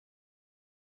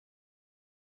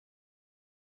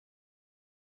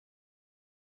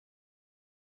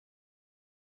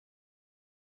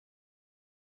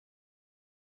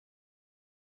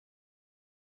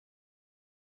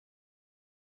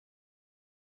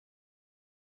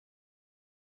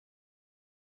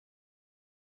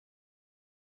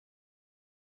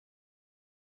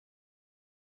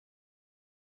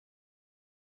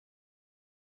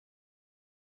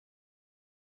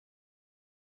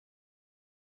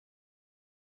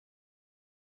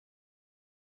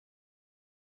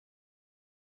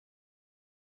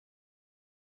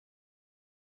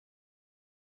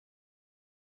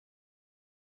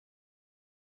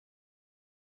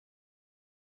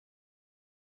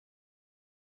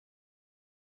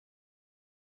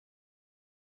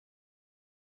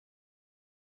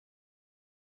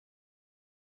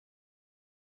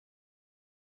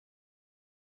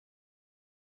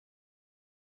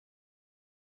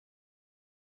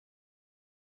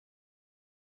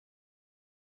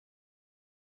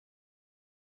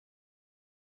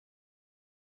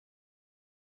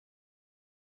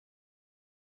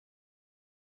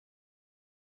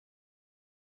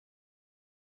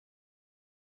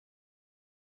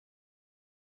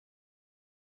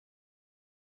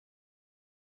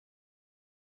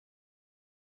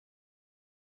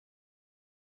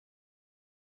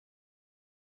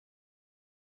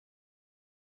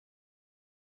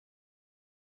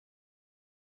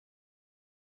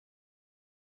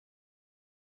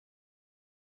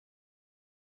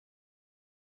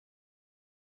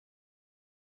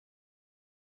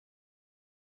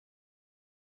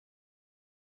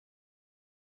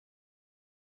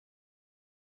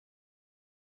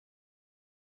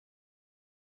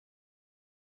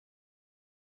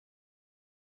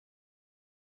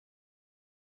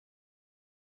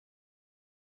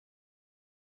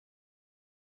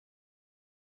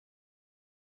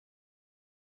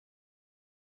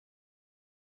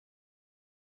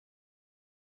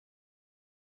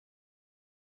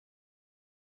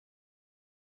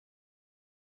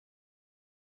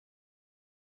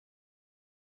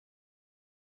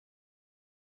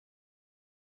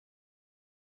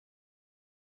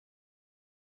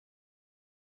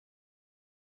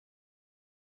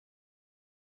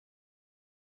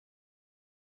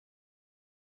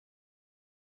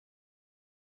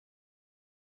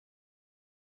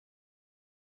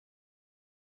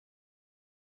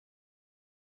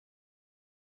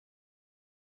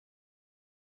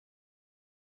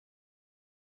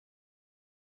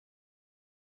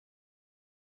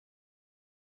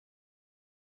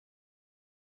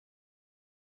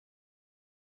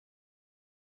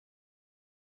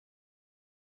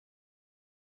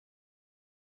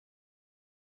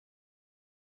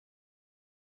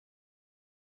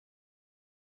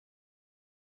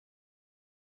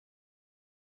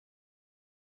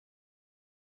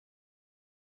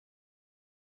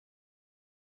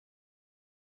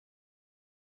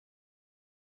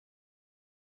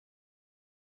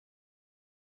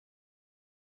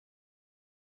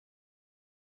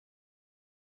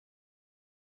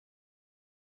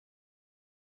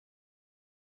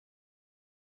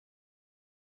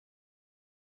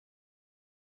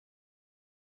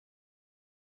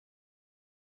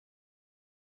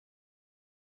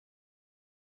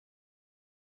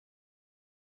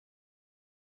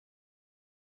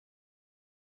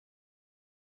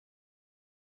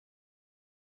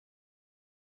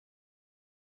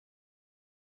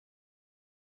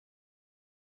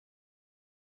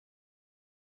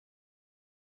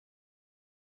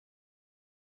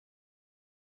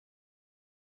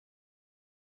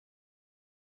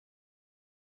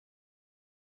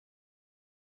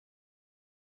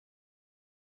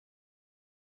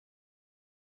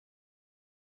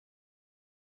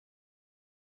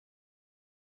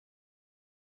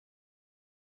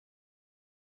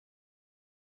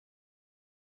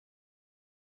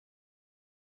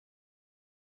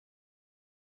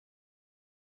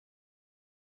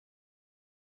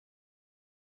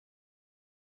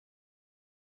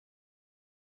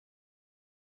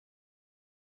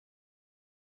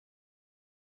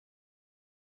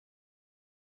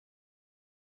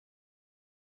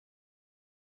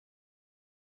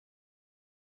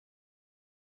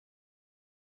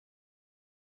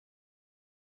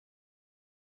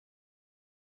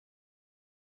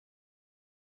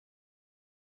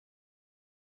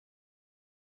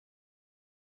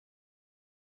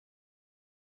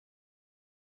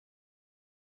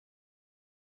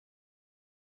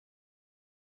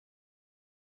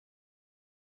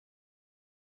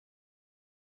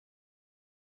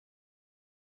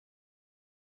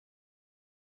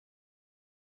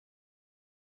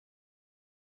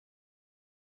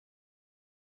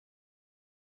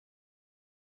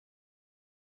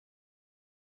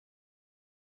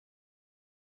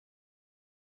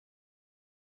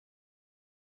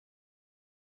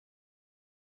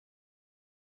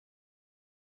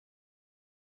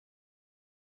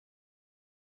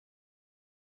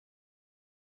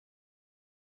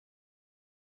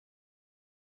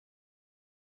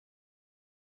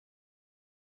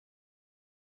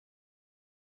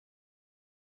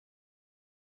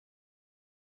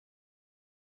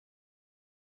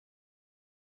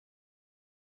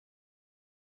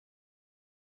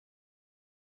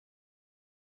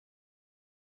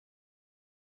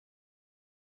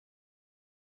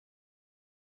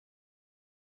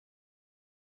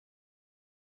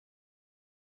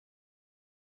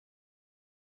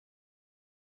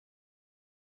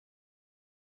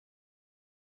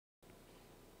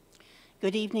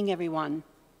Good evening, everyone.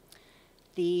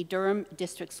 The Durham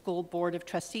District School Board of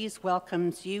Trustees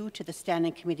welcomes you to the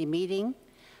Standing Committee meeting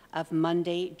of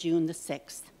Monday, June the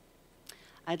 6th.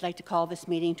 I'd like to call this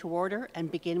meeting to order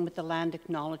and begin with the land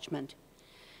acknowledgement.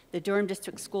 The Durham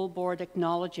District School Board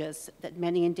acknowledges that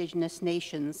many Indigenous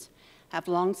nations have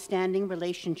long-standing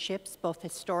relationships, both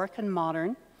historic and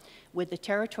modern, with the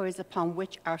territories upon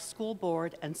which our school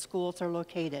board and schools are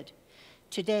located.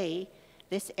 Today,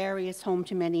 this area is home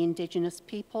to many Indigenous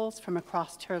peoples from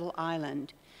across Turtle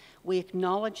Island. We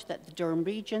acknowledge that the Durham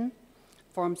region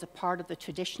forms a part of the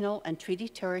traditional and treaty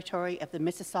territory of the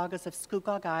Mississaugas of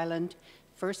Scugog Island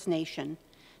First Nation,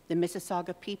 the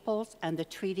Mississauga peoples, and the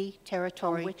treaty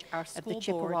territory of the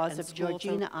Chippewas of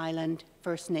Georgina Island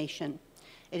First Nation.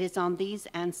 It is on these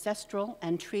ancestral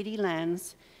and treaty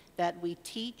lands that we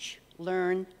teach,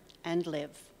 learn, and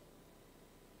live.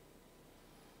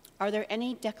 Are there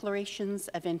any declarations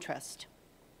of interest?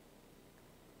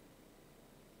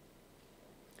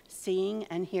 Seeing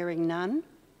and hearing none.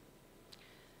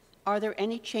 Are there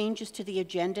any changes to the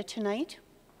agenda tonight?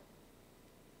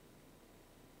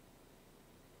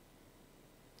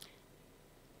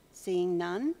 Seeing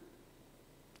none,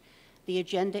 the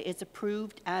agenda is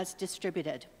approved as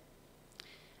distributed.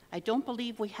 I don't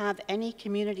believe we have any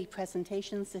community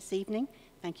presentations this evening.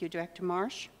 Thank you, Director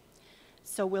Marsh.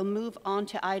 So we'll move on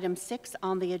to item 6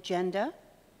 on the agenda.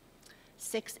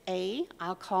 6A,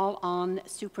 I'll call on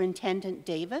Superintendent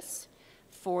Davis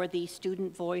for the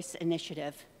Student Voice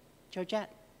Initiative.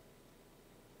 Georgette.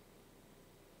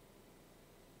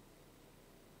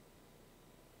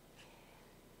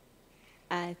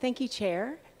 Thank you,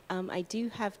 Chair. I do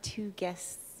have two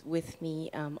guests with me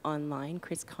online,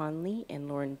 Chris Conley and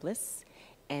Lauren Bliss,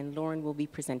 and Lauren will be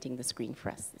presenting the screen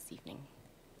for us this evening.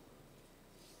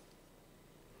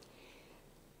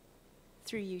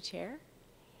 Through you, Chair.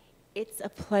 It's a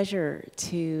pleasure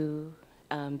to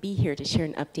be here to share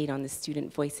an update on the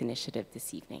Student Voice Initiative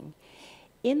this evening.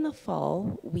 In the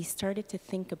fall, we started to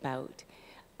think about,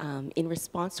 in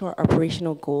response to our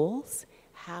operational goals,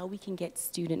 how we can get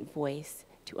student voice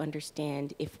to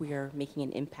understand if we are making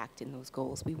an impact in those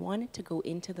goals. We wanted to go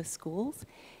into the schools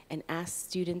and ask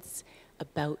students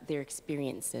about their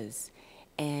experiences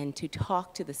and to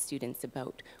talk to the students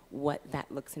about what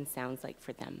that looks and sounds like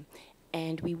for them.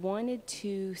 And we wanted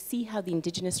to see how the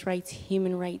Indigenous rights,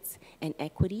 human rights, and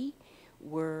equity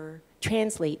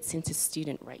translates into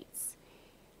student rights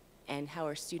and how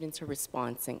our students are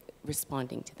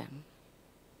responding to them.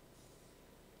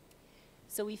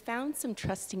 So we found some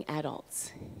trusting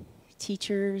adults,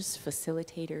 teachers,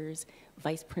 facilitators,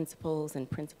 vice principals, and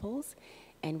principals,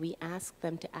 and we asked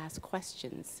them to ask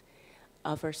questions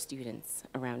of our students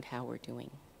around how we're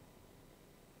doing.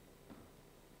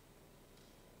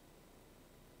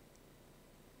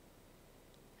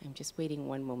 I'm just waiting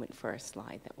one moment for a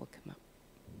slide that will come up.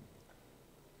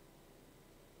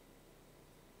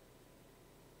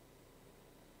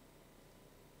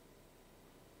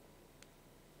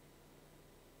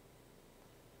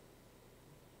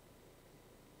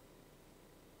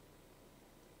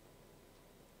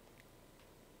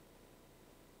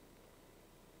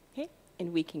 Okay,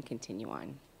 and we can continue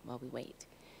on while we wait.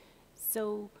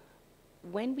 So,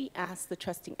 when we asked the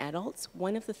trusting adults,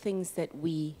 one of the things that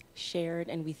we shared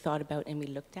and we thought about and we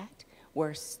looked at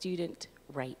were student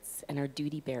rights and our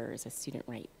duty bearers as student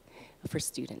right for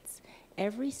students.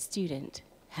 Every student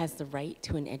has the right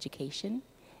to an education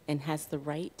and has the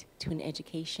right to an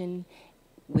education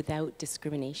without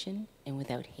discrimination and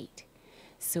without hate.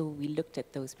 So we looked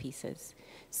at those pieces.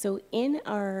 So in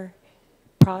our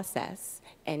process,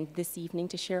 and this evening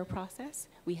to share a process,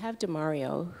 we have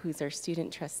Demario, who's our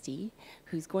student trustee,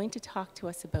 who's going to talk to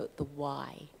us about the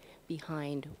why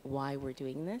behind why we're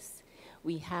doing this.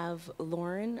 We have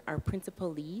Lauren, our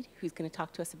principal lead, who's going to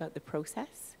talk to us about the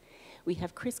process. We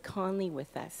have Chris Conley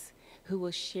with us, who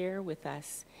will share with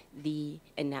us the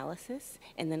analysis,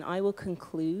 and then I will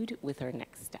conclude with our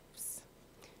next steps.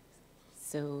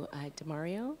 So,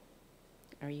 Demario,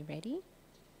 are you ready?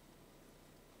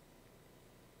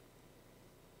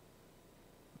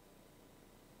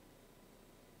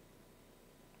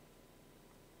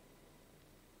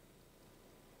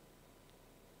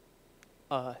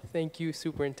 Thank you,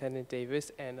 Superintendent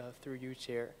Davis, and through you,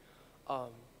 Chair.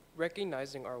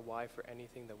 Recognizing our why for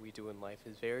anything that we do in life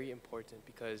is very important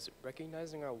because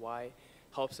recognizing our why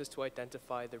helps us to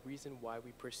identify the reason why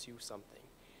we pursue something.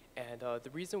 And the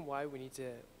reason why we need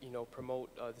to,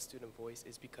 promote the student voice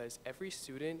is because every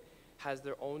student has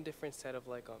their own different set of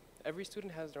every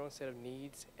student has their own set of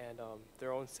needs and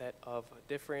their own set of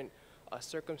different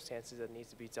circumstances that needs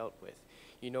to be dealt with.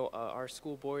 You know, our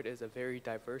school board is a very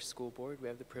diverse school board. We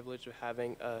have the privilege of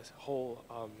having a whole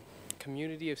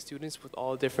community of students with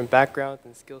all different backgrounds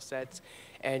and skill sets,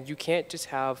 and you can't just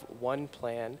have one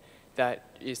plan that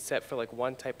is set for like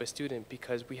one type of student,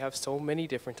 because we have so many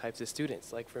different types of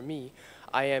students. Like for me,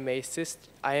 I am a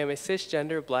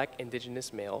cisgender Black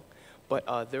Indigenous male,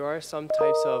 but there are some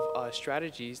types of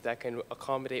strategies that can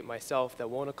accommodate myself that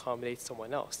won't accommodate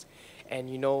someone else. And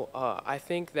you know, I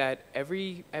think that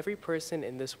every person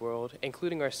in this world,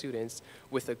 including our students,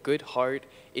 with a good heart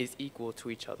is equal to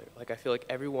each other. Like I feel like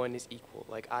everyone is equal.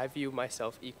 Like I view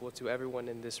myself equal to everyone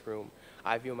in this room.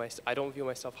 I don't view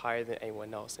myself higher than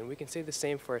anyone else. And we can say the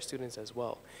same for our students as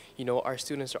well. You know, our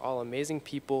students are all amazing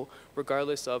people,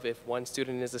 regardless of if one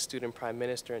student is a student prime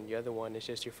minister and the other one is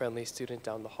just your friendly student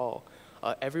down the hall.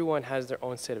 Everyone has their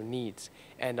own set of needs.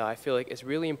 And I feel like it's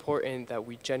really important that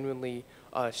we genuinely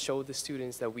show the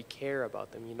students that we care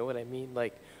about them. You know what I mean?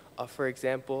 Like, for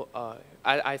example,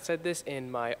 I said this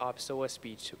in my OPSOA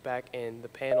speech back in the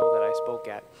panel that I spoke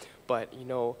at, but you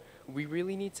know, we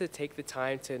really need to take the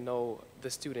time to know the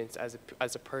students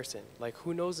as a person. Like,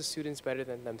 who knows the students better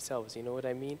than themselves? You know what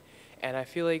I mean? And I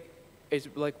feel like it's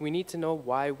like we need to know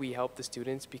why we help the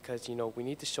students, because you know we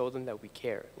need to show them that we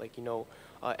care. Like, you know,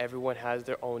 everyone has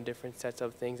their own different sets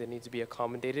of things that need to be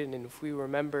accommodated, and if we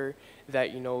remember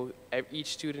that, you know, each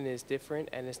student is different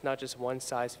and it's not just one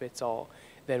size fits all,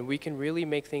 then we can really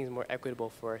make things more equitable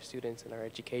for our students in our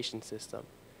education system.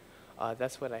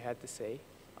 That's what I had to say.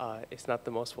 It's not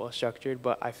the most well structured,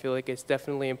 but I feel like it's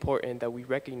definitely important that we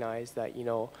recognize that, you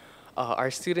know,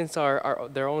 our students are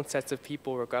their own sets of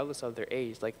people regardless of their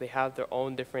age. Like, they have their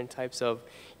own different types of,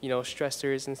 you know,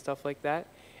 stressors and stuff like that.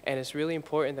 And it's really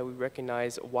important that we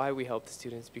recognize why we help the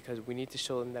students, because we need to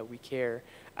show them that we care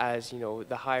as, you know,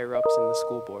 the higher ups in the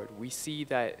school board. We see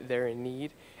that they're in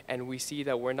need, and we see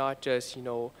that we're not just, you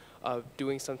know,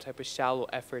 doing some type of shallow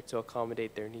effort to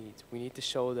accommodate their needs. We need to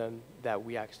show them that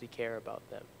we actually care about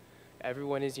them.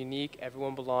 Everyone is unique,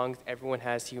 everyone belongs, everyone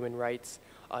has human rights.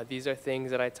 These are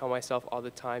things that I tell myself all the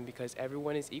time, because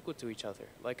everyone is equal to each other.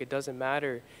 Like, it doesn't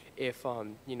matter if,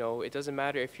 you know, it doesn't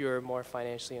matter if you're more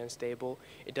financially unstable.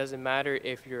 It doesn't matter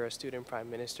if you're a student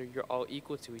prime minister. You're all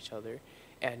equal to each other.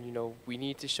 And, you know, we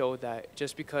need to show that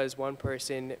just because one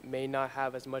person may not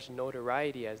have as much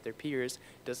notoriety as their peers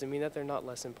doesn't mean that they're not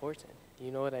less important.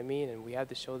 You know what I mean? And we have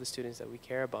to show the students that we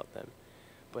care about them.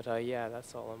 But yeah,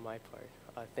 that's all on my part.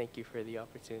 Thank you for the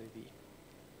opportunity.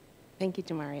 Thank you,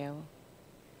 Demario.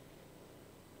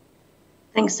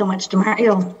 Thanks so much,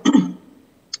 Demario.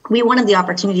 We wanted the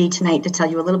opportunity tonight to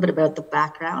tell you a little bit about the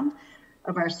background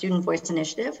of our Student Voice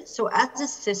Initiative. So as a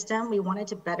system, we wanted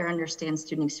to better understand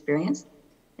student experience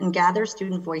and gather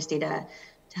student voice data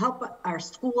to help our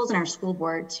schools and our school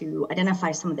board to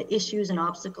identify some of the issues and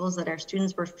obstacles that our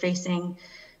students were facing.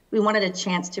 We wanted a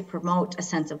chance to promote a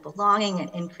sense of belonging and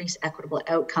increase equitable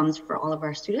outcomes for all of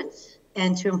our students,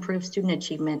 and to improve student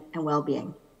achievement and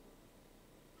well-being.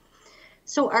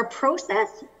 So our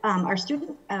process, our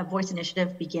Student Voice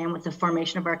Initiative began with the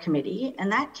formation of our committee, and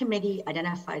that committee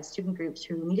identified student groups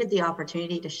who needed the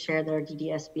opportunity to share their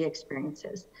DDSB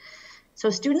experiences. So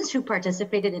students who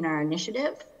participated in our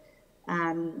initiative,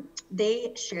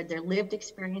 they shared their lived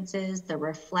experiences, their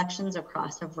reflections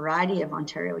across a variety of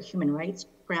Ontario human rights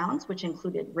grounds, which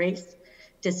included race,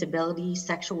 disability,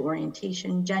 sexual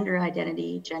orientation, gender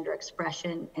identity, gender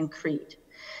expression, and creed.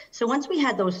 So once we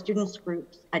had those students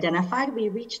groups identified, we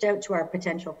reached out to our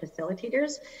potential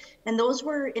facilitators, and those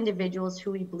were individuals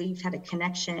who we believed had a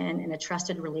connection and a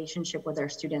trusted relationship with our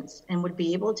students, and would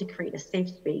be able to create a safe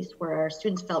space where our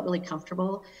students felt really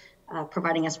comfortable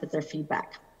providing us with their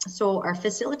feedback. So our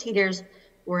facilitators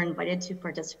were invited to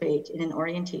participate in an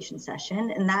orientation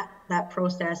session, and that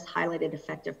process highlighted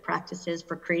effective practices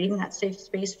for creating that safe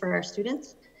space for our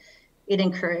students. It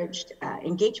encouraged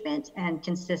engagement and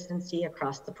consistency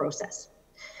across the process.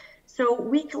 So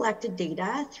we collected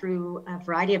data through a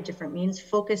variety of different means: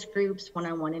 focus groups,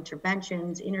 one-on-one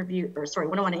interventions,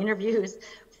 one-on-one interviews,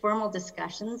 formal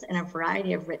discussions, and a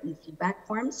variety of written feedback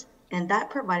forms. And that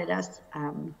provided us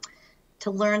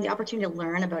the opportunity to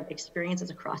learn about experiences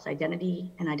across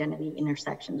identity and identity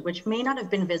intersections, which may not have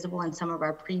been visible in some of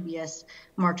our previous,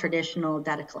 more traditional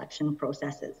data collection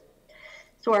processes.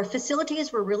 So our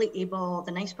facilitators were really able,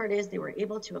 the nice part is they were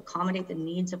able to accommodate the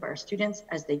needs of our students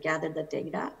as they gathered the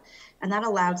data, and that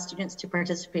allowed students to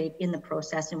participate in the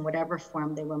process in whatever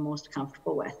form they were most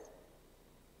comfortable with.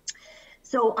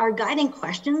 So our guiding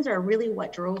questions are really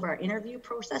what drove our interview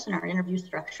process and our interview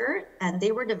structure, and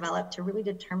they were developed to really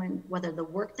determine whether the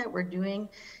work that we're doing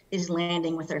is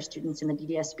landing with our students in the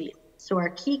DDSB. So our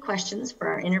key questions for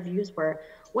our interviews were,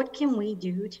 what can we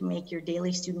do to make your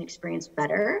daily student experience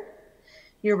better?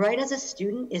 Your right as a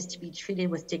student is to be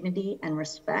treated with dignity and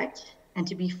respect and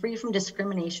to be free from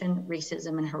discrimination,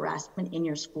 racism, and harassment in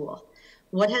your school.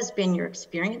 What has been your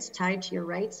experience tied to your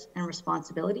rights and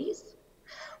responsibilities?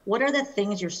 What are the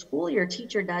things your school, your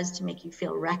teacher does to make you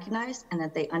feel recognized and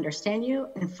that they understand you?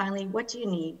 And finally, what do you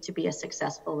need to be a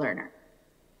successful learner?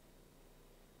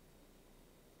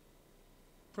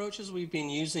 Approaches we've been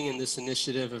using in this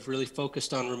initiative have really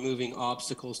focused on removing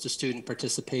obstacles to student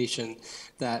participation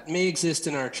that may exist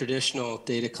in our traditional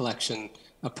data collection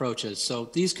approaches. So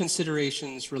these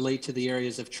considerations relate to the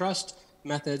areas of trust,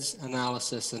 methods,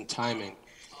 analysis, and timing.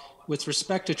 With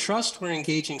respect to trust, we're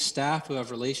engaging staff who have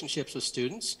relationships with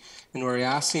students, and we're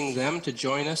asking them to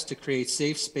join us to create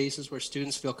safe spaces where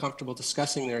students feel comfortable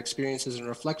discussing their experiences and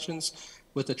reflections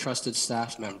with a trusted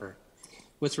staff member.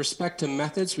 With respect to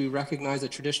methods, we recognize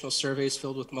that traditional surveys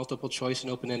filled with multiple choice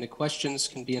and open-ended questions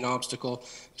can be an obstacle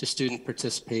to student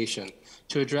participation.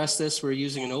 To address this, we're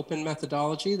using an open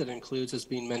methodology that includes, as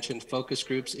being mentioned, focus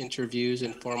groups, interviews,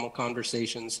 informal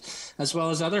conversations, as well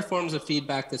as other forms of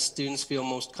feedback that students feel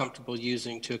most comfortable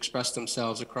using to express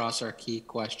themselves across our key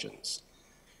questions.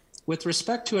 With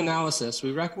respect to analysis,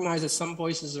 we recognize that some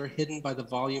voices are hidden by the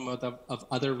volume of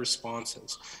other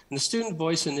responses. And the Student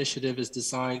Voice Initiative is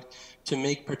designed to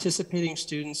make participating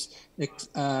students'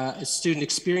 student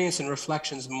experience and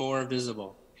reflections more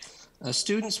visible.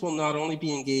 Students will not only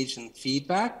be engaged in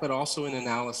feedback, but also in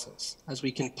analysis. As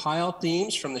we compile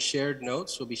themes from the shared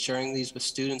notes, we'll be sharing these with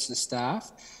students and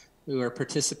staff who are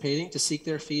participating to seek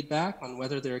their feedback on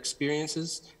whether their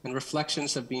experiences and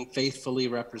reflections have been faithfully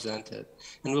represented.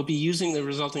 And we'll be using the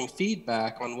resulting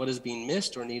feedback on what is being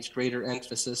missed or needs greater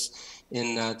emphasis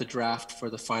in the draft for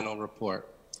the final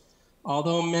report.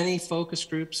 Although many focus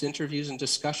groups, interviews, and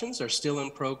discussions are still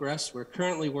in progress, we're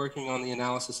currently working on the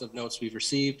analysis of notes we've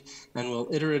received and will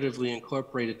iteratively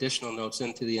incorporate additional notes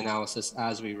into the analysis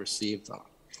as we receive them.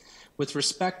 With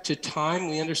respect to time,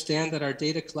 we understand that our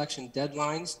data collection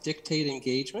deadlines dictate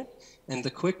engagement, and the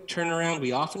quick turnaround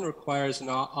we often requires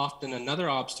often another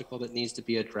obstacle that needs to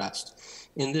be addressed.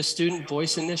 In this Student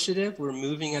Voice Initiative, we're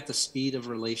moving at the speed of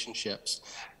relationships,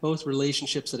 both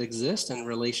relationships that exist and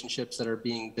relationships that are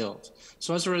being built.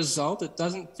 So as a result, it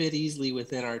doesn't fit easily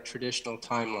within our traditional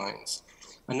timelines.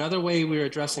 Another way we're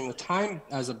addressing the time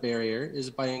as a barrier is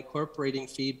by incorporating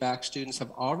feedback students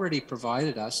have already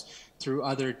provided us through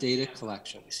other data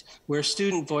collections, where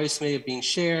student voice may have been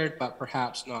shared, but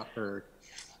perhaps not heard.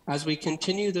 As we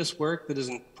continue this work that is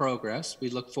in progress, we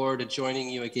look forward to joining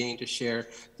you again to share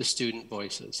the student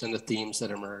voices and the themes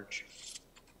that emerge.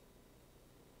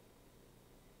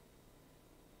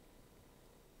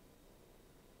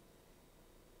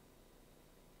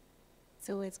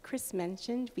 So as Chris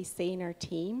mentioned, we say in our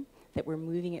team that we're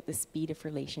moving at the speed of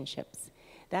relationships.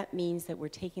 That means that we're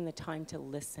taking the time to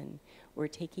listen. We're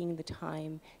taking the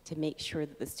time to make sure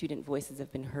that the student voices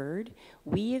have been heard.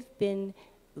 We have been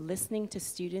listening to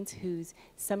students whose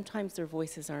sometimes their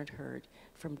voices aren't heard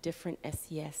from different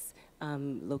SES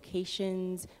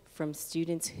locations, from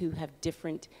students who have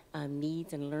different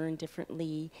needs and learn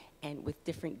differently and with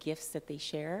different gifts that they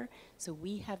share. So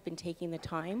we have been taking the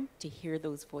time to hear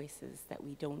those voices that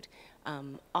we don't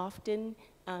often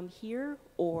hear,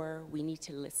 or we need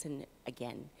to listen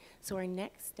again. So our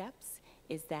next steps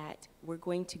is that we're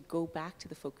going to go back to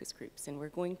the focus groups and we're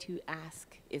going to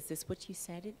ask, is this what you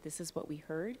said? This is what we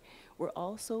heard. We're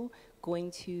also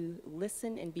going to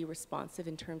listen and be responsive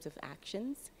in terms of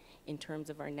actions, in terms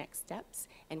of our next steps,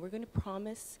 and we're going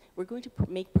to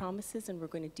make promises, and we're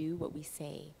going to do what we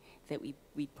say that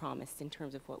we promised in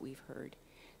terms of what we've heard.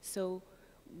 So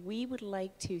we would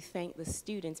like to thank the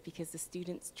students, because the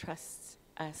students trust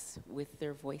us with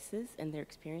their voices and their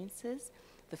experiences,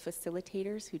 the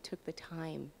facilitators who took the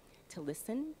time to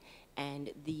listen, and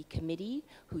the committee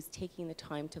who's taking the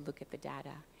time to look at the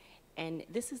data. And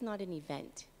this is not an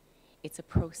event. It's a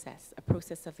process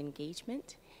of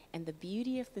engagement. And the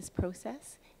beauty of this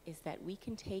process is that we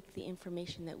can take the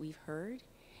information that we've heard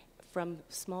from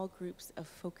small groups of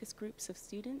focus groups of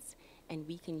students, and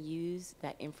we can use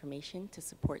that information to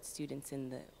support students in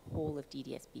the whole of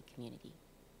DDSB community.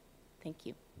 Thank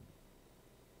you.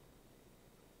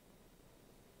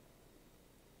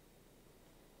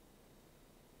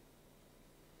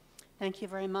 Thank you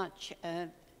very much,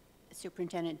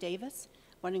 Superintendent Davis.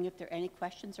 Wondering if there are any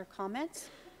questions or comments?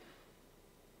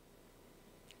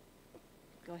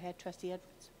 Go ahead, Trustee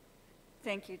Edwards.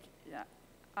 Thank you.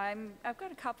 I've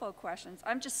got a couple of questions.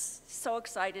 I'm just so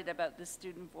excited about the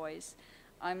student voice.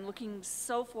 I'm looking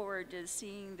so forward to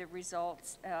seeing the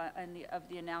results of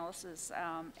the analysis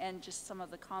and just some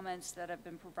of the comments that have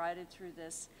been provided through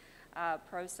this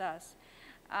process.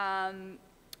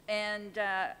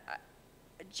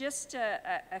 Just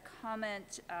a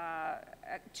comment,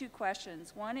 two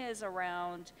questions. One is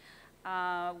around,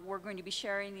 we're going to be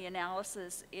sharing the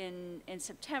analysis in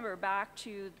September back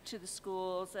to the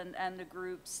schools and the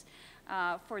groups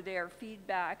for their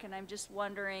feedback. And I'm just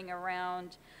wondering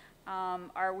around,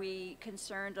 are we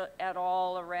concerned at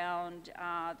all around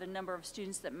the number of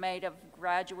students that might have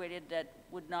graduated that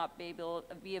would not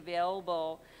be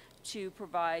available to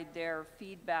provide their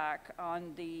feedback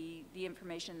on the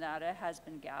information that has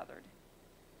been gathered?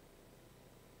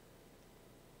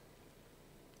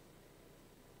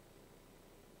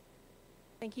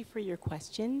 Thank you for your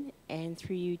question, and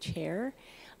through you, Chair.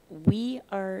 We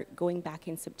are going back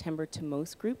in September to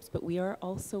most groups, but we are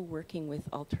also working with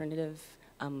alternative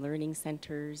learning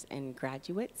centers and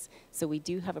graduates. So we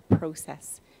do have a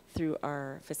process through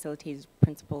our facilitators,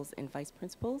 principals, and vice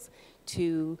principals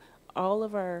to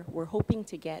we're hoping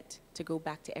to go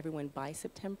back to everyone by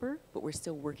September, but we're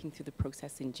still working through the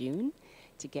process in June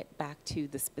to get back to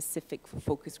the specific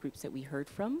focus groups that we heard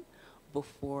from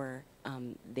before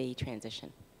they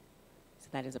transition. So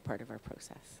that is a part of our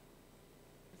process.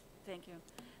 Thank you.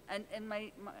 And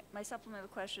my supplemental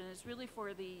question is really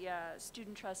for the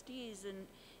student trustees,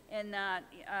 and that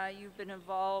you've been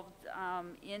involved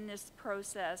in this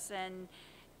process, and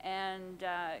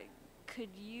could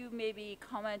you maybe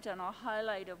comment on a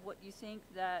highlight of what you think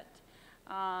that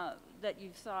that you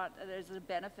thought there's a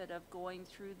benefit of going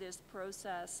through this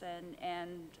process,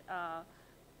 and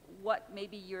what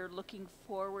maybe you're looking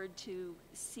forward to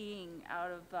seeing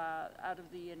out of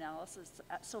the analysis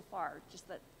so far, just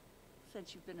that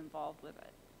since you've been involved with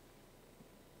it?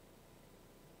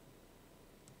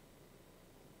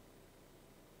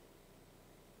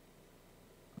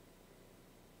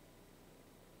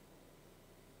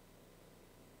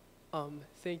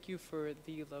 Thank you for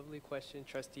the lovely question,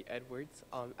 Trustee Edwards.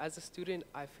 As a student,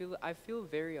 I feel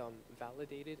very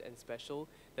validated and special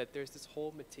that there's this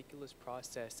whole meticulous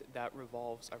process that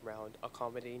revolves around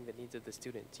accommodating the needs of the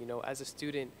students. You know, as a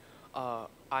student,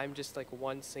 I'm just like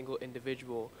one single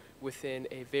individual within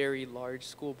a very large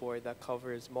school board that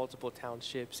covers multiple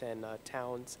townships and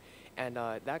towns, and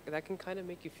that can kind of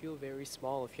make you feel very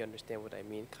small, if you understand what I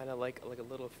mean, kind of like a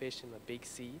little fish in a big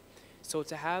sea. So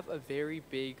to have a very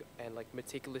big and like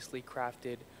meticulously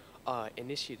crafted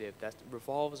initiative that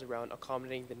revolves around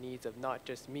accommodating the needs of not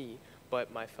just me,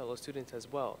 but my fellow students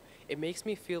as well, it makes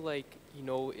me feel like, you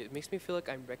know,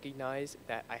 I'm recognized,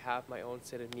 that I have my own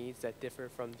set of needs that differ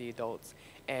from the adults,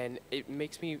 and it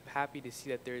makes me happy to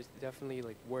see that there's definitely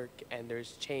like work and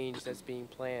there's change that's being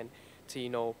planned to, you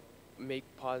know, make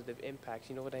positive impacts,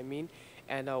 you know what I mean?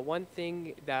 And one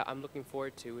thing that I'm looking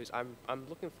forward to is I'm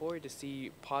looking forward to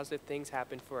see positive things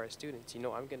happen for our students. You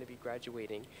know, I'm going to be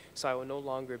graduating, so I will no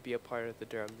longer be a part of the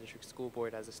Durham District School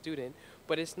Board as a student,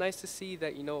 but it's nice to see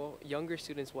that, you know, younger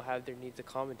students will have their needs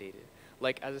accommodated.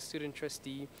 Like, as a student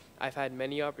trustee, I've had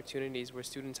many opportunities where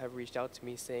students have reached out to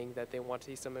me saying that they want to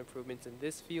see some improvements in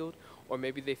this field, or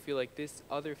maybe they feel like this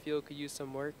other field could use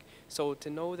some work. So to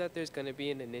know that there's going to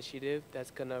be an initiative that's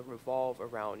going to revolve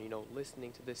around, you know,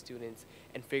 listening to the students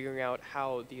and figuring out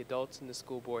how the adults in the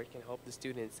school board can help the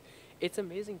students, it's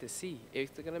amazing to see.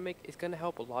 It's going to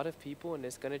help a lot of people, and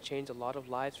it's going to change a lot of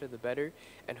lives for the better.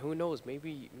 And who knows,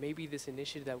 maybe this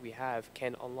initiative that we have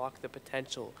can unlock the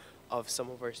potential of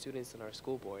some of our students in our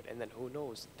school board. And then who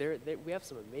knows, we have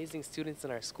some amazing students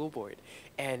in our school board,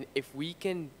 and if we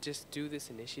can just do this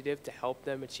initiative to help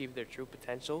them achieve their true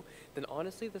potential, then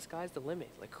honestly the sky's the limit.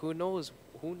 Like, who knows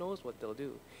what they'll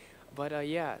do. But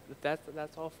yeah,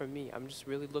 that's all from me. I'm just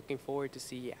really looking forward to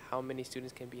see how many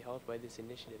students can be helped by this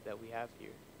initiative that we have here.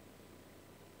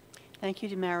 Thank you,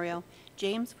 DeMario.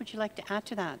 James, would you like to add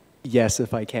to that? Yes,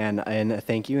 if I can, and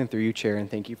thank you, and through you, Chair, and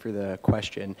thank you for the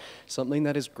question. Something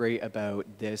that is great about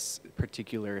this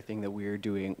particular thing that we're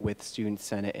doing with Student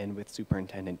Senate and with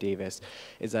Superintendent Davis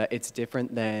is that it's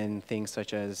different than things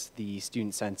such as the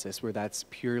student census, where that's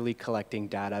purely collecting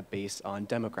data based on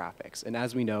demographics. And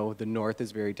as we know, the North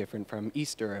is very different from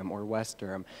East Durham or West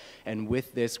Durham. And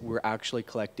with this, we're actually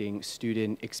collecting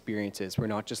student experiences. We're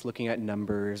not just looking at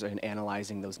numbers and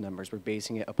analyzing those numbers. We're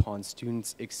basing it upon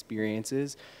students'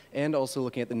 experiences and also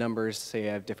looking at the numbers, say,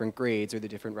 of different grades or the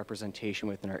different representation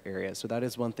within our area. So that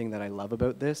is one thing that I love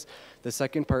about this. The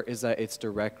second part is that it's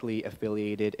directly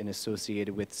affiliated and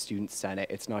associated with Student Senate.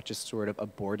 It's not just sort of a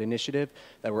board initiative,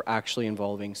 that we're actually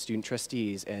involving student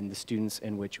trustees and the students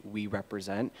in which we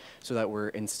represent, so that we're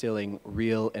instilling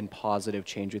real and positive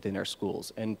change within our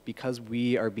schools. And because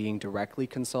we are being directly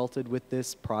consulted with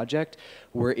this project,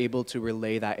 we're able to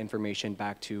relay that information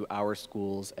back to our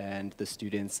schools and the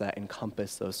students that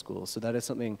encompass those schools. So that is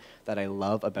something that I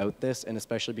love about this, and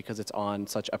especially because it's on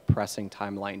such a pressing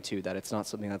timeline too, that it's not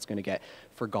something that's going to get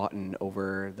forgotten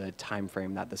over the time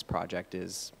frame that this project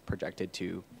is projected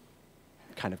to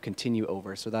kind of continue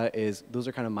over. So those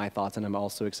are kind of my thoughts, and I'm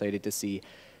also excited to see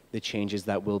the changes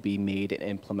that will be made and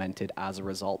implemented as a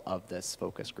result of this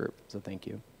focus group. So thank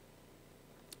you.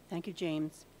 Thank you,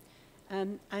 James.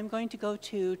 I'm going to go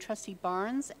to Trustee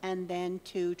Barnes and then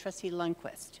to Trustee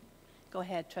Lundquist. Go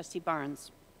ahead, Trustee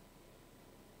Barnes.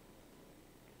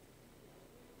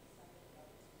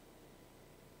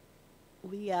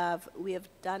 We have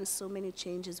done so many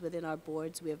changes within our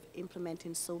boards. We have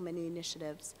implemented so many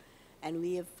initiatives, and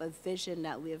we have a vision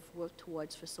that we have worked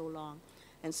towards for so long.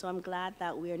 And so I'm glad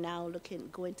that we are now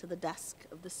going to the desk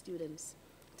of the students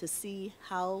to see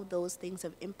how those things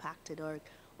have impacted our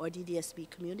DDSB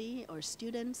community or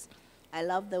students. I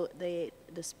love the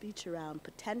speech around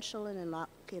potential and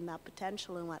unlocking that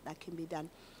potential and what that can be done.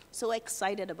 So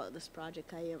excited about this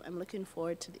project. I'm looking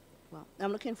forward to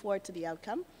I'm looking forward to the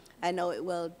outcome. I know it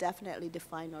will definitely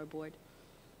define our board.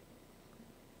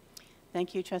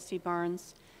 Thank you, Trustee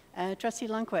Barnes. Trustee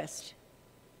Lundquist.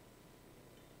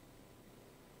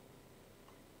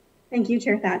 Thank you,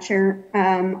 Chair Thatcher.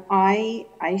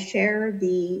 I share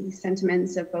the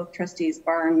sentiments of both Trustees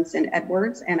Barnes and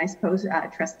Edwards, and I suppose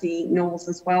Trustee Knowles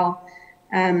as well.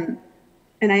 And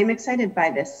I'm excited by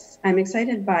this. I'm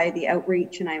excited by the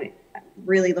outreach, and I'm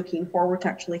really looking forward to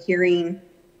actually hearing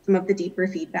some of the deeper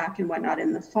feedback and whatnot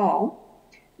in the fall.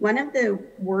 One of the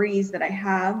worries that I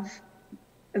have,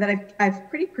 that I've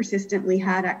pretty persistently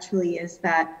had actually, is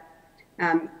that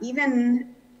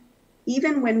even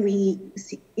when we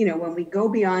see, when we go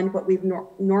beyond what we've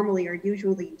normally or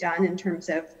usually done in terms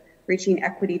of reaching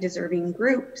equity deserving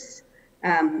groups,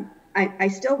 I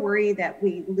still worry that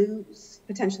we lose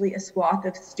potentially a swath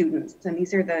of students. And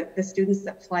these are the students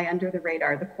that fly under the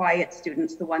radar, the quiet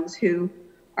students, the ones who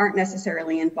aren't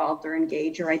necessarily involved or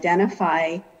engaged or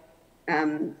identify,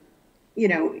 on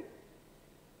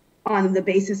the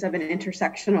basis of an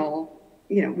intersectional,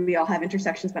 we all have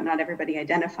intersections, but not everybody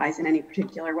identifies in any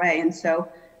particular way. And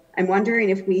so I'm wondering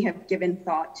if we have given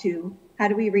thought to how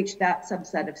do we reach that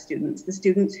subset of students, the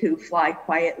students who fly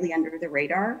quietly under the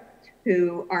radar,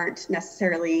 who aren't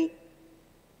necessarily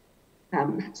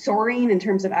soaring in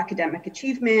terms of academic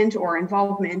achievement or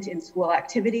involvement in school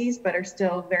activities, but are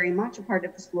still very much a part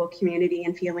of the school community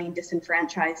and feeling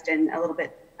disenfranchised and a little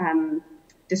bit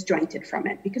disjointed from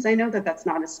it. Because I know that that's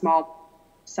not a small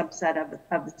subset of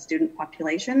the student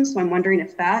population. So I'm wondering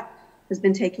if that has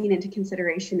been taken into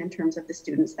consideration in terms of the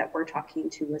students that we're talking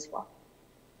to as well.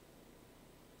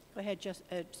 Go ahead,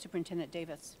 Superintendent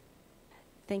Davis.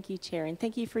 Thank you, Chair, and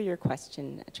thank you for your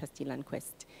question, Trustee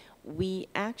Lundquist. We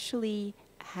actually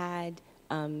had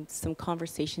some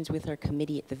conversations with our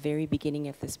committee at the very beginning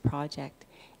of this project,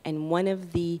 and one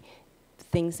of the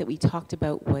things that we talked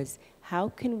about was how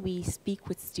can we speak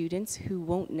with students who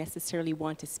won't necessarily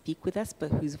want to speak with us,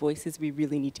 but whose voices we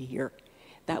really need to hear.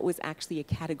 That was actually a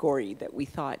category that we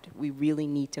thought we really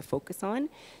need to focus on.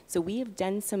 So we have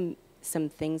done some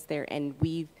things there, and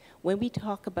when we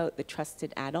talk about the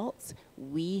trusted adults,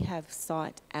 we have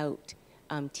sought out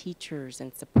teachers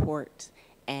and support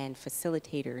and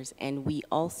facilitators, and we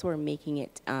also are making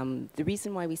it, the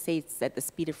reason why we say it's at the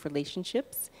speed of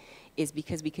relationships is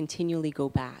because we continually go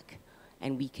back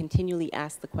and we continually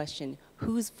ask the question,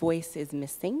 whose voice is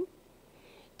missing,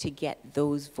 to get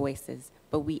those voices.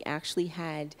 But we actually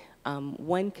had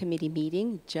one committee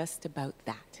meeting just about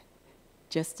that.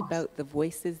 Just about the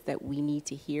voices that we need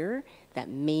to hear that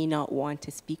may not want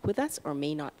to speak with us or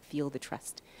may not feel the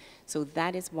trust. So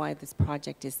that is why this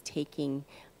project is taking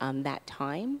that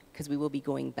time, because we will be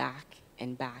going back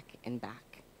and back and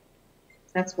back.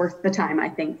 That's worth the time, I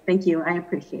think. Thank you. I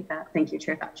appreciate that. Thank you,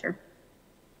 Chair Thatcher.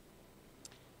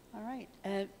 All right.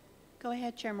 Go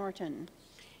ahead, Chair Morton.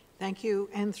 Thank you,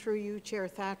 and through you, Chair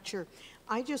Thatcher.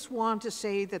 I just want to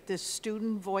say that this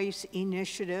Student Voice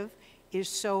Initiative is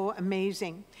so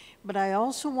amazing. But I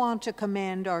also want to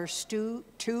commend our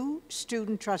two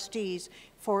student trustees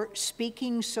for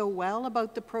speaking so well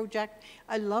about the project.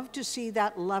 I love to see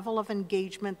that level of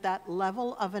engagement, that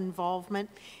level of involvement,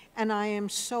 and I am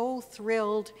so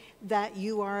thrilled that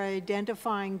you are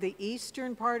identifying the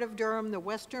eastern part of Durham, the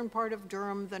western part of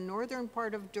Durham, the northern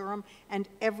part of Durham, and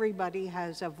everybody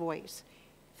has a voice.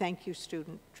 Thank you,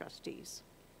 student trustees.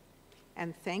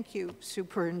 And thank you,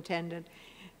 Superintendent,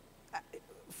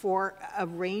 for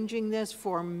arranging this,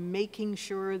 for making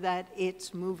sure that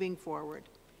it's moving forward.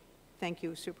 Thank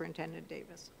you, Superintendent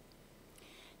Davis.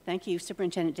 Thank you,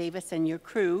 Superintendent Davis, and your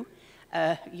crew,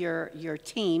 your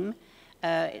team.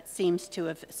 It seems to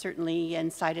have certainly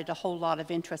incited a whole lot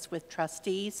of interest with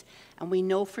trustees, and we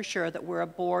know for sure that we're a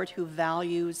board who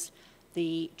values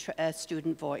the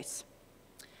student voice.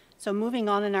 So moving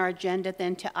on in our agenda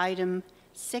then to item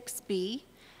 6B,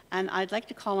 and I'd like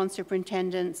to call on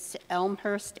Superintendents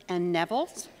Elmhurst and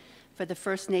Nevels for the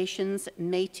First Nations,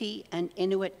 Métis, and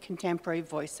Inuit Contemporary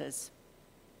Voices.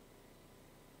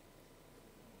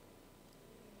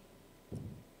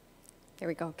 There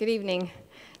we go. Good evening.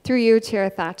 Through you, Chair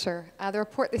Thatcher. The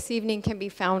report this evening can be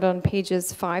found on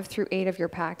pages 5 through 8 of your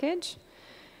package.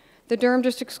 The Durham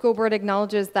District School Board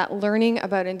acknowledges that learning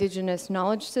about Indigenous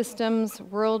knowledge systems,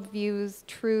 worldviews,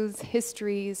 truths,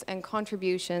 histories, and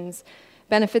contributions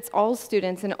benefits all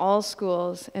students in all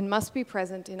schools and must be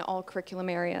present in all curriculum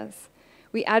areas.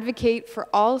 We advocate for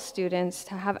all students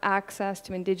to have access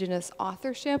to Indigenous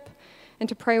authorship and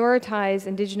to prioritize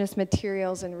Indigenous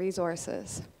materials and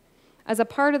resources. As a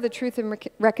part of the Truth and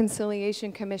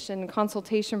Reconciliation Commission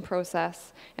consultation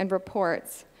process and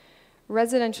reports,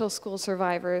 residential school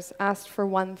survivors asked for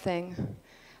one thing.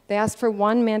 They asked for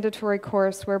one mandatory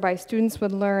course whereby students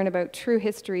would learn about true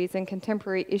histories and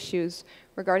contemporary issues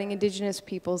regarding Indigenous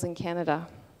peoples in Canada.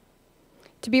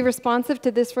 To be responsive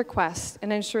to this request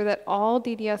and ensure that all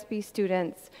DDSB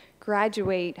students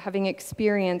graduate having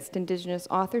experienced Indigenous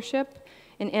authorship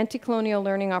and anti-colonial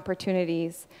learning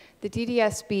opportunities, the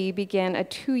DDSB began a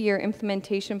 2-year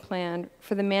implementation plan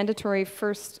for the mandatory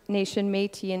First Nation,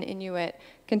 Métis, and Inuit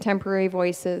Contemporary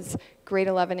Voices Grade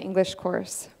 11 English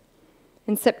course.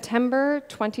 In September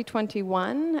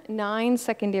 2021, 9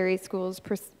 secondary schools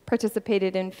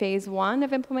participated in Phase 1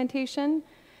 of implementation,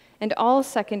 and all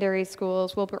secondary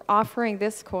schools will be offering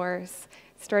this course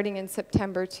starting in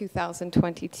September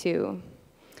 2022.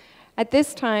 At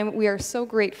this time, we are so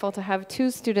grateful to have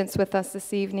 2 students with us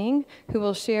this evening who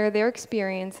will share their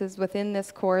experiences within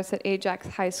this course at Ajax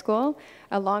High School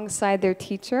alongside their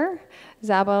teacher,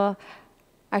 Zabel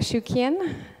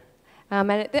Ashukian.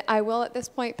 I will at this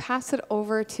point pass it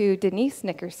over to Denise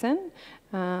Nickerson,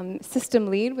 System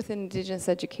Lead within Indigenous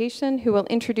Education, who will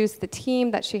introduce the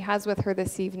team that she has with her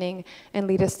this evening and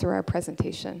lead us through our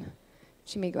presentation.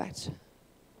 Chimigwach.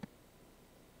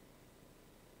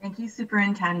 Thank you,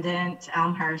 Superintendent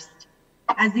Elmhurst.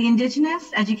 As the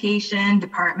Indigenous Education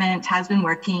Department has been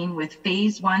working with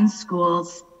Phase 1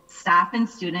 schools, staff, and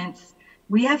students,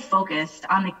 we have focused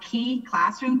on the key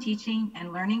classroom teaching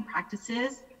and learning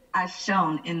practices as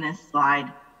shown in this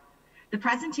slide. The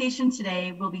presentation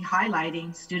today will be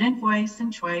highlighting student voice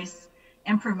and choice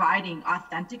and providing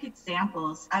authentic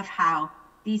examples of how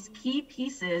these key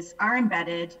pieces are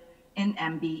embedded in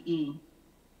MBE.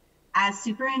 As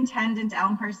Superintendent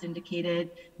Elmhurst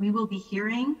indicated, we will be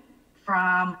hearing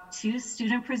from 2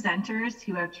 student presenters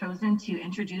who have chosen to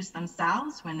introduce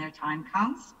themselves when their time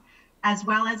comes, as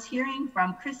well as hearing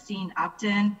from Christine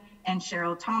Upton and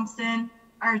Cheryl Thompson,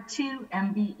 our 2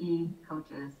 MBE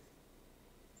coaches.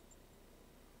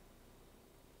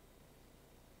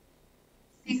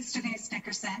 Thanks, Denise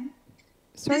Nickerson.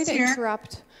 Sorry to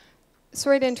interrupt,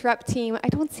 team. I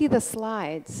don't see the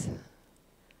slides.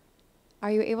 Are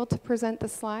you able to present the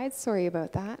slides? Sorry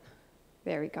about that.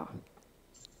 There we go.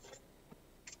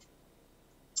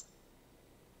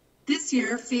 This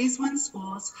year, Phase 1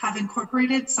 schools have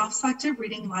incorporated self-selected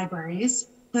reading libraries,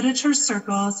 literature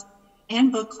circles,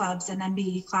 and book clubs in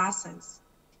MBE classes.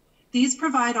 These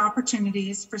provide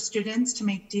opportunities for students to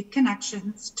make deep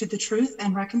connections to the Truth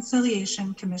and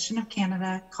Reconciliation Commission of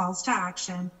Canada Calls to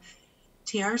Action,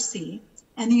 TRC,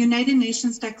 and the United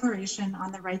Nations Declaration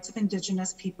on the Rights of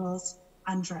Indigenous Peoples,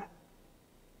 UNDRIP.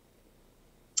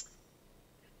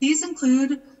 These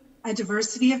include a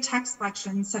diversity of text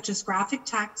collections such as graphic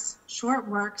text, short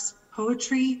works,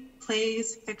 poetry,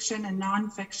 plays, fiction, and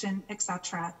nonfiction,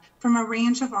 etc., from a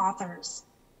range of authors.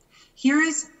 Here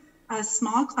is a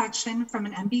small collection from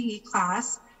an MBE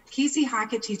class Casey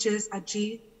Hackett teaches at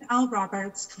G.L.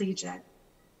 Roberts Collegiate.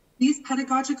 These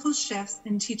pedagogical shifts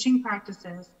in teaching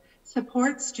practices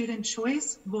support student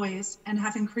choice, voice, and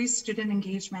have increased student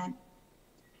engagement.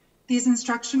 These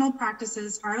instructional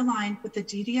practices are aligned with the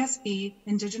DDSB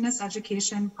Indigenous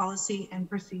Education Policy and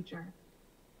Procedure.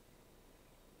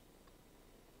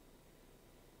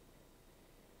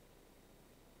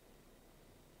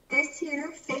 This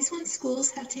year, Phase 1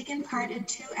 schools have taken part in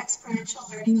 2 experiential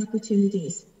learning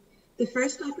opportunities. The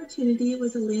first opportunity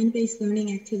was a land-based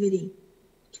learning activity.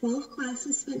 12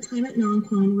 classes spent time at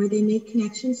Nonquan where they made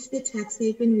connections to the text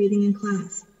they've been reading in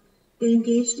class. They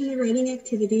engaged in a writing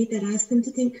activity that asked them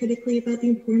to think critically about the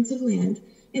importance of land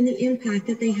and the impact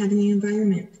that they have in the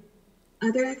environment.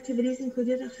 Other activities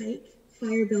included a hike,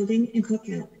 fire building, and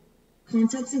cookout.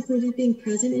 Concepts included being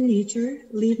present in nature,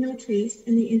 leave no trace,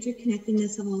 and the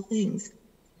interconnectedness of all things.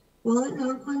 While at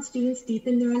Nonquan, students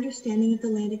deepened their understanding of the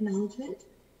land acknowledgement,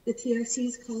 the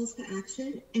TRC's calls to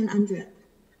action, and UNDRIP.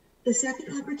 The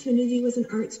second opportunity was an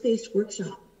arts-based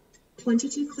workshop.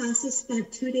 22 classes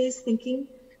spent 2 days thinking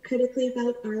critically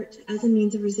about art as a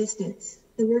means of resistance.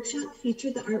 The workshop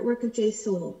featured the artwork of Jay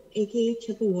Soul, aka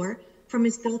Chippewa, from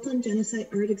his Built on Genocide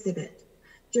art exhibit.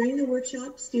 During the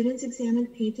workshop, students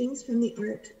examined paintings from the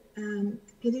art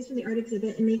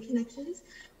exhibit and made connections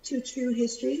to true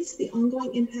histories, the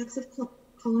ongoing impacts of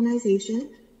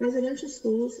colonization, residential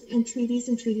schools, and treaties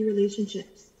and treaty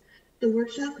relationships. The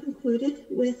workshop concluded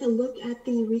with a look at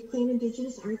the Reclaim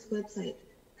Indigenous Arts website,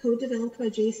 co-developed by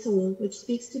Jay Soul, which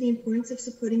speaks to the importance of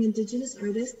supporting Indigenous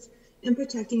artists and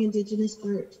protecting Indigenous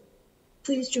art.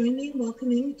 Please join me in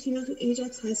welcoming 2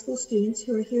 Ajax High School students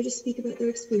who are here to speak about their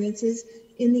experiences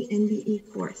in the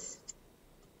NBE course.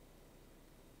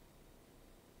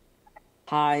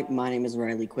 Hi, my name is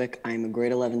Riley Quick. I'm a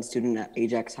grade 11 student at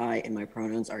Ajax High and my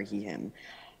pronouns are he, him.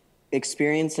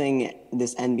 Experiencing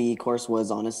this NBE course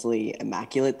was honestly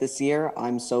immaculate this year.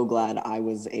 I'm so glad I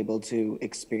was able to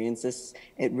experience this.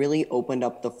 It really opened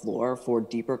up the floor for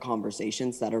deeper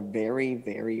conversations that are very,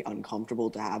 very uncomfortable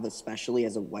to have, especially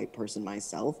as a white person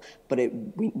myself, but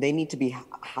they need to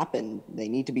happen. They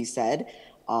need to be said.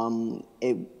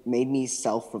 It made me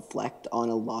self-reflect on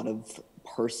a lot of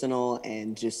personal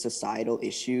and just societal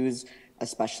issues,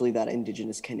 especially that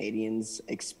Indigenous Canadians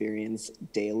experience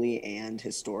daily and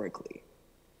historically.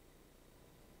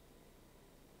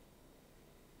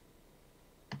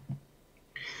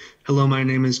 Hello, my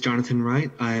name is Jonathan Wright.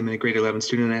 I am a grade 11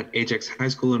 student at Ajax High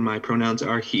School and my pronouns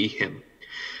are he, him.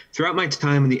 Throughout my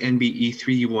time in the NBE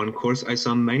 3U1 course, I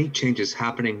saw many changes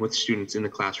happening with students in the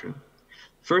classroom.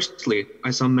 Firstly,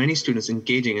 I saw many students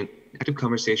engaging in active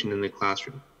conversation in the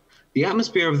classroom. The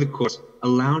atmosphere of the course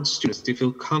allowed students to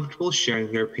feel comfortable sharing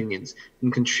their opinions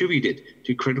and contributed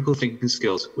to critical thinking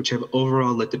skills, which have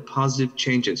overall led to positive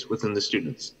changes within the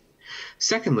students.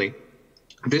 Secondly,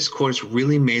 this course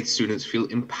really made students feel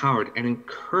empowered and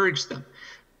encouraged them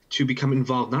to become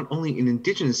involved not only in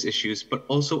Indigenous issues, but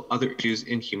also other issues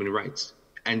in human rights.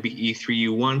 NBE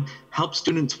 3U1 helped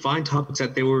students find topics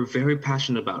that they were very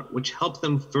passionate about, which helped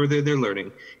them further their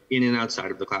learning in and outside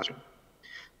of the classroom.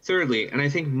 Thirdly, and I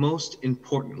think most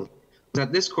importantly,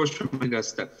 that this course reminded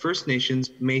us that First Nations,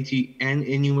 Métis, and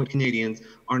Inuit Canadians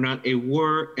are not a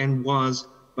were and was,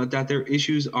 but that their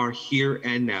issues are here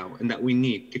and now, and that we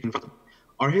need to confront them.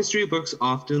 Our history books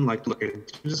often like to look at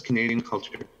Indigenous Canadian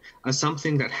culture as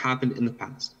something that happened in the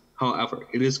past. However,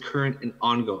 it is current and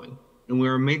ongoing, and we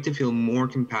are made to feel more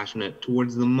compassionate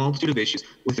towards the multitude of issues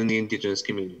within the Indigenous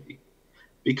community.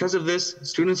 Because of this,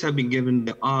 students have been given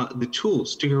the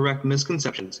tools to correct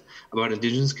misconceptions about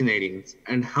Indigenous Canadians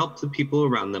and help the people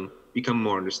around them become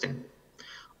more understanding.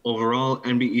 Overall,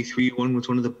 NBE 3U1 was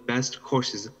one of the best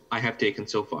courses I have taken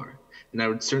so far, and I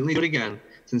would certainly do it again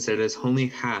since it has only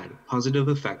had positive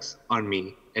effects on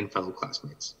me and fellow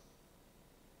classmates.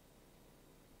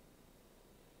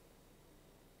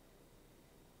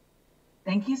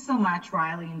 Thank you so much,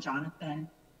 Riley and Jonathan.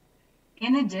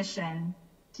 In addition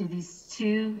to these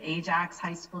 2 Ajax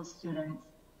High School students,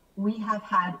 we have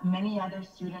had many other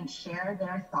students share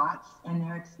their thoughts and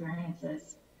their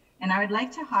experiences. And I would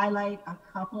like to highlight a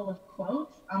couple of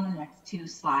quotes on the next 2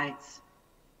 slides.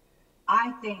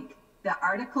 I think the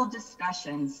article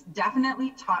discussions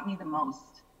definitely taught me the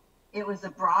most. It was a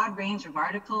broad range of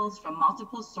articles from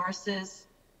multiple sources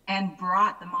and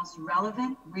brought the most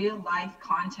relevant real-life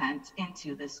content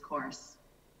into this course.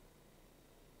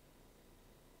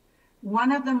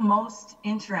 One of the most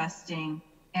interesting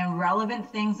and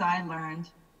relevant things I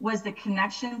learned was the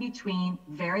connection between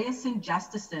various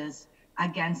injustices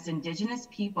against Indigenous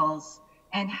peoples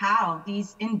and how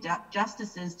these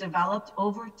injustices developed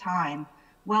over time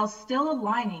while still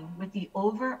aligning with the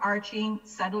overarching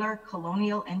settler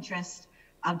colonial interest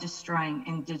of destroying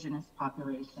Indigenous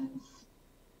populations.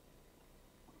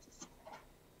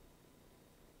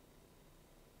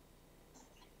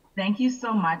 Thank you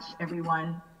so much,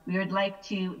 everyone. We would like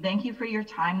to thank you for your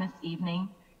time this evening,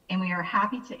 and we are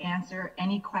happy to answer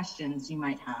any questions you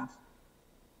might have.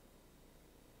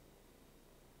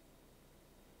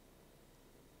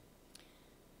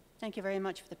 Thank you very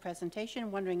much for the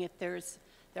presentation. Wondering if there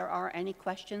are any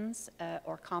questions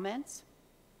or comments.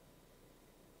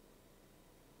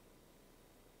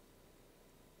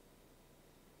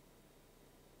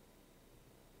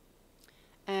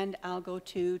 And I'll go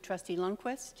to Trustee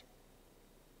Lundquist.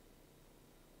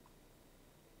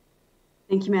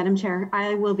 Thank you, Madam Chair.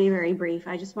 I will be very brief.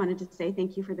 I just wanted to say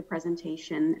thank you for the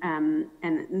presentation.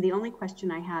 And the only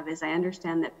question I have is, I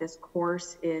understand that this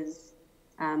course is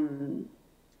an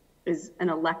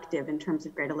elective in terms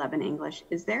of grade 11 English.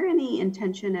 Is there any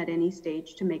intention at any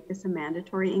stage to make this a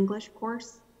mandatory English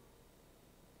course?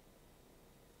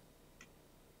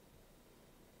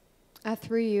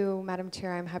 Through you, Madam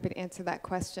Chair, I'm happy to answer that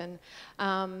question.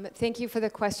 Thank you for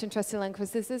the question, Trustee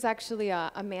Lundquist. This is actually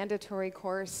a mandatory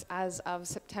course as of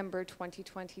September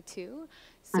 2022.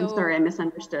 So I'm sorry, I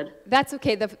misunderstood. That's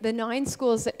okay. The 9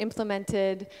 schools that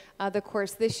implemented the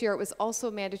course this year, it was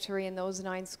also mandatory in those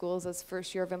 9 schools as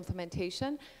first year of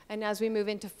implementation. And as we move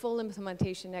into full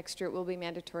implementation next year, it will be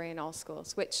mandatory in all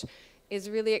schools, which is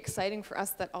really exciting for us,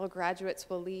 that all graduates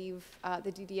will leave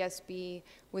the DDSB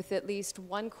with at least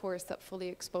one course that fully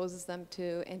exposes them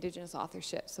to Indigenous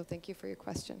authorship. So thank you for your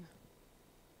question.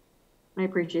 I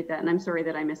appreciate that, and I'm sorry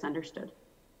that I misunderstood.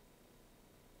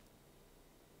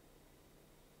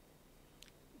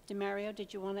 DeMario,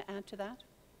 did you want to add to that?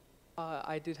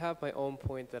 I did have my own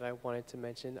point that I wanted to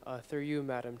mention. Through you,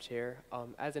 Madam Chair,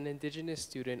 as an Indigenous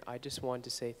student, I just wanted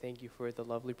to say thank you for the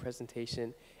lovely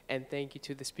presentation, and thank you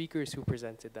to the speakers who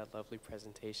presented that lovely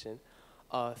presentation.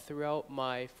 Throughout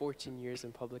my 14 years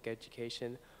in public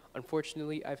education,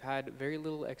 unfortunately, I've had very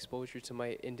little exposure to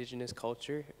my Indigenous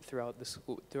culture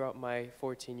throughout my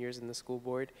 14 years in the school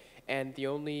board, and the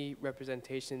only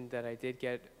representation that I did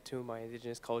get to my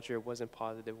Indigenous culture wasn't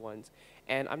positive ones.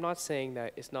 And I'm not saying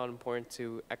that it's not important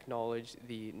to acknowledge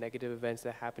the negative events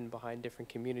that happen behind different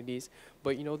communities,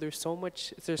 but you know, there's so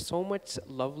much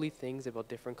lovely things about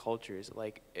different cultures.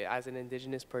 Like, as an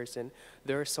Indigenous person,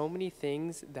 there are so many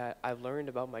things that I've learned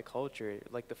about my culture,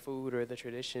 like the food or the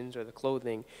traditions or the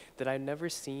clothing, that I've never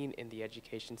seen in the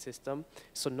education system.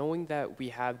 So knowing that we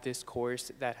have this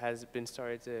course that has been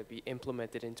started to be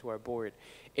implemented into our board,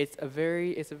 it's a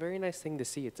very nice thing to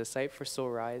see. It's a sight for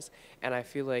sore eyes, and I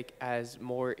feel like as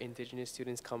more Indigenous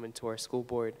students come into our school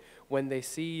board, when they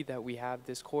see that we have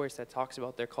this course that talks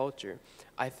about their culture,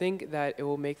 I think that it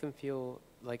will make them feel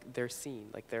like they're seen,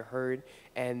 like they're heard,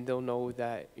 and they'll know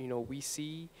that, you know, we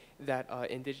see that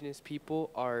Indigenous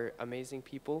people are amazing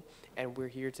people, and we're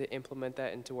here to implement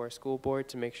that into our school board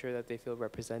to make sure that they feel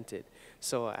represented.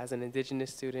 So as an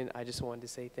Indigenous student, I just wanted to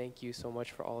say thank you so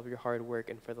much for all of your hard work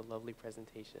and for the lovely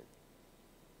presentation.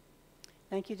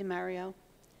 Thank you, DeMario.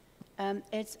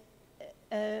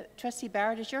 Trustee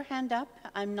Barrett, is your hand up?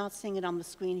 I'm not seeing it on the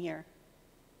screen here.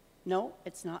 No,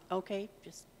 it's not. Okay,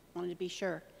 just wanted to be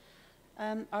sure.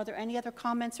 Are there any other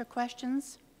comments or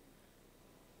questions?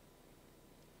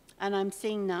 And I'm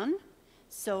seeing none.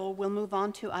 So we'll move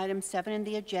on to item 7 in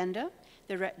the agenda,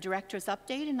 the director's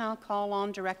update, and I'll call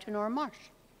on Director Nora Marsh.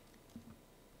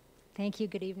 Thank you.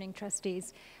 Good evening,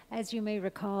 trustees. As you may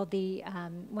recall,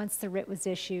 once the writ was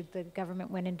issued, the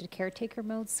government went into caretaker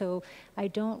mode, so I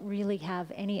don't really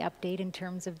have any update in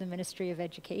terms of the Ministry of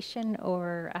Education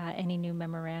or any new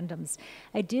memorandums.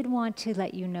 I did want to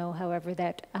let you know, however,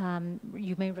 that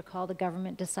you may recall the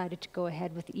government decided to go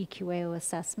ahead with EQAO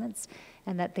assessments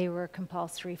and that they were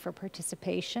compulsory for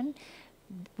participation.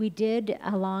 We did,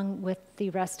 along with the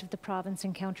rest of the province,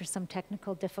 encounter some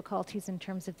technical difficulties in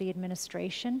terms of the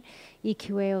administration.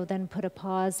 EQAO then put a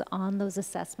pause on those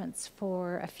assessments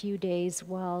for a few days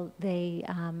while they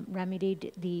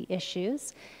remedied the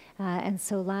issues. And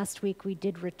so last week we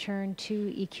did return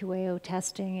to EQAO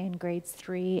testing in grades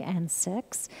 3 and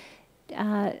 6.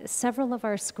 Several of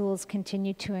our schools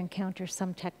continued to encounter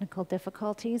some technical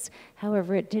difficulties.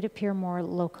 However, it did appear more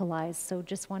localized, so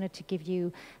just wanted to give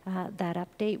you that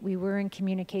update. We were in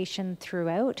communication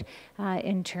throughout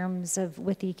in terms of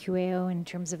with EQAO, in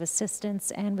terms of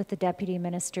assistance, and with the Deputy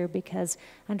Minister, because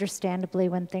understandably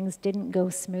when things didn't go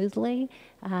smoothly,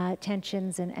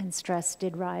 tensions and stress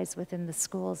did rise within the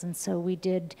schools, and so we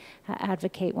did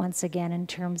advocate once again in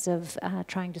terms of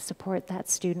trying to support that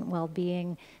student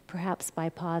well-being, perhaps by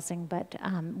pausing, but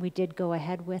we did go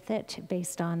ahead with it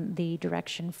based on the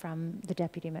direction from the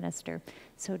Deputy Minister.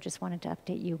 So just wanted to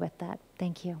update you with that.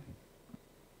 Thank you.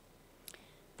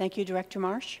 Thank you, Director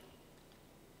Marsh.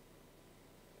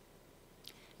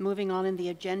 Moving on in the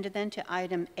agenda then to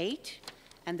item 8,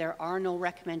 and there are no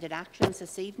recommended actions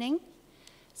this evening.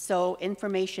 So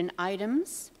information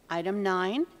items, item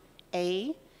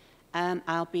 9A,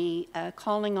 I'll be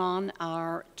calling on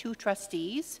our 2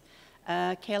 trustees.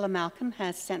 Kayla Malcolm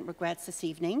has sent regrets this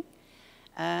evening,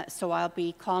 so I'll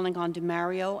be calling on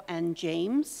DeMario and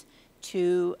James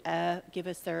to give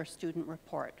us their student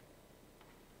report.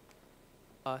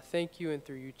 Thank you, and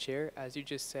through you, Chair. As you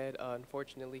just said,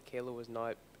 unfortunately, Kayla was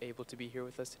not able to be here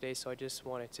with us today, so I just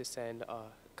wanted to send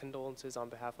condolences on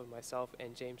behalf of myself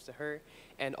and James to her,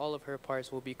 and all of her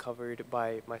parts will be covered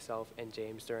by myself and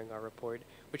James during our report,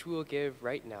 which we will give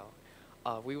right now.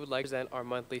 We would like to present our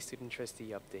monthly student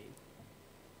trustee update.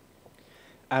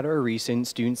 At our recent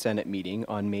Student Senate meeting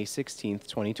on May 16,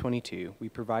 2022, we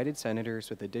provided senators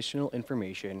with additional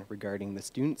information regarding the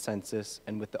student census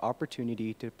and with the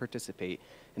opportunity to participate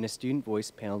in a student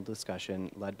voice panel discussion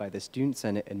led by the Student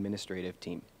Senate administrative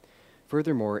team.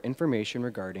 Furthermore, information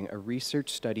regarding a research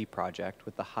study project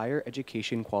with the Higher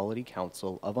Education Quality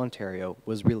Council of Ontario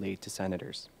was relayed to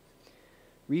senators.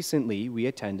 Recently, we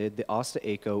attended the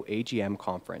Osta-ACO AGM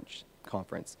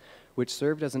conference, which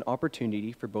served as an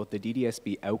opportunity for both the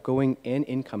DDSB outgoing and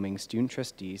incoming student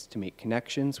trustees to make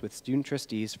connections with student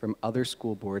trustees from other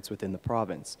school boards within the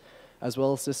province, as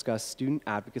well as discuss student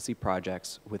advocacy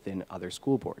projects within other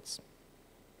school boards.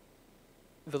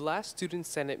 The last Student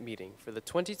Senate meeting for the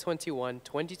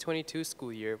 2021-2022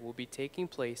 school year will be taking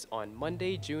place on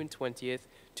Monday, June 20th,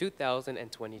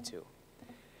 2022.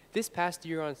 This past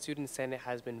year on Student Senate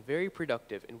has been very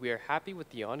productive, and we are happy with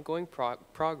the ongoing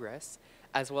progress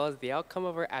as well as the outcome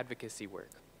of our advocacy work.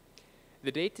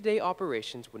 The day-to-day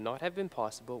operations would not have been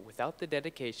possible without the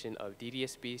dedication of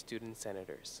DDSB student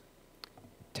senators.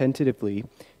 Tentatively,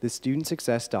 the student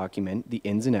success document, The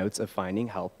Ins and Outs of Finding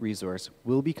Help resource,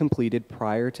 will be completed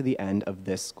prior to the end of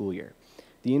this school year.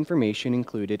 The information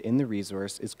included in the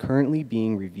resource is currently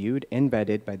being reviewed and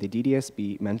vetted by the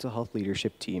DDSB Mental Health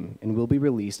Leadership Team and will be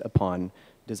released upon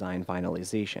design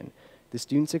finalization. The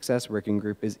Student Success Working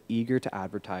Group is eager to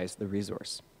advertise the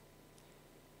resource.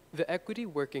 The Equity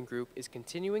Working Group is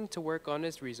continuing to work on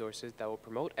its resources that will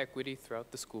promote equity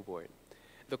throughout the school board.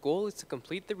 The goal is to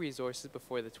complete the resources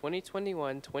before the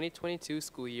 2021-2022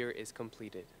 school year is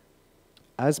completed.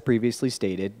 As previously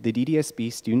stated, the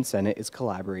DDSB Student Senate is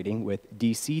collaborating with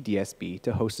DCDSB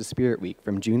to host a Spirit Week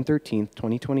from June 13th,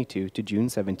 2022 to June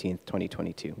 17th,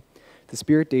 2022. The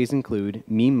Spirit Days include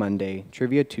Meme Monday,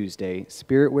 Trivia Tuesday,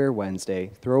 Spirit Wear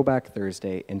Wednesday, Throwback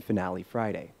Thursday, and Finale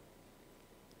Friday.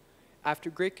 After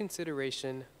great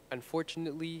consideration,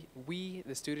 unfortunately, we,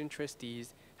 the student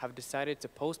trustees, have decided to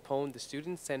postpone the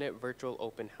Student Senate virtual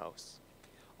open house.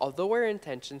 Although our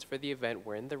intentions for the event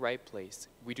were in the right place,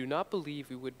 we do not believe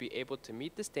we would be able to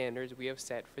meet the standards we have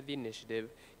set for the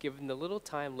initiative given the little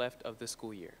time left of the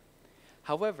school year.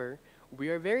 However, we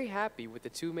are very happy with the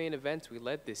 2 main events we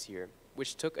led this year,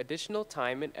 which took additional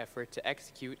time and effort to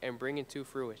execute and bring into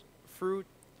fruition.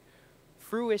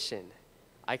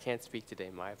 I can't speak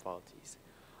today, my apologies.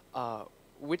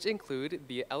 Which include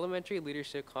the Elementary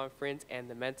Leadership Conference and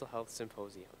the Mental Health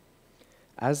Symposium.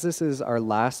 As this is our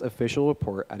last official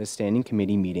report at a standing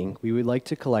committee meeting, we would like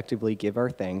to collectively give our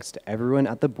thanks to everyone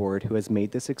at the board who has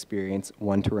made this experience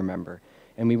one to remember,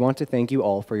 and we want to thank you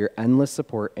all for your endless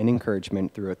support and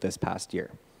encouragement throughout this past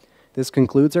year. This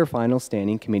concludes our final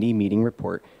standing committee meeting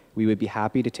report. We would be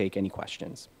happy to take any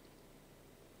questions.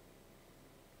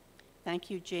 Thank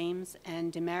you, James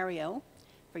and DeMario,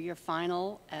 for your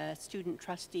final student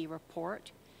trustee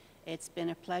report. It's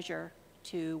been a pleasure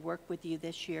to work with you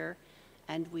this year,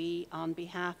 and we, on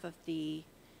behalf of the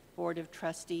Board of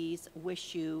Trustees,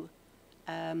 wish you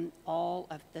all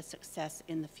of the success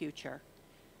in the future.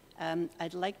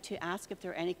 I'd like to ask if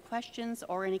there are any questions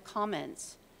or any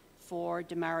comments for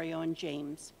DeMario and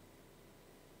James.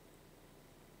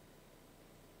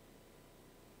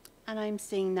 And I'm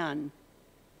seeing none.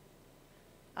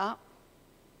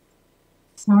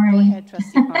 Sorry. Go ahead,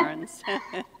 Trustee Barnes.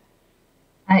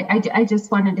 I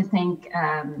just wanted to thank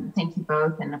you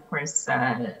both, and of course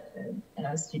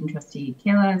student trustee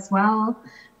Kayla as well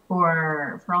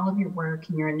for all of your work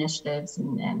and your initiatives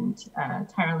and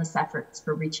tireless efforts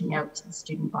for reaching out to the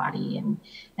student body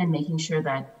and making sure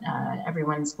that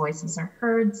everyone's voices are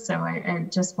heard. So I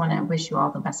just want to wish you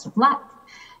all the best of luck,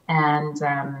 and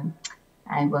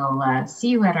I will see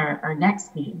you at our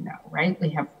next meeting though, right?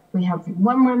 We have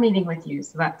one more meeting with you,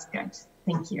 so that's good.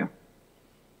 Thank you.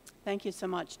 Thank you so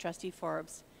much, Trustee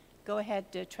Forbes. Go ahead,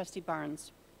 Trustee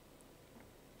Barnes.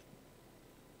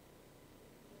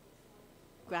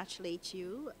 Congratulate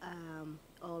you,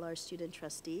 all our student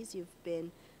trustees. You've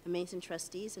been amazing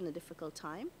trustees in a difficult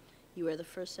time. You were the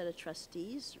first set of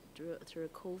trustees through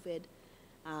COVID,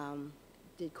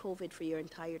 did COVID for your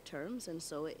entire terms, and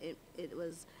so it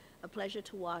was a pleasure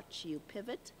to watch you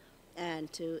pivot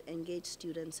and to engage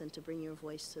students and to bring your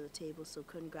voice to the table. So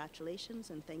congratulations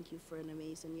and thank you for an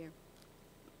amazing year.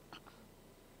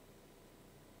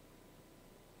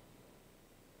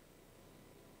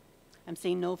 I'm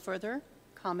seeing no further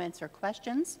comments or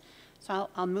questions, so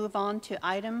I'll move on to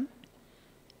item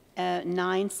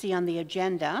 9C on the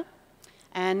agenda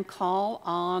and call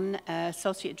on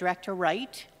Associate Director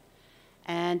Wright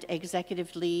and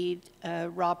Executive Lead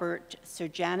Robert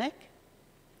Serjanik.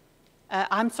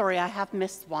 I'm sorry, I have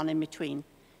missed one in between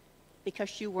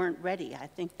because you weren't ready. I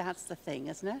think that's the thing,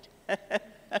 isn't it?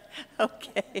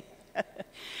 Okay.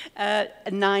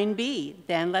 9B,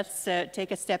 then let's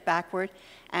take a step backward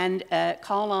and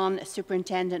call on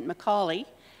Superintendent Macaulay,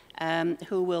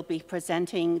 who will be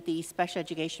presenting the special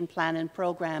education plan and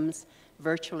programs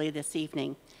virtually this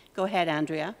evening. Go ahead,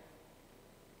 Andrea.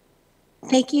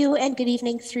 Thank you and good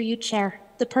evening through you, Chair.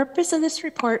 The purpose of this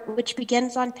report, which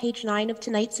begins on page 9 of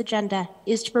tonight's agenda,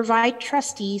 is to provide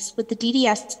trustees with the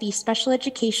DDSB special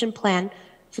education plan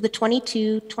for the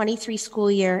 22-23 school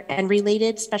year and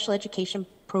related special education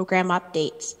program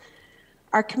updates.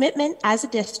 Our commitment as a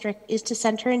district is to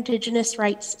center Indigenous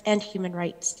rights and human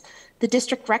rights. The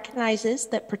district recognizes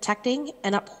that protecting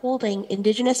and upholding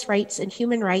Indigenous rights and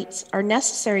human rights are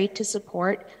necessary to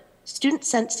support students'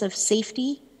 sense of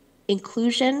safety,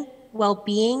 inclusion,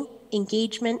 well-being,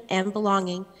 engagement, and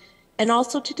belonging, and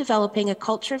also to developing a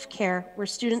culture of care where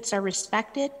students are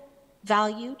respected,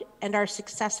 valued, and are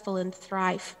successful and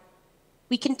thrive.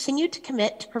 We continue to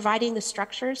commit to providing the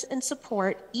structures and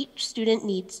support each student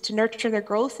needs to nurture their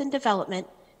growth and development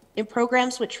in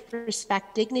programs which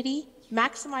respect dignity,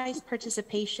 maximize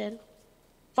participation,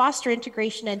 foster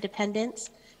integration and dependence,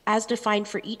 as defined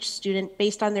for each student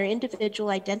based on their individual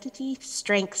identity,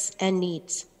 strengths, and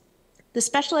needs. The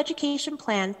special education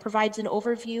plan provides an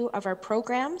overview of our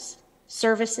programs,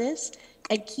 services,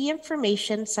 and key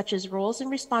information such as roles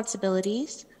and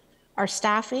responsibilities, our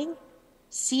staffing,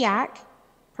 SEAC,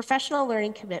 professional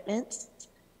learning commitments,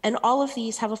 and all of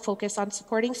these have a focus on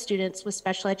supporting students with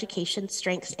special education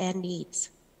strengths and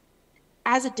needs.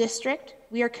 As a district,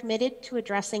 we are committed to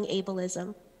addressing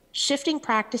ableism, shifting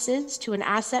practices to an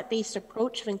asset-based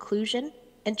approach of inclusion,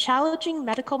 and challenging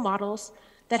medical models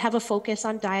that have a focus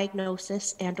on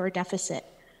diagnosis and/or deficit.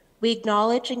 We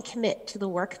acknowledge and commit to the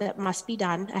work that must be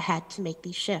done ahead to make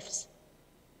these shifts.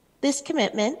 This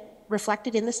commitment,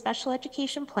 reflected in the special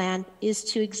education plan, is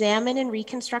to examine and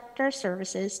reconstruct our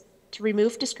services to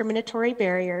remove discriminatory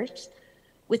barriers.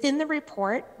 Within the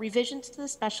report, revisions to the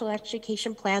special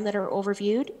education plan that are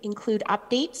overviewed include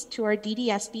updates to our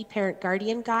DDSB Parent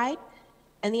Guardian Guide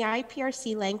and the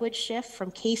IPRC language shift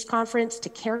from case conference to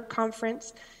care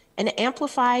conference, and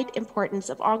amplified importance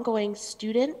of ongoing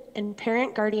student and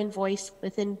parent guardian voice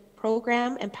within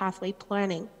program and pathway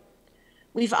planning.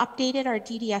 We've updated our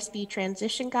DDSB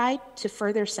transition guide to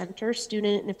further center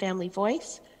student and family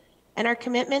voice, and our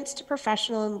commitments to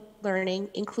professional learning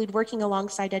include working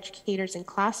alongside educators in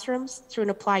classrooms through an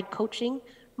applied coaching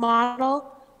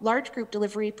model, large group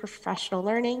delivery professional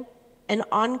learning, and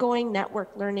ongoing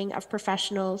network learning of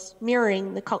professionals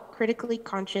mirroring the critically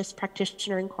conscious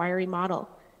practitioner inquiry model.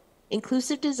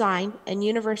 Inclusive design and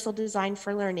universal design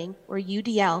for learning, or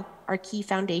UDL, are key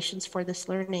foundations for this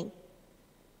learning.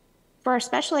 For our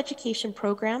special education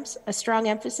programs, a strong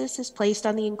emphasis is placed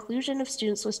on the inclusion of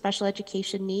students with special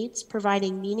education needs,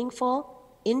 providing meaningful,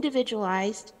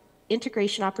 individualized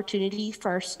integration opportunity for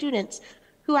our students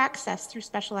who access through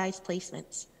specialized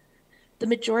placements. The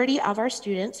majority of our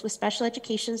students with special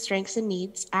education strengths and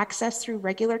needs access through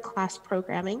regular class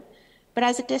programming, but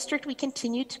as a district, we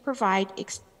continue to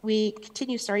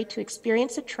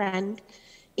experience a trend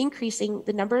increasing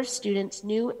the number of students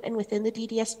new and within the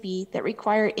DDSB that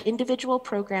require individual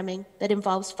programming that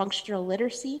involves functional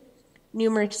literacy,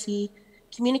 numeracy,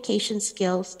 communication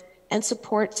skills, and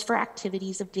supports for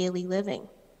activities of daily living.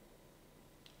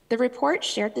 The report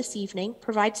shared this evening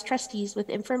provides trustees with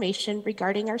information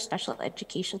regarding our special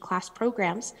education class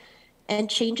programs and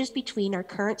changes between our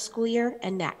current school year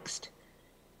and next.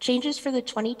 Changes for the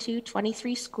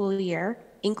 22-23 school year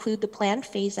include the planned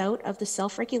phase-out of the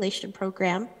self-regulation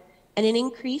program and an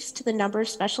increase to the number of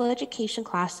special education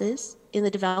classes in the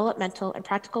developmental and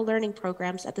practical learning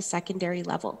programs at the secondary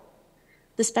level.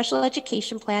 The special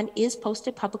education plan is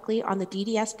posted publicly on the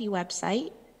DDSB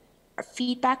website. Our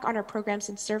feedback on our programs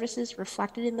and services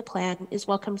reflected in the plan is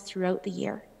welcomed throughout the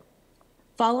year.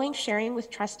 Following sharing with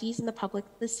trustees and the public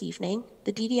this evening,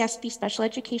 the DDSB Special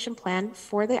Education Plan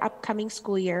for the upcoming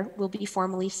school year will be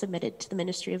formally submitted to the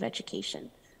Ministry of Education.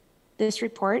 This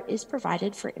report is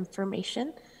provided for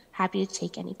information. Happy to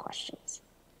take any questions.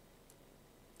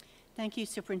 Thank you,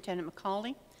 Superintendent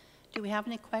McCauley. Do we have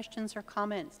any questions or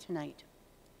comments tonight?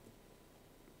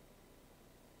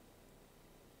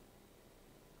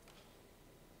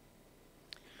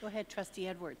 Go ahead, Trustee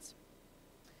Edwards.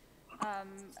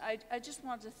 I just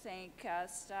want to thank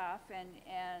staff and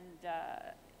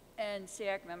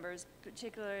SEAC members,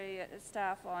 particularly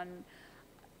staff, on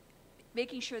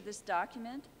making sure this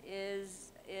document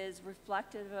is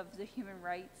reflective of the human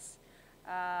rights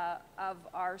of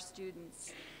our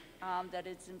students, that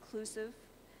it's inclusive,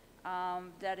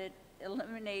 that it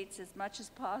eliminates as much as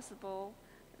possible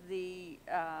a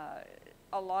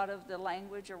lot of the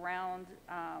language around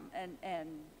and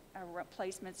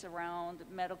placements around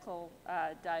medical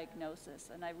diagnosis,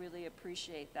 and I really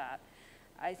appreciate that.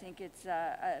 I think it's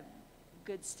a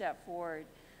good step forward.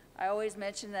 I always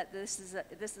mention that this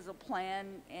is a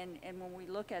plan, and when we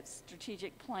look at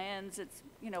strategic plans, it's,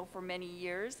 you know, for many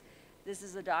years. This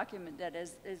is a document that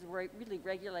is really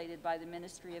regulated by the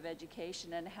Ministry of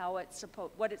Education and how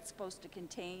what it's supposed to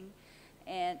contain,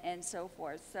 and so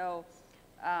forth. So.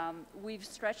 We've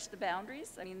stretched the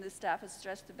boundaries. I mean, the staff has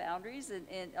stretched the boundaries in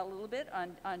a little bit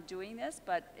on doing this,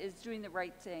 but is doing the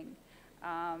right thing,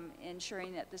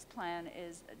 ensuring that this plan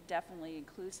is definitely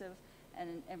inclusive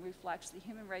and reflects the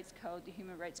Human Rights Code, the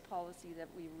Human Rights Policy that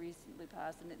we recently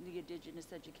passed, and the Indigenous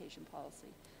Education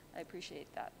Policy. I appreciate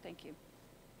that. Thank you.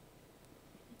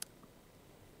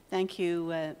 Thank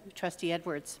you, Trustee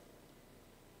Edwards.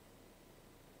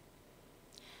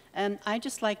 I'd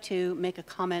just like to make a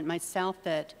comment myself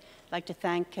that I'd like to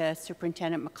thank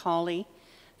Superintendent McCauley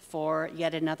for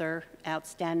yet another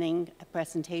outstanding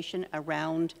presentation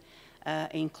around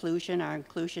inclusion, our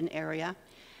inclusion area.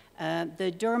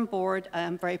 The Durham Board,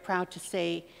 I'm very proud to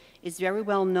say, is very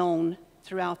well known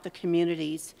throughout the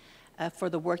communities for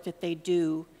the work that they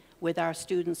do with our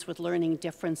students with learning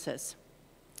differences.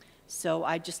 So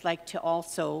I'd just like to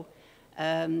also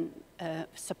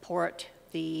support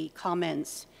the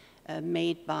comments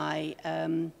made by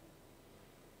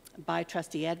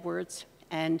Trustee Edwards,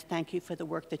 and thank you for the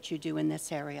work that you do in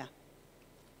this area.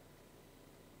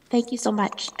 Thank you so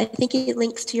much. I think it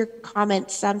links to your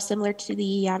comments similar to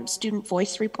the Student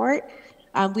Voice report.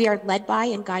 We are led by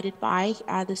and guided by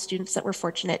the students that we're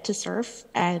fortunate to serve,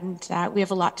 and we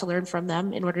have a lot to learn from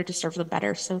them in order to serve them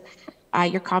better. So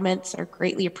your comments are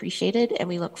greatly appreciated, and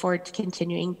we look forward to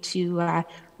continuing to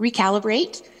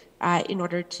recalibrate in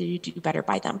order to do better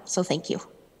by them. So thank you.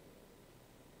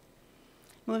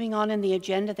 Moving on in the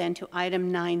agenda then to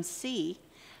item 9C,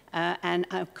 and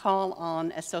I call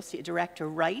on Associate Director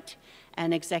Wright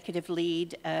and Executive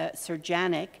Lead Sir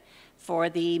Janik for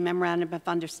the Memorandum of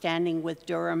Understanding with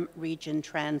Durham Region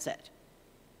Transit.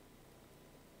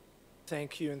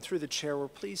 Thank you, and through the chair, we're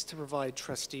pleased to provide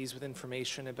trustees with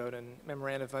information about a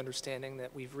memorandum of understanding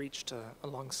that we've reached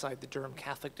alongside the Durham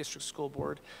Catholic District School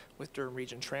Board with Durham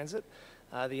Region Transit.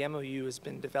 The MOU has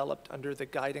been developed under the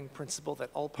guiding principle that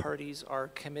all parties are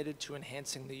committed to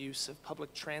enhancing the use of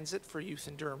public transit for youth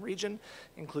in Durham Region,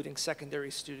 including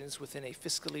secondary students, within a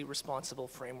fiscally responsible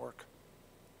framework.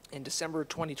 In December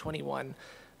 2021,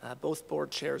 both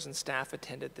board chairs and staff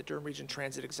attended the Durham Region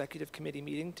Transit Executive Committee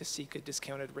meeting to seek a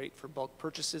discounted rate for bulk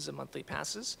purchases of monthly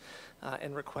passes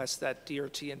and request that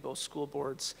DRT and both school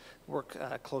boards work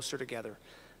closer together.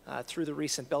 Through the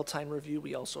recent bell time review,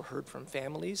 we also heard from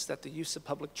families that the use of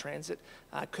public transit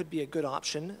could be a good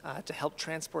option to help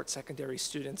transport secondary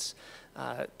students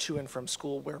to and from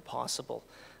school where possible.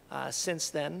 Since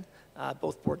then,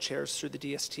 both board chairs through the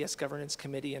DSTS Governance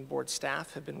Committee and board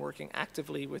staff have been working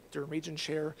actively with Durham Region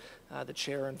Chair, the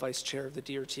Chair and Vice Chair of the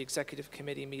DRT Executive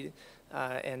Committee meeting,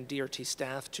 and DRT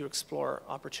staff to explore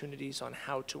opportunities on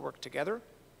how to work together,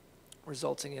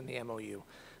 resulting in the MOU.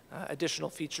 Additional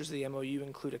features of the MOU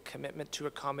include a commitment to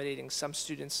accommodating some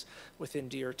students within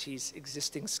DRT's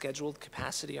existing scheduled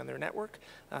capacity on their network,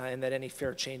 and that any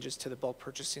fare changes to the bulk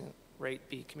purchasing rate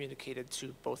be communicated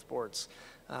to both boards.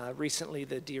 Recently,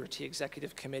 the DRT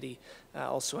Executive Committee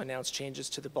also announced changes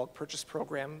to the bulk purchase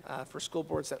program for school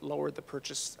boards that lowered the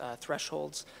purchase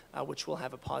thresholds, which will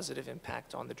have a positive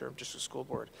impact on the Durham District School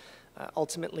Board.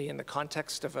 Ultimately, in the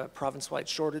context of a province-wide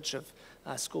shortage of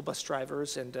school bus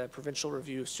drivers and a provincial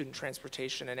review of student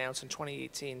transportation announced in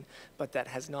 2018, but that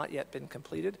has not yet been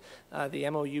completed, the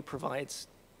MOU provides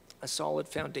a solid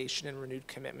foundation and renewed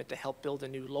commitment to help build a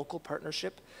new local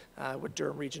partnership with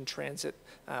Durham Region Transit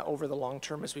over the long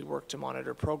term as we work to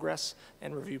monitor progress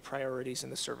and review priorities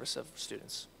in the service of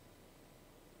students.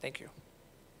 Thank you.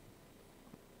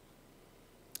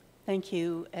 Thank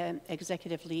you,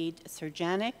 Executive Lead Sir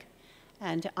Janik.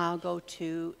 And I'll go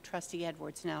to Trustee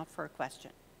Edwards now for a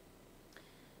question.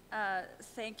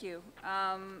 Thank you.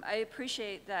 I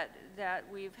appreciate that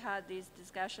we've had these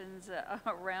discussions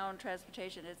around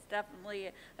transportation. It's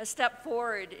definitely a step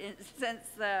forward since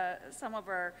some of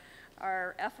our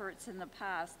efforts in the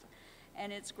past.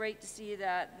 And it's great to see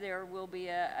that there will be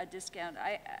a discount.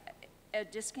 A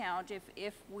discount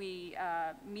if we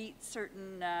meet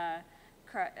certain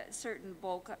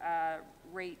bulk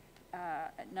rate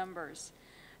numbers.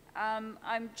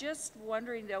 I'm just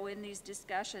wondering, though, in these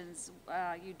discussions,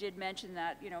 you did mention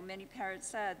that, many parents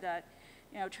said that,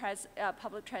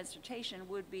 public transportation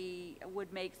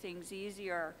would make things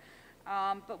easier.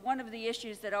 But one of the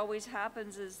issues that always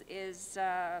happens is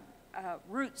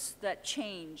routes that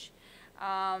change.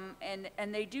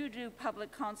 And they do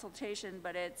public consultation,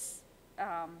 but it's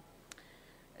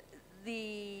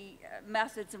the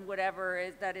methods and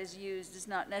whatever that is used is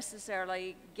not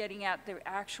necessarily getting at the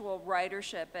actual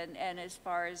ridership and as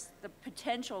far as the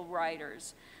potential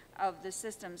riders of the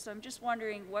system. So I'm just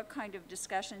wondering what kind of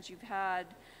discussions you've had,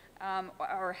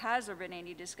 or has there been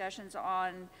any discussions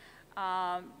on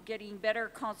getting better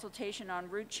consultation on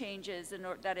route changes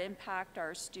that impact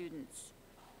our students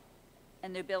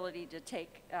and the ability to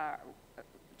take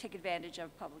advantage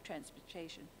of public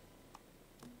transportation.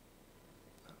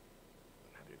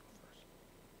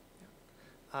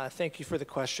 Thank you for the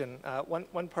question.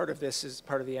 One part of this is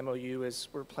part of the MOU is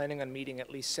we're planning on meeting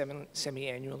at least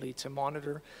semi-annually to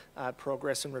monitor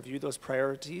progress and review those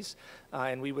priorities,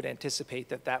 and we would anticipate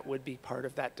that would be part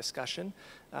of that discussion.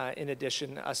 In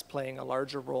addition, us playing a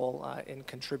larger role in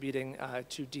contributing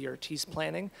to DRT's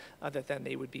planning that then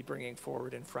they would be bringing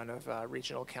forward in front of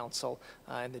Regional Council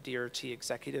and the DRT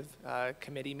Executive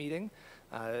Committee meeting.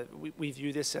 We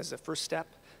view this as a first step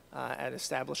at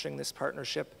establishing this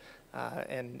partnership.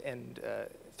 And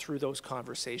through those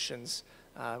conversations,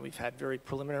 we've had very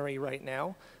preliminary right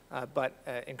now, but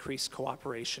increased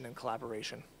cooperation and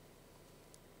collaboration.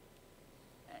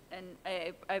 And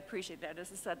I appreciate that.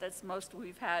 As I said, that's most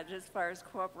we've had as far as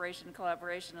cooperation and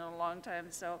collaboration in a long time.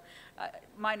 So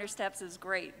minor steps is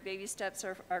great. Baby steps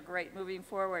are great moving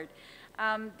forward.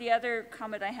 The other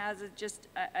comment I have is just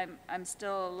I'm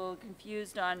still a little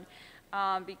confused on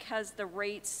because the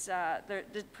rates,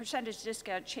 the percentage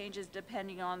discount changes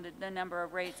depending on the number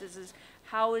of rates.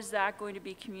 How is that going to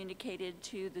be communicated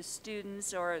to the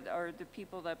students or the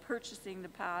people that are purchasing the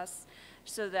pass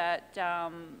so that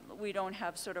we don't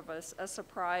have sort of a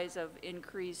surprise of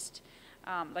increased,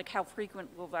 like how frequent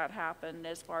will that happen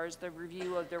as far as the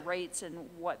review of the rates and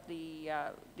what the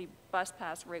bus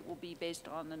pass rate will be based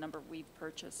on the number we've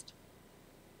purchased?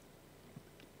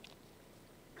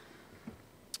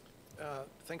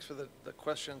 Thanks for the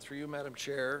question through you, Madam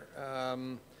Chair.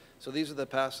 So these are the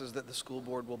passes that the school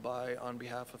board will buy on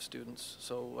behalf of students.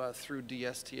 So through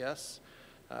DSTS,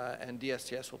 and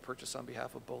DSTS will purchase on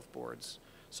behalf of both boards.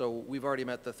 So we've already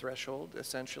met the threshold,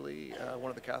 essentially. One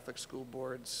of the Catholic school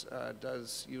boards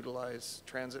does utilize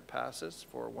transit passes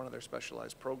for one of their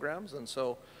specialized programs, and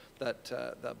so that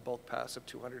bulk pass of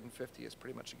 $250 is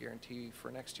pretty much a guarantee for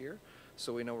next year.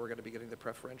 So we know we're going to be getting the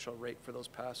preferential rate for those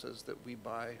passes that we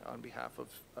buy on behalf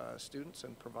of students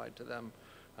and provide to them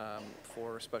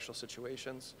for special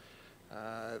situations.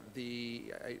 I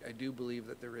do believe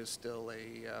that there is still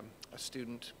a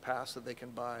student pass that they can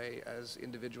buy as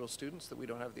individual students that we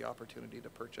don't have the opportunity to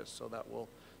purchase, so that will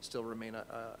still remain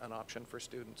an option for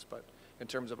students. But in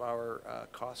terms of our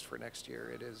cost for next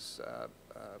year, it is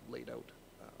laid out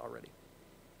already.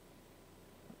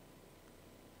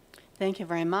 Thank you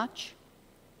very much.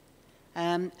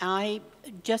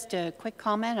 Just a quick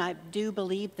comment. I do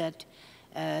believe that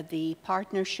the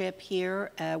partnership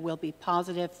here will be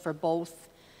positive for both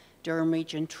Durham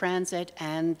Region Transit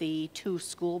and the two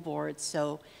school boards.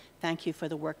 So thank you for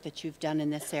the work that you've done in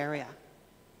this area.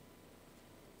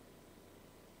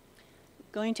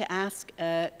 Going to ask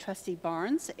Trustee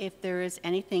Barnes if there is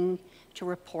anything to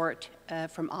report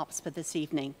from OPSPA this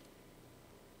evening.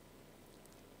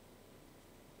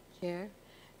 Chair.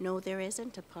 No, there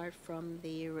isn't, apart from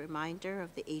the reminder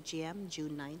of the AGM,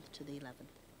 June 9th to the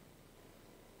 11th.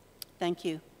 Thank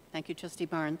you. Thank you, Trustee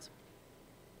Barnes.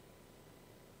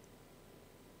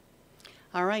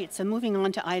 All right, so moving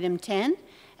on to item 10,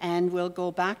 and we'll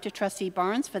go back to Trustee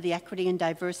Barnes for the Equity and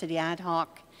Diversity Ad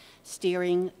Hoc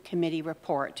Steering Committee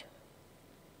report.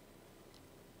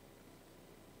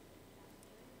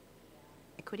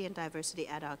 Equity and Diversity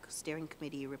Ad Hoc Steering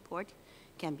Committee report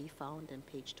can be found on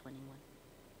page 21.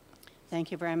 Thank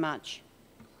you very much.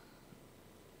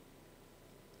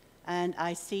 And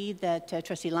I see that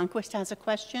Trustee Lundquist has a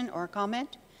question or a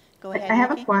comment. Go ahead, Nikki.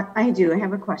 I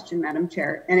have a question, Madam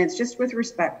Chair, and it's just with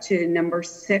respect to number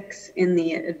 6 in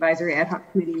the Advisory Ad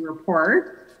Hoc Committee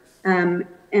report. And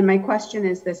my question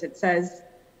is this: it says,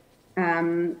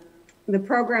 the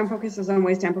program focuses on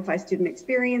ways to amplify student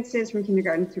experiences from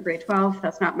kindergarten through grade 12.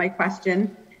 That's not my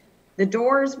question. The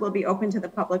doors will be open to the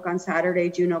public on Saturday,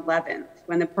 June 11th,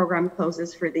 when the program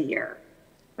closes for the year.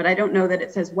 But I don't know that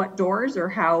it says what doors or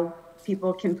how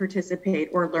people can participate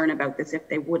or learn about this if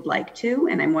they would like to.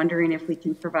 And I'm wondering if we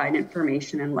can provide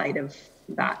information in light of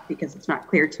that, because it's not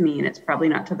clear to me and it's probably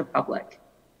not to the public.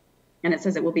 And it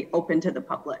says it will be open to the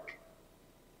public.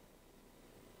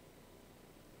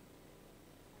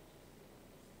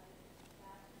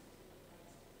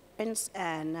 And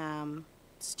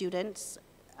students'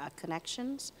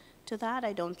 connections to that.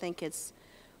 I don't think it's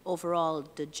overall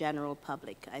the general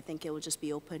public. I think it will just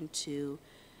be open to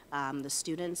the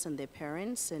students and their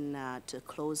parents, and to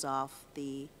close off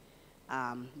the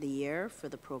year for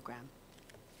the program.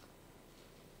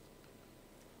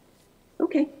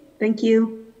 Okay, thank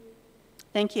you.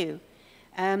 Thank you.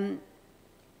 I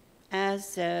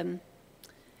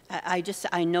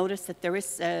noticed that there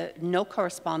is no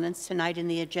correspondence tonight in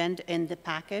the agenda, in the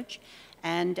package,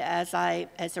 and as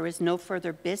there is no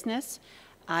further business,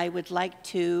 I would like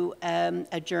to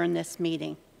adjourn this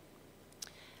meeting.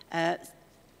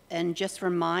 And just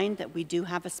remind that we do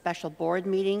have a special board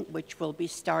meeting, which will be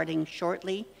starting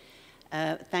shortly.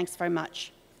 Thanks very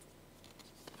much.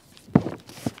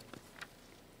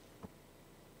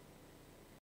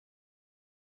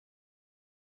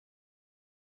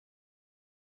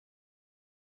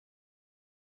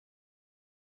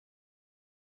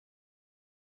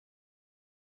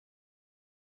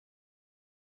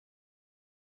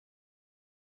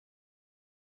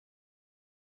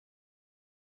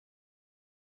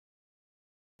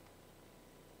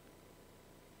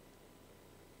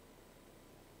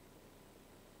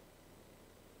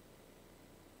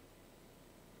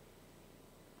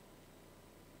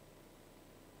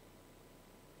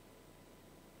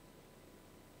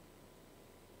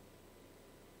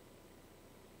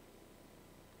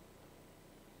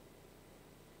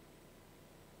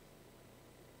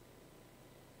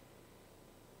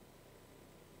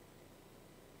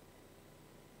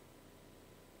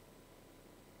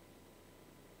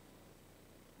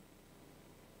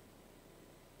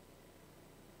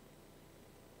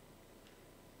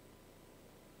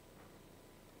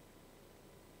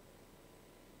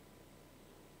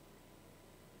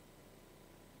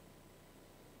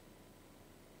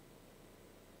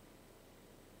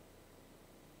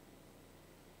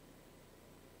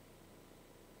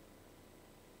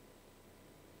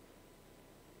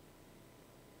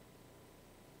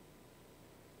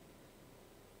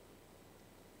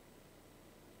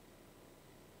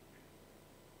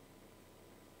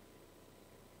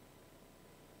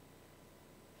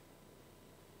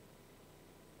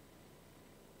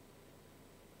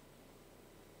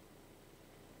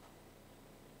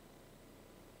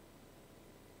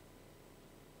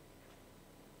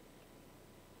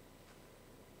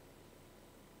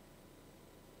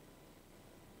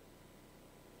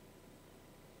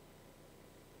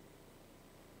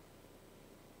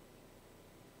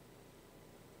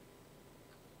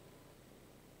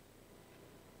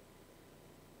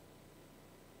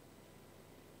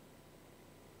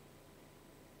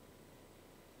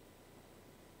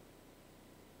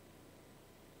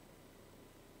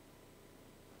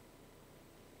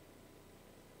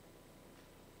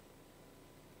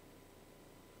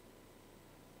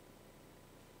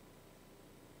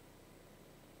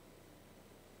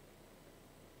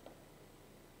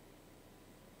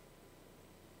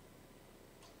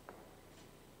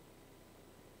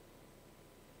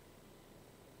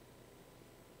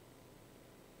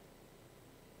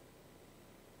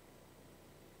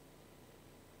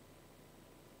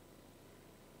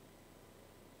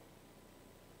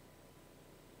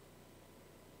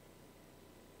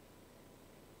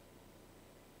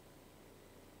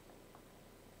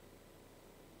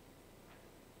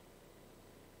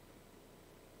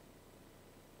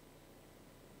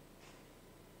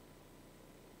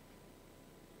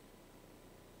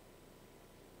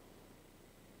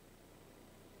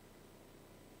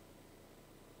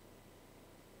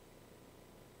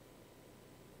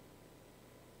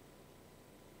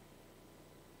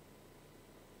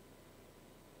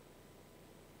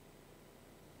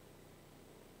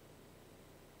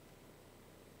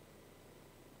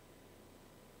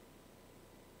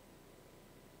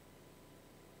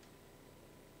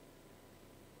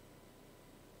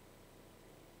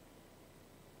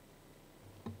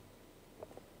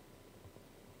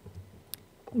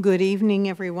 Good evening,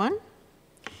 everyone.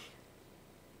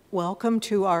 Welcome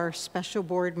to our special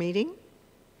board meeting.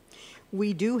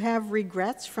 We do have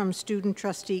regrets from student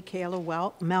trustee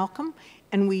Kayla Malcolm,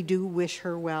 and we do wish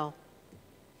her well.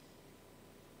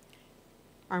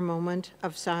 Our moment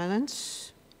of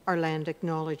silence, our land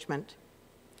acknowledgement.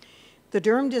 The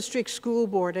Durham District School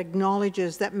Board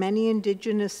acknowledges that many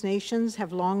Indigenous nations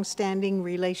have long-standing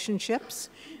relationships,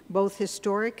 both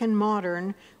historic and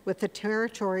modern, with the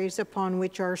territories upon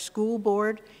which our school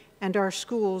board and our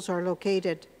schools are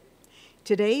located.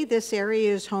 Today, this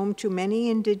area is home to many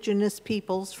Indigenous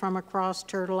peoples from across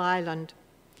Turtle Island.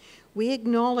 We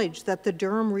acknowledge that the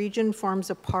Durham region forms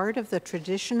a part of the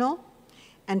traditional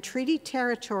and treaty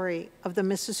territory of the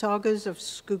Mississaugas of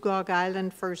Scugog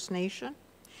Island First Nation,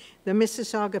 the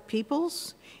Mississauga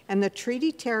peoples, and the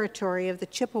treaty territory of the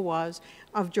Chippewas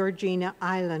of Georgina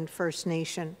Island First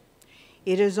Nation.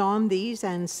 It is on these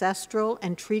ancestral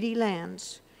and treaty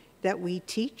lands that we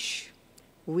teach,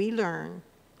 we learn,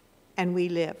 and we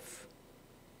live.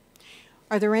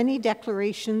 Are there any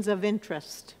declarations of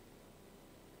interest?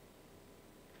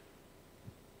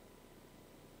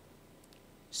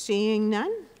 Seeing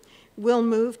none, we'll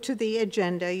move to the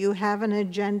agenda. You have an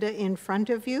agenda in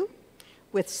front of you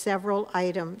with several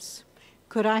items.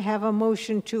 Could I have a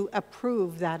motion to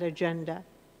approve that agenda?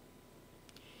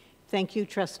 Thank you,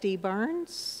 Trustee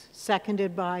Barnes.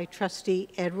 Seconded by Trustee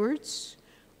Edwards.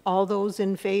 All those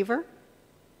in favor?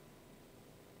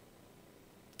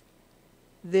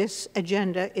 This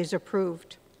agenda is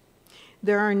approved.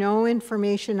 There are no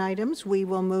information items. We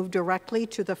will move directly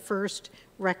to the first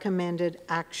recommended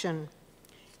action,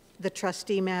 the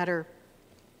trustee matter.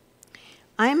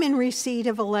 I am in receipt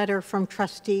of a letter from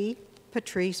Trustee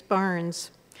Patrice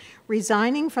Barnes,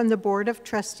 resigning from the Board of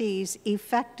Trustees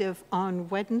effective on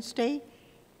Wednesday,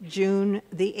 June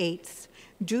the 8th,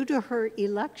 due to her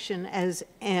election as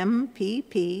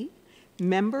MPP,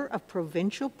 Member of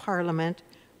Provincial Parliament,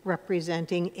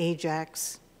 representing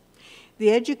Ajax.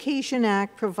 The Education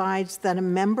Act provides that a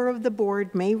member of the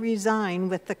board may resign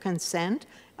with the consent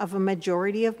of a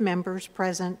majority of members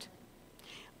present.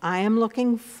 I am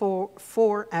looking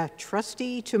for a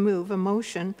trustee to move a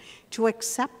motion to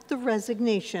accept the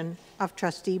resignation of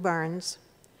Trustee Barnes.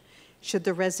 Should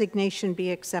the resignation be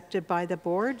accepted by the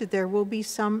board, there will be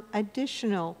some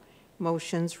additional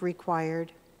motions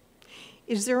required.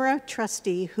 Is there a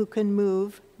trustee who can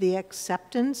move the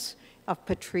acceptance of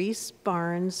Patrice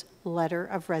Barnes' letter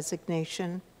of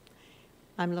resignation?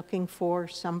 I'm looking for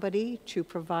somebody to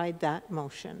provide that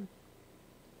motion.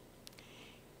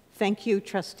 Thank you,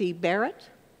 Trustee Barrett,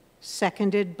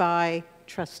 seconded by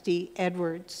Trustee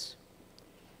Edwards.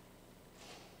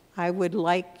 I would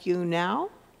like you now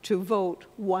to vote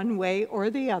one way or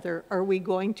the other. Are we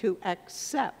going to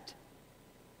accept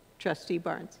Trustee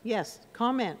Barnes? Yes,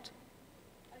 comment.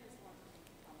 I just want to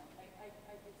comment. I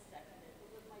did second it,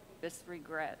 but with my deepest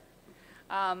regret,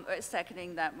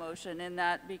 seconding that motion, and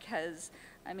that because,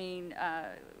 I mean,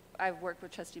 I've worked with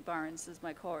Trustee Barnes as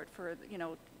my cohort for, you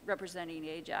know, representing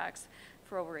Ajax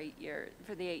for over 8 years,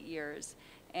 for the 8 years,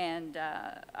 and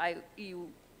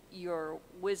your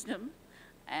wisdom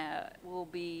will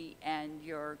be, and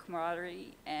your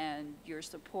camaraderie and your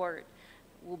support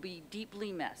will be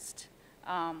deeply missed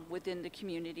within the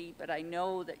community, but I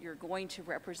know that you're going to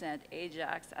represent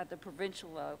Ajax at the provincial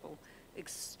level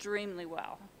extremely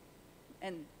well,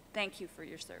 and thank you for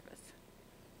your service.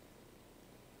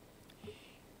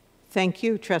 Thank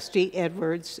you, Trustee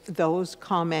Edwards. Those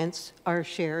comments are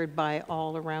shared by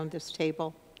all around this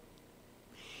table.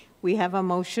 We have a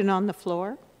motion on the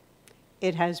floor.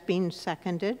 It has been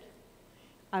seconded.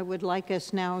 I would like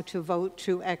us now to vote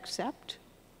to accept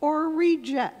or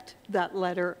reject that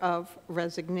letter of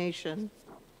resignation.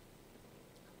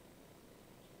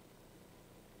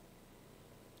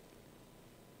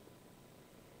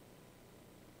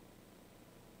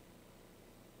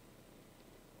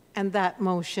 And that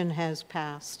motion has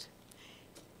passed.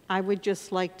 I would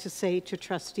just like to say to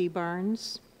Trustee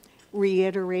Barnes,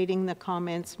 reiterating the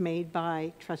comments made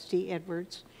by Trustee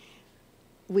Edwards,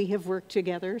 we have worked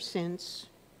together since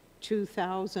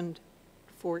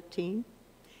 2014.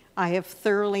 I have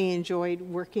thoroughly enjoyed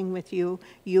working with you.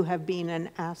 You have been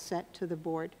an asset to the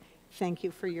board. Thank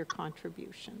you for your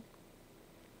contribution.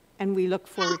 And we look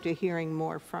forward to hearing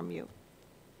more from you.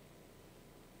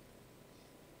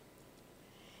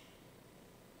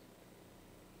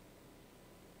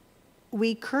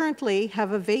 We currently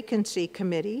have a vacancy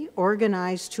committee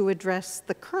organized to address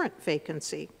the current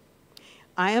vacancy.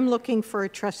 I am looking for a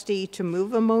trustee to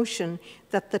move a motion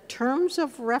that the terms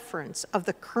of reference of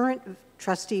the current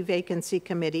trustee vacancy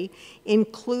committee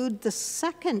include the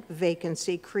second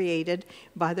vacancy created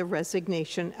by the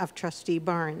resignation of Trustee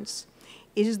Barnes.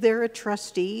 Is there a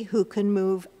trustee who can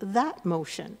move that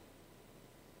motion?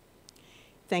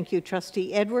 Thank you,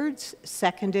 Trustee Edwards,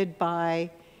 seconded by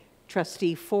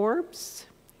Trustee Forbes.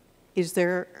 Is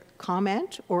there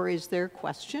comment or is there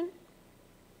question?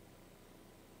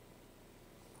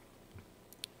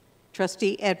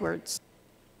 Trustee Edwards.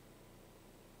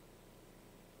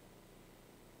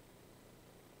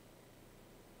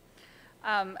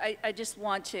 I just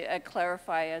want to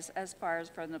clarify as far as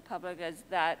from the public as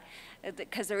that,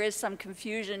 because there is some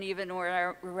confusion even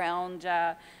around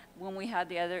when we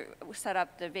had set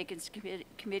up the vacancy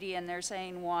committee, and they're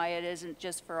saying why it isn't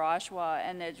just for Oshawa,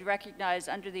 and it's recognized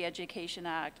under the Education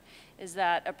Act is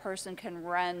that a person can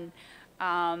run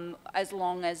as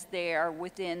long as they are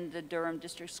within the Durham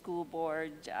District School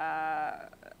Board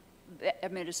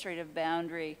administrative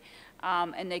boundary.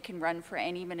 And they can run for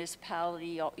any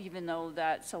municipality, even though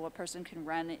so a person can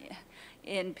run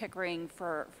in Pickering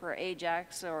for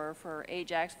Ajax or for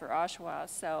Ajax for Oshawa.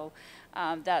 So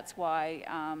that's why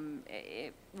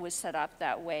it was set up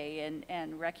that way,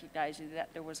 and recognizing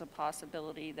that there was a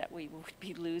possibility that we would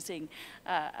be losing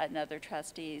another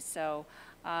trustee. So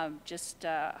just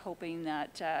hoping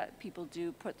that people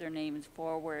do put their names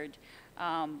forward,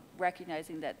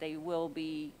 recognizing that they will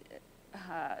be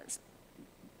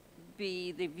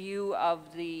the view of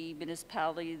the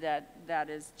municipality that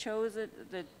is chosen,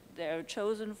 that they're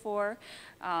chosen for,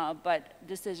 but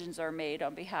decisions are made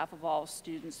on behalf of all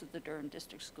students of the Durham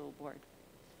District School Board.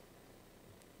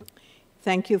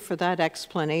 Thank you for that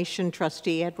explanation,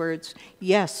 Trustee Edwards.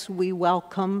 Yes, we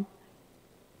welcome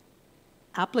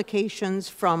applications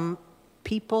from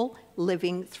people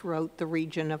living throughout the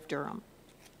region of Durham.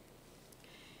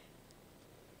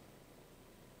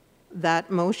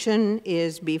 That motion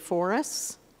is before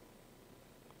us.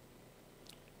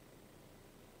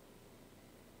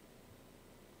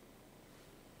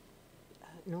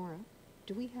 Nora,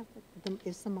 do we have,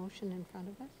 is the motion in front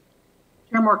of us?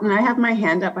 Chair Morton, I have my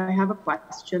hand up. I have a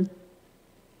question.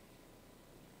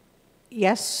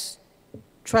 Yes,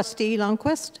 Trustee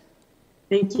Lundquist.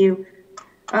 Thank you.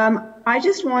 I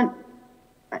just want,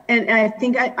 and I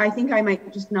think I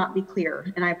might just not be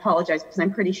clear, and I apologize because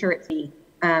I'm pretty sure it's me.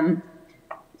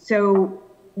 So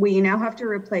we now have to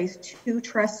replace 2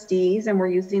 trustees, and we're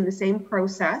using the same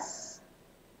process.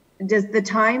 Does the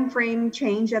time frame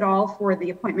change at all for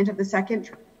the appointment of the second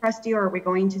trustee, or are we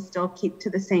going to still keep to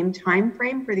the same time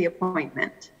frame for the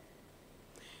appointment?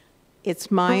 It's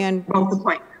my both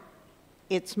appointments.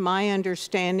 It's my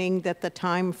understanding that the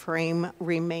time frame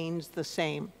remains the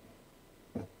same.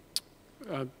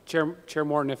 Chair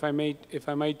Morton, if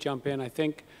I might jump in, I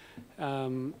think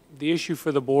the issue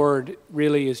for the board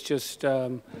really is just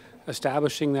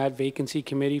establishing that vacancy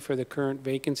committee for the current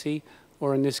vacancy,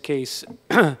 or in this case,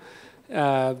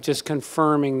 just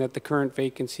confirming that the current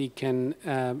vacancy can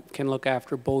look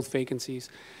after both vacancies.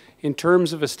 In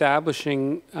terms of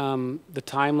establishing the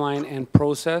timeline and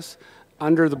process,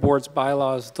 under the board's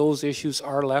bylaws, those issues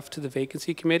are left to the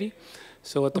vacancy committee.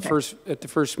 So at the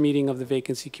first meeting of the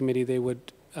vacancy committee, they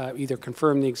would either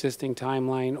confirm the existing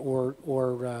timeline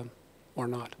or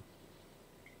not.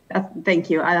 Thank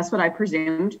you. That's what I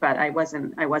presumed, but I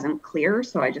wasn't clear.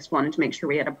 So I just wanted to make sure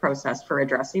we had a process for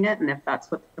addressing it. And if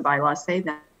that's what the bylaws say,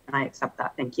 then I accept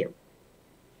that. Thank you.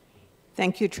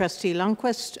 Thank you, Trustee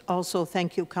Lundquist. Also,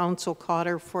 thank you, Council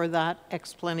Cotter, for that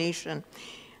explanation.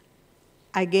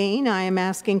 Again, I am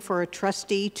asking for a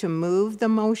trustee to move the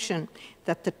motion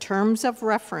that the terms of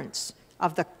reference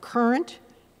of the current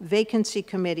vacancy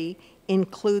committee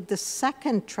include the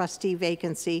second trustee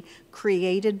vacancy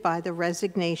created by the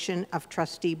resignation of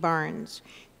Trustee Barnes.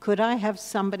 Could I have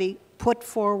somebody put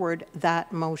forward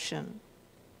that motion?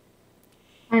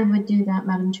 I would do that,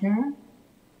 Madam Chair.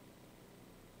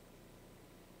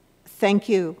 Thank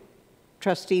you,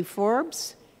 Trustee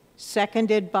Forbes.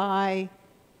 Seconded by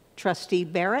Trustee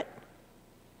Barrett.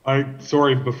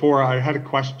 Sorry, before I had a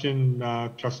question,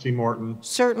 Trustee Morton.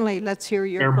 Certainly, let's hear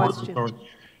your question.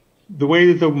 The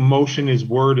way that the motion is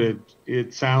worded,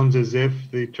 it sounds as if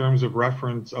the terms of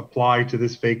reference apply to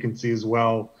this vacancy as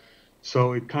well.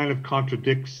 So it kind of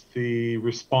contradicts the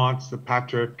response that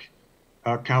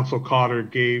Council Cotter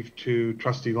gave to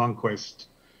Trustee Lundquist,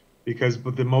 because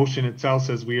the motion itself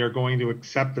says we are going to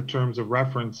accept the terms of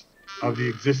reference of the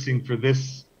existing for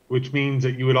this, which means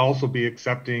that you would also be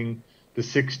accepting the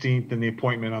 16th and the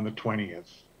appointment on the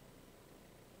 20th.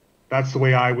 That's the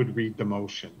way I would read the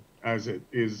motion as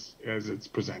it's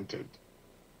presented.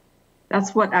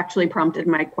 That's what actually prompted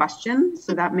my question.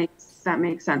 So that makes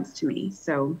sense to me.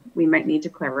 So we might need to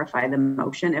clarify the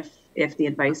motion if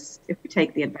we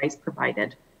take the advice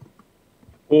provided.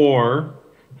 Or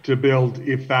to build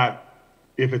if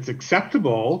it's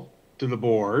acceptable to the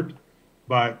board,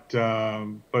 but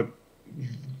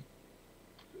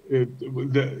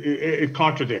it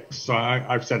contradicts. So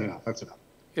I've said enough. That's enough.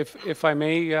 If I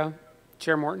may,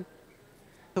 Chair Morton,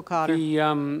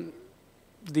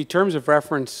 the terms of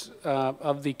reference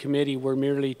of the committee were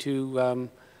merely to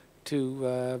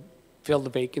fill the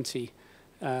vacancy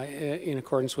in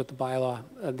accordance with the bylaw.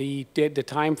 The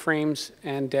time frames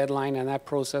and deadline and that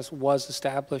process was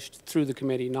established through the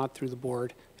committee, not through the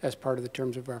board, as part of the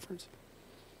terms of reference.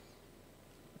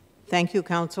 Thank you,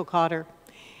 Councillor Cotter.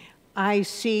 I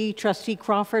see Trustee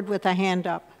Crawford with a hand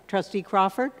up. Trustee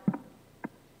Crawford?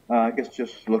 I guess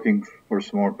just looking for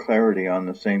some more clarity on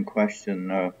the same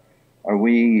question. Are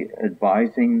we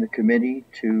advising the committee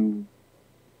to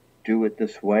do it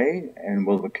this way? And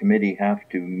will the committee have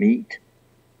to meet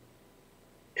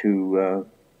to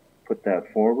put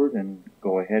that forward and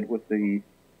go ahead with the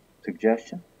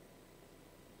suggestion?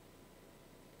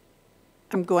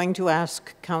 I'm going to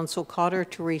ask Councillor Cotter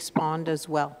to respond as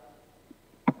well.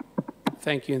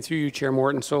 Thank you, and through you, Chair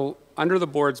Morton. So under the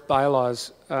board's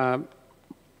bylaws,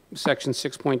 section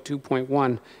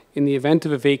 6.2.1, in the event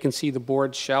of a vacancy, the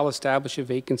board shall establish a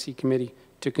vacancy committee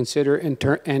to consider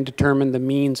and determine the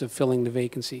means of filling the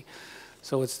vacancy.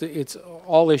 So it's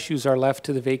all issues are left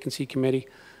to the vacancy committee.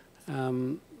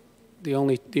 The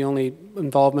only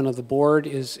involvement of the board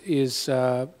is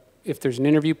if there's an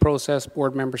interview process,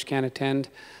 board members can attend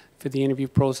for the interview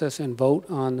process and vote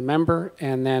on the member,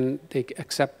 and then they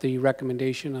accept the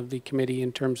recommendation of the committee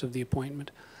in terms of the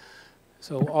appointment.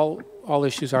 So all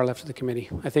issues are left to the committee.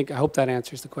 I hope that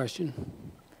answers the question.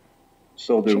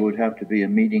 So there would have to be a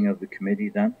meeting of the committee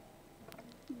then?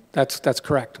 That's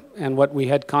correct. And what we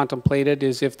had contemplated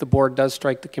is if the board does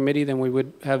strike the committee, then we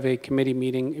would have a committee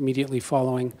meeting immediately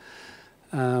following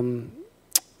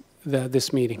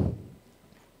this meeting.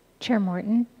 Chair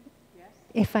Morton? Yes.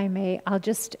 If I may,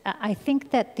 I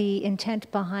think that the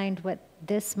intent behind what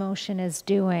this motion is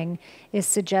doing is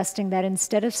suggesting that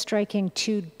instead of striking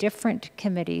two different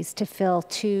committees to fill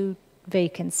two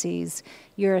vacancies,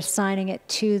 you're assigning it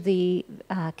to the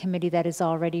committee that is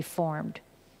already formed.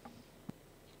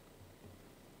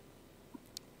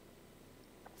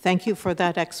 Thank you for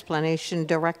that explanation,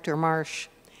 Director Marsh.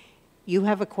 You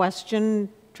have a question,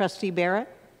 Trustee Barrett?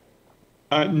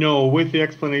 No, with the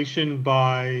explanation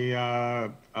by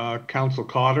Councillor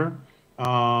Cotter,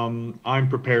 I'm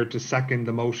prepared to second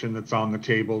the motion that's on the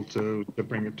table to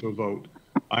bring it to a vote.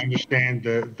 I understand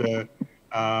with the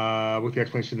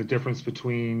explanation, the difference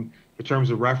between the terms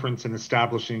of reference and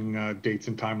establishing dates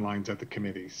and timelines at the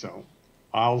committee. So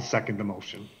I'll second the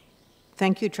motion.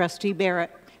 Thank you, Trustee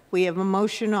Barrett. We have a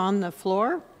motion on the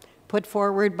floor put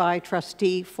forward by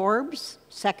Trustee Forbes,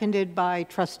 seconded by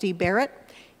Trustee Barrett.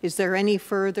 Is there any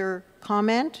further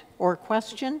comment or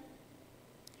question?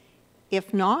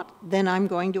 If not, then I'm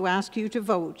going to ask you to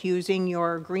vote using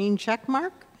your green check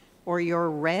mark or your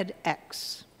red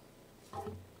X.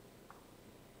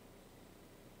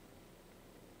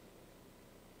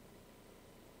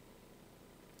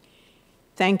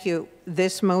 Thank you.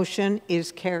 This motion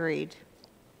is carried.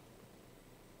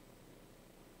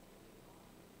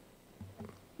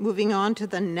 Moving on to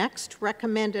the next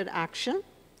recommended action,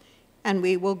 and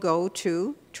we will go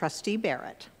to Trustee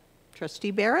Barrett.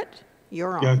 Trustee Barrett,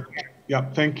 you're on. Yeah,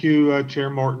 thank you, Chair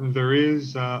Morton. There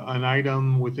is an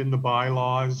item within the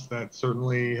bylaws that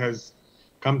certainly has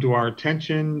come to our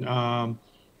attention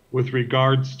with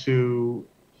regards to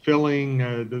filling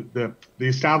the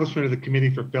establishment of the committee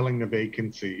for filling the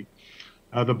vacancy.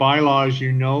 The bylaw, as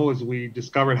you know, as we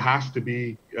discovered, has to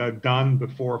be done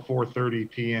before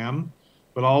 4:30 p.m.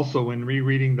 But also in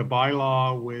rereading the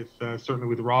bylaw with certainly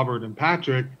with Robert and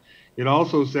Patrick, it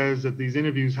also says that these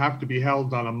interviews have to be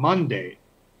held on a Monday.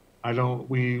 I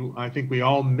think we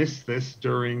all missed this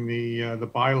during the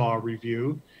bylaw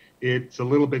review. It's a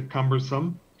little bit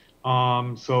cumbersome.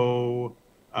 So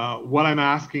what I'm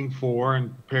asking for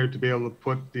and prepared to be able to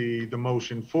put the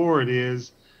motion forward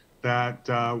is that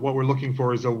what we're looking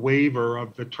for is a waiver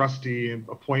of the trustee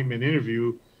appointment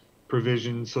interview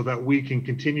provision so that we can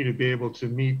continue to be able to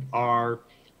meet our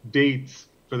dates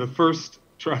for the first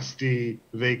trustee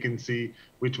vacancy,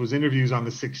 which was interviews on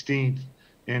the 16th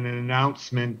and an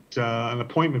announcement, an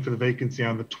appointment for the vacancy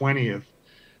on the 20th.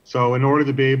 So in order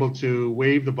to be able to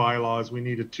waive the bylaws, we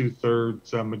need a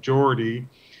 2/3 majority.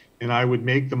 And I would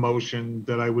make the motion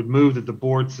that I would move that the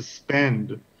board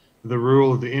suspend the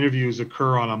rule of the interviews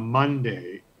occur on a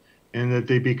Monday and that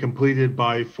they be completed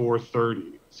by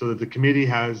 4:30 so that the committee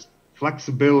has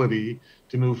flexibility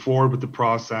to move forward with the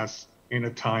process in a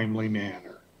timely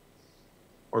manner,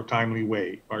 or timely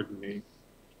way, pardon me.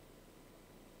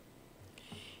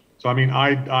 So, I mean,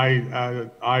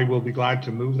 I will be glad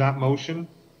to move that motion,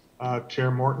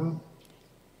 Chair Morton.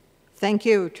 Thank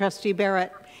you, Trustee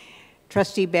Barrett.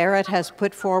 Trustee Barrett has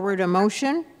put forward a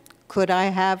motion. Could I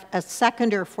have a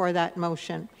seconder for that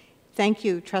motion? Thank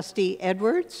you, Trustee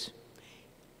Edwards.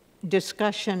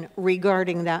 Discussion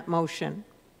regarding that motion.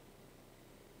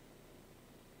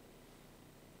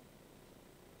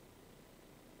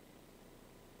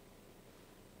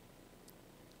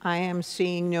 I am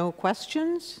seeing no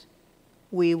questions.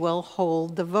 We will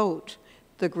hold the vote.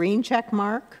 The green check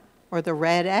mark or the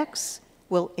red X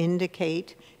will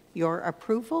indicate your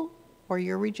approval or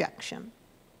your rejection.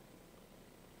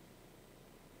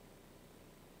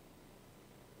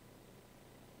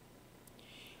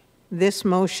 This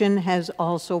motion has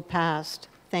also passed.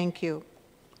 Thank you.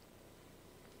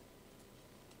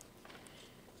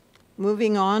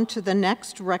 Moving on to the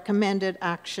next recommended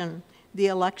action, the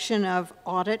election of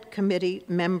Audit Committee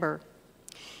member.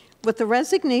 With the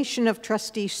resignation of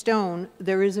Trustee Stone,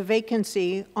 there is a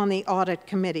vacancy on the Audit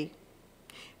Committee.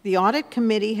 The Audit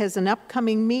Committee has an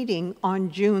upcoming meeting on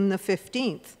June the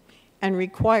 15th and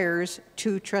requires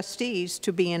 2 trustees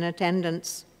to be in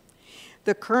attendance.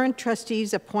 The current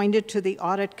trustees appointed to the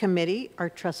Audit Committee are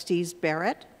Trustees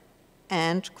Barrett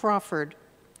and Crawford.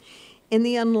 In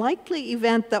the unlikely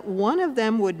event that one of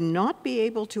them would not be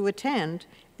able to attend,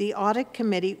 the Audit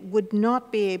Committee would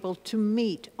not be able to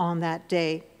meet on that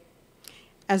day.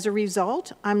 As a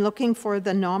result, I'm looking for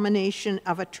the nomination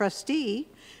of a trustee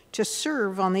to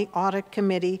serve on the Audit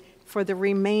Committee for the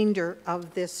remainder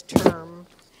of this term.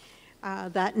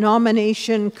 That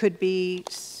nomination could be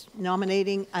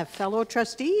nominating a fellow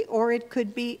trustee, or it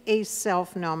could be a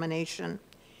self-nomination.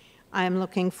 I am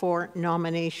looking for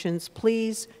nominations,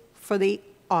 please, for the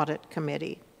Audit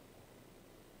Committee.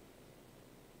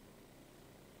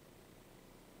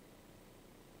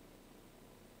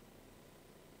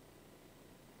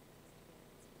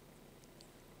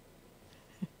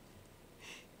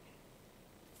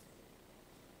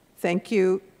 Thank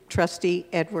you, Trustee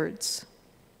Edwards.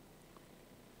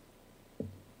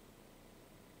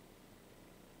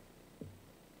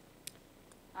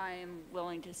 I am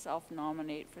willing to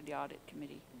self-nominate for the Audit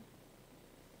Committee.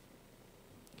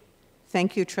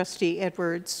 Thank you, Trustee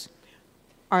Edwards.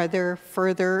 Are there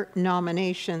further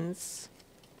nominations?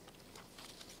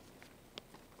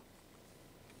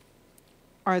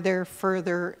 Are there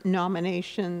further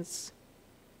nominations?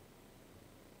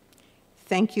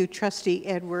 Thank you, Trustee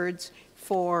Edwards,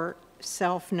 for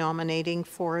self-nominating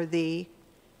for the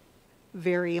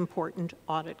very important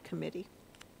Audit Committee.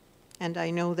 And I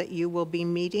know that you will be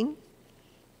meeting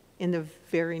in the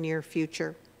very near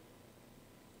future.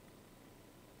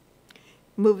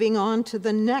 Moving on to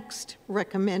the next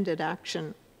recommended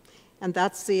action, and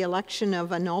that's the election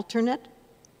of an alternate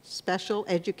Special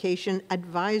Education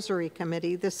Advisory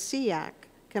Committee, the SEAC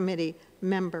committee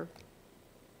member.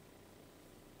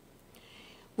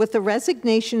 With the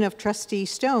resignation of Trustee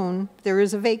Stone, there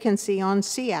is a vacancy on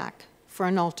SEAC for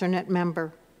an alternate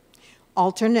member.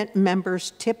 Alternate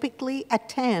members typically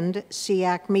attend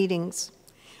SEAC meetings.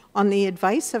 On the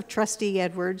advice of Trustee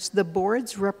Edwards, the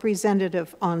board's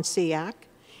representative on SEAC,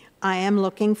 I am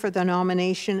looking for the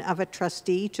nomination of a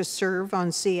trustee to serve on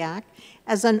SEAC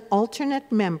as an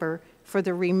alternate member for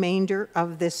the remainder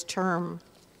of this term.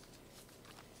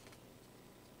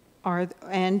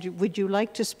 And would you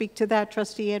like to speak to that,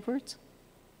 Trustee Edwards?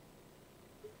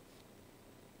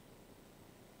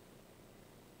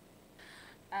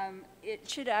 It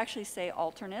should actually say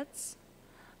alternates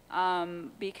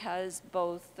because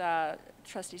both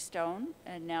Trustee Stone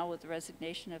and now with the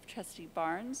resignation of Trustee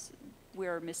Barnes,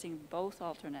 we're missing both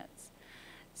alternates.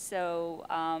 So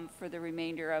for the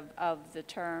remainder of the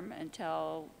term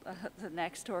until the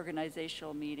next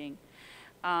organizational meeting.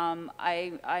 I'm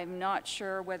not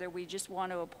sure whether we just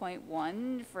want to appoint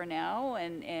one for now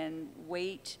and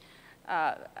wait,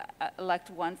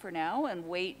 elect one for now and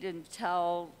wait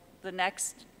until the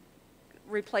next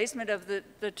replacement of the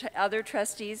other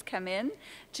trustees come in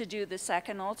to do the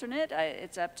second alternate.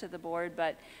 It's up to the board,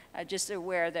 but just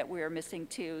aware that we're missing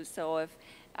 2. So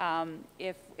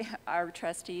if our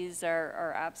trustees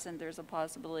are absent, there's a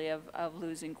possibility of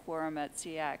losing quorum at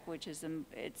SEAC, which is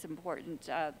it's important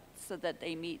so that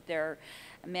they meet their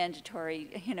mandatory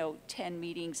 10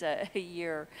 meetings a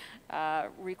year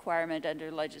requirement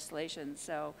under legislation.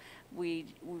 So we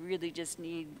really just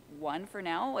need one for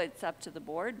now. It's up to the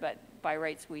board, but by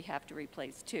rights we have to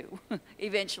replace 2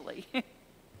 eventually.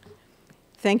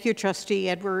 Thank you, Trustee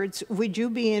Edwards. Would you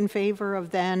be in favor of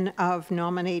then of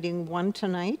nominating one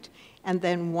tonight and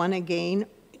then one again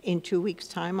in 2 weeks'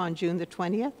 time on June the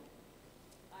 20th?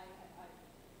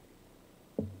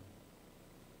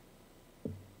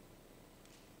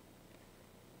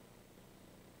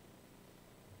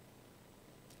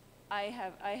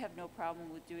 I have no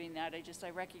problem with doing that. I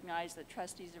recognize that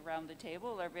trustees around the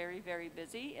table are very, very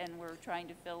busy, and we're trying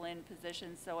to fill in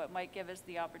positions, so it might give us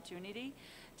the opportunity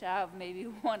to have maybe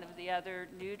one of the other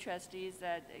new trustees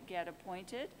that get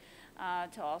appointed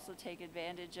to also take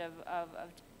advantage of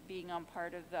being on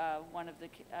part of one of the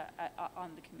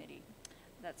on the committee.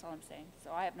 That's all I'm saying.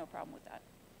 So I have no problem with that.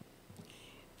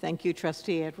 Thank you,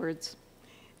 Trustee Edwards.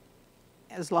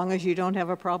 As long as you don't have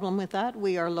a problem with that,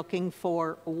 we are looking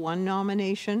for one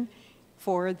nomination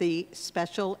for the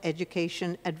Special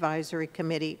Education Advisory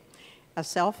Committee. A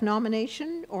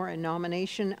self-nomination or a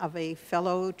nomination of a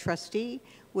fellow trustee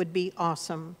would be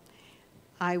awesome.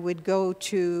 I would go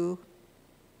to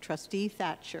Trustee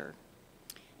Thatcher.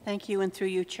 Thank you, and through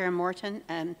you, Chair Morton,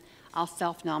 and I'll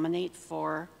self-nominate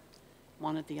for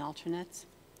one of the alternates.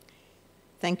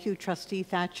 Thank you, Trustee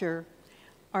Thatcher.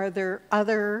 Are there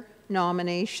other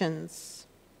nominations?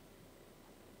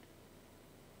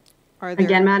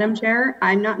 Again, Madam Chair,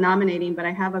 I'm not nominating, but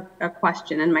I have a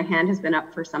question, and my hand has been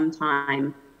up for some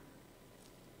time.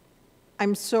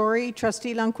 I'm sorry,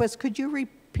 Trustee Lundquist, could you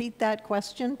repeat that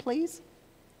question, please?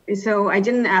 So I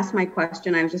didn't ask my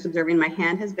question. I was just observing my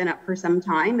hand has been up for some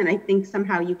time, and I think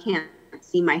somehow you can't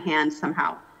see my hand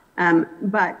somehow.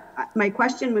 But my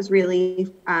question was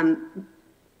really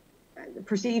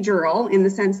procedural in the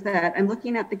sense that I'm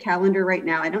looking at the calendar right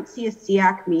now. I don't see a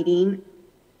SEAC meeting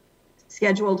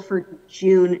scheduled for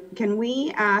June. Can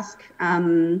we ask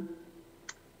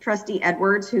Trustee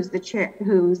Edwards, who's the chair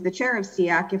of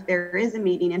SEAC, if there is a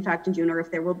meeting in fact in June, or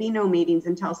if there will be no meetings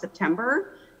until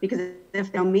September? Because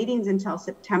if there are meetings until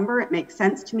September, it makes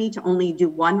sense to me to only do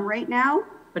one right now.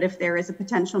 But if there is a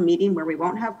potential meeting where we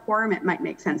won't have quorum, it might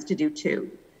make sense to do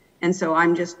two. And so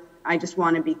I just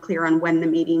want to be clear on when the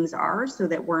meetings are so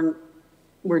that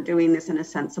we're doing this in a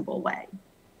sensible way.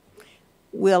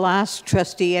 We'll ask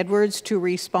Trustee Edwards to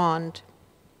respond.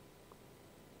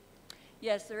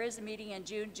 Yes, there is a meeting in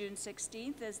June. June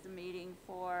 16th is the meeting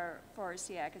for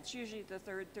SEAC. It's usually the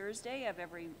third Thursday of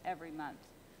every month.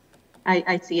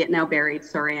 I see it now buried.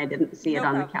 Sorry, I didn't see it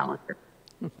on the calendar.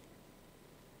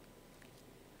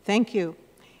 Thank you.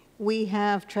 We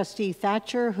have Trustee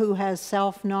Thatcher, who has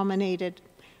self-nominated.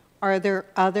 Are there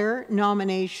other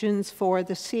nominations for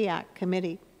the SEAC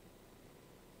committee?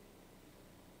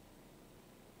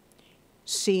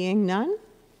 Seeing none,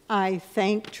 I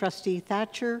thank Trustee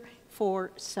Thatcher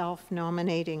for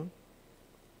self-nominating.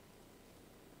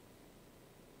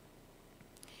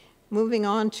 Moving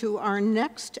on to our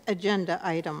next agenda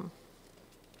item.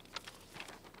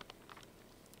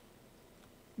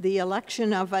 The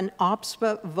election of an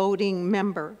OPSPA voting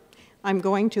member. I'm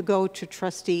going to go to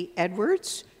Trustee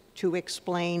Edwards to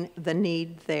explain the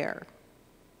need there.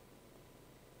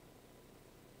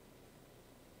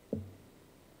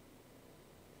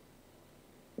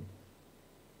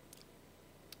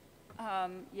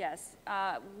 Yes,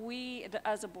 we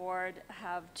as a board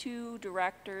have two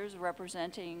directors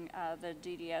representing the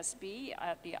DDSB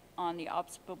on the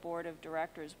OPSPA board of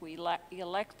directors. We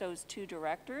elect those two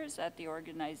directors at the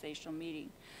organizational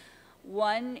meeting.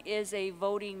 One is a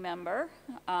voting member,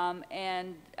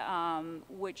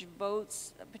 which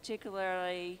votes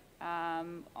particularly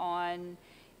on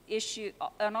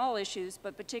all issues,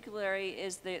 but particularly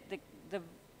is the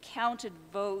counted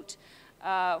vote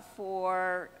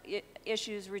for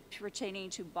issues pertaining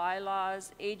to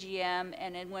bylaws, AGM,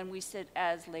 and then when we sit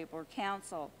as Labor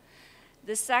Council.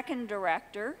 The second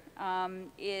director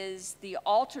is the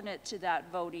alternate to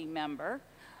that voting member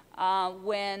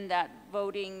when that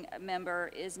voting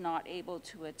member is not able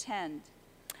to attend.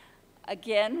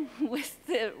 Again, with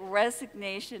the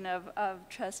resignation of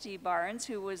Trustee Barnes,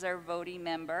 who was our voting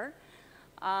member,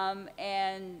 our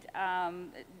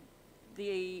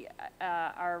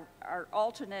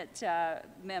alternate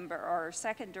member, or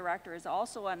second director, is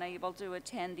also unable to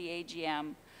attend the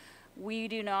AGM. We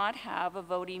do not have a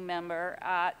voting member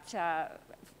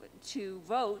to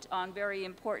vote on very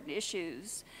important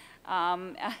issues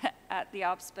at the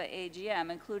OPSPA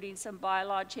AGM, including some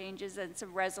bylaw changes and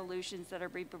some resolutions that are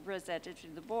being presented to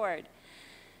the board.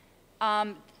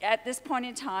 At this point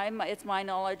in time, it's my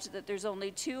knowledge that there's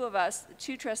only two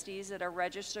trustees that are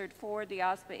registered for the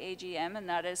OPSPA AGM, and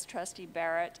that is Trustee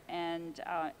Barrett and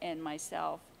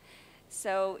myself.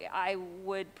 So I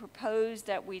would propose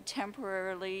that we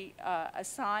temporarily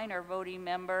assign our voting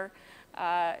member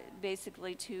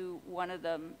basically to one of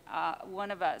them,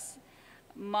 one of us.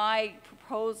 My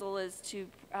proposal is to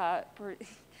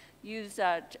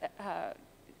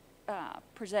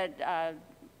present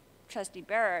Trustee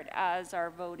Barrett as our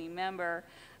voting member,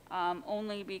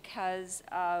 only because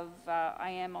of I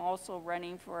am also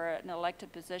running for an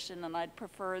elected position, and I'd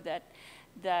prefer that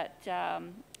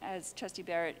as Trustee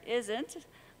Barrett isn't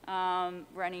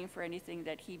running for anything,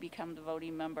 that he become the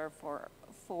voting member for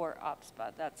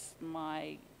OPSPA. That's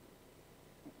my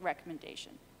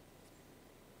recommendation.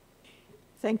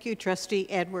 Thank you, Trustee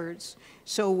Edwards.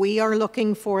 So we are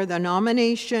looking for the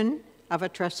nomination of a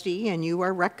trustee, and you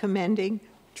are recommending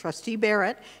Trustee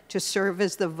Barrett to serve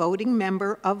as the voting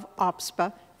member of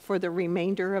OPSPA for the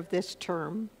remainder of this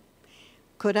term.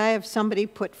 Could I have somebody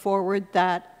put forward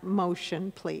that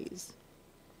motion, please?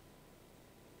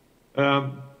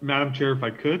 Madam Chair, if I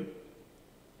could,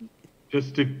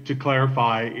 just to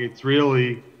clarify, it's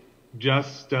really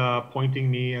just appointing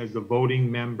me as the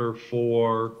voting member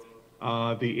for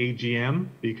the AGM,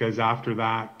 because after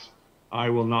that I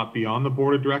will not be on the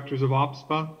board of directors of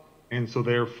OPSPA, and so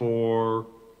therefore,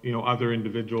 you know, other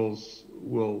individuals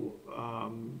will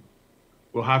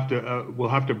have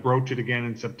to broach it again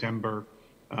in September,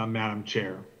 Madam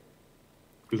Chair,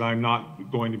 because I'm not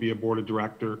going to be a board of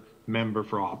director member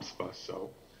for OPSPA.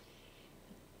 So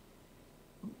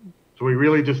we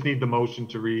really just need the motion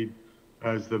to read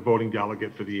as the voting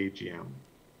delegate for the AGM.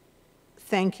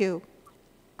 Thank you.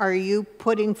 Are you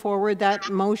putting forward that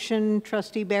motion,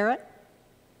 Trustee Barrett?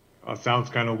 Sounds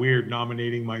kind of weird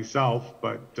nominating myself,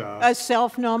 but... a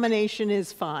self-nomination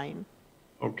is fine.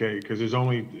 Okay, because there's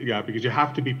only, yeah, because you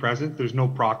have to be present. There's no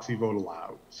proxy vote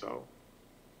allowed, so.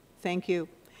 Thank you.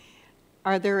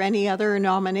 Are there any other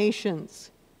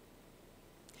nominations?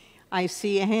 I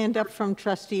see a hand up from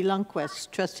Trustee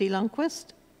Lundquist. Trustee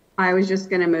Lundquist? I was just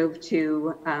going to move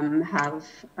to have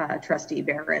Trustee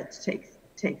Barrett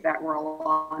take that role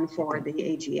on for the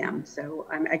AGM. So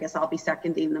I guess I'll be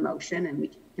seconding the motion and we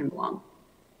can move along.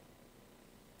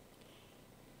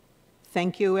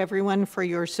 Thank you, everyone, for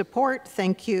your support.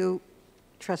 Thank you,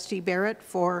 Trustee Barrett,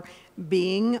 for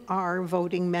being our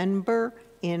voting member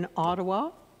in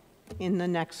Ottawa in the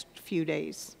next few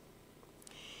days.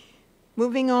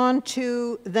 Moving on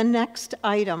to the next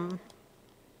item,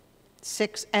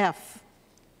 6F.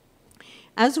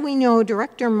 As we know,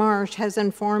 Director Marsh has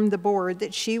informed the board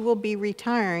that she will be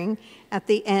retiring at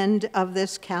the end of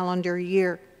this calendar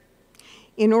year.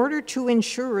 In order to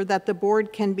ensure that the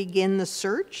board can begin the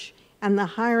search and the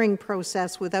hiring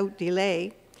process without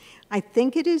delay, I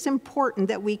think it is important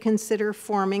that we consider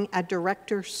forming a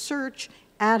director search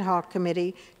ad hoc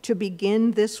committee to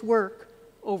begin this work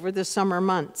over the summer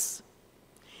months.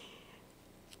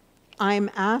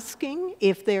 I'm asking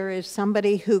if there is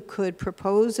somebody who could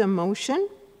propose a motion,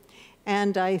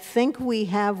 and I think we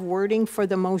have wording for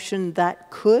the motion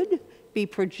that could be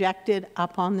projected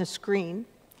up on the screen.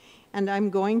 And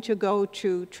I'm going to go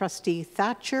to Trustee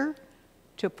Thatcher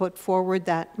to put forward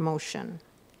that motion.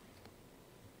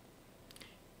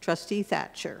 Trustee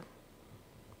Thatcher.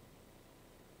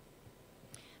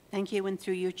 Thank you, and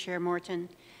through you, Chair Morton.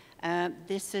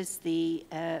 This is the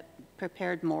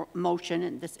prepared motion,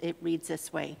 and it reads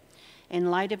this way. In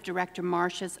light of Director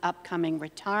Marsh's upcoming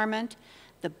retirement,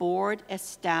 the board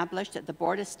established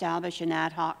an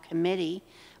ad hoc committee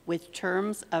with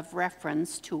terms of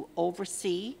reference to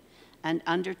oversee and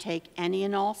undertake any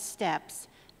and all steps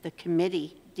the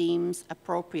committee deems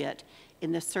appropriate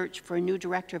in the search for a new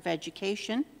Director of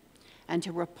Education, and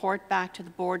to report back to the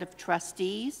Board of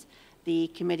Trustees, the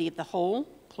Committee of the Whole,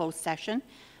 closed session,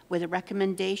 with a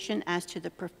recommendation as to the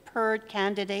preferred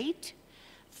candidate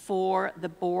for the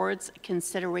board's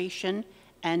consideration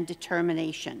and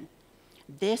determination.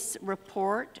 This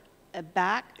report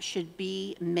back should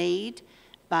be made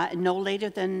by no later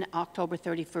than October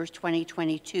 31st,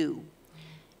 2022.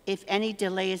 If any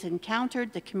delay is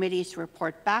encountered, the committee is to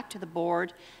report back to the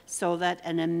board so that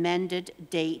an amended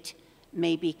date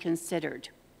may be considered.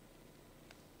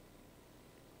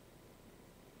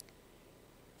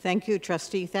 Thank you,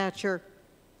 Trustee Thatcher.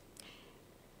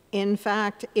 In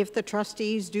fact, if the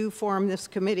trustees do form this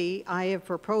committee, I have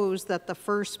proposed that the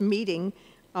first meeting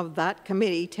of that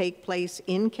committee take place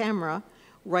in camera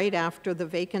right after the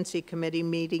vacancy committee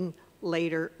meeting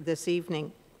later this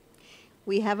evening.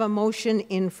 We have a motion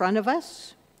in front of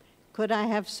us. Could I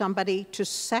have somebody to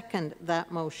second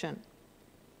that motion?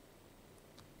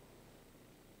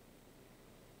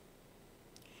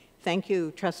 Thank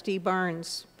you, Trustee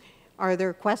Barnes. Are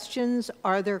there questions?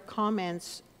 Are there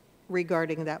comments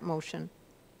regarding that motion?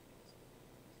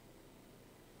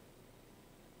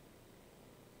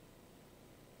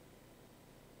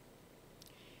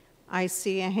 I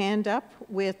see a hand up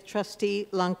with Trustee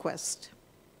Lundquist.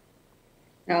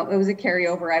 No, it was a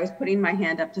carryover. I was putting my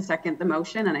hand up to second the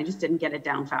motion and I just didn't get it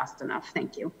down fast enough.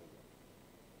 Thank you.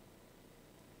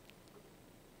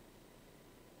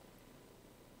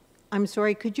 I'm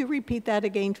sorry, could you repeat that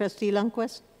again, Trustee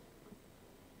Lundquist?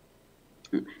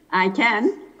 I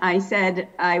can. I said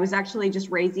I was actually just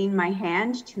raising my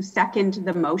hand to second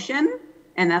the motion,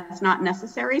 and that's not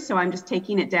necessary, so I'm just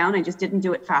taking it down. I just didn't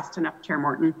do it fast enough, Chair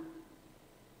Morton.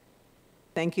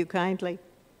 Thank you kindly.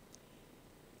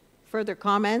 Further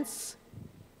comments?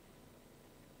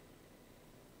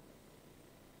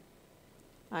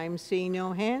 I'm seeing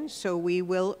no hands, so we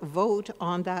will vote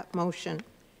on that motion.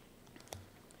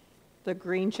 The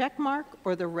green check mark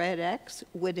or the red X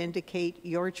would indicate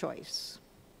your choice.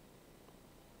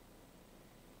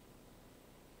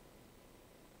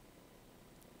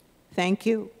 Thank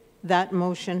you. That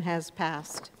motion has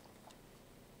passed.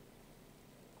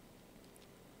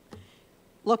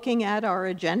 Looking at our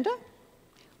agenda,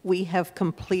 we have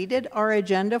completed our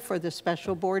agenda for the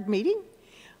special board meeting,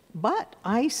 but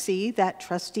I see that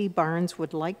Trustee Barnes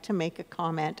would like to make a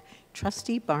comment.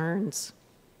 Trustee Barnes.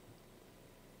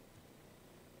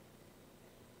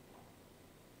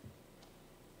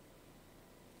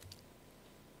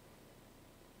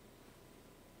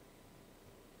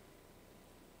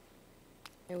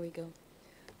 There we go.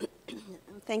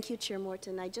 Thank you, Chair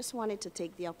Morton. I just wanted to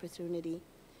take the opportunity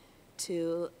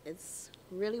to, it's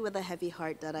really with a heavy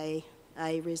heart that I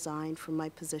resigned from my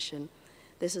position.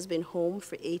 This has been home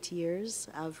for 8 years.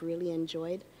 I've really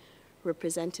enjoyed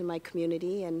representing my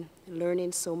community and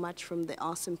learning so much from the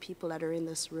awesome people that are in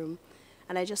this room.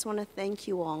 And I just want to thank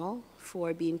you all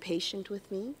for being patient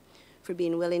with me, for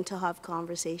being willing to have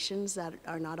conversations that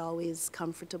are not always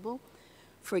comfortable,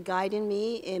 for guiding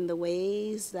me in the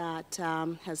ways that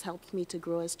has helped me to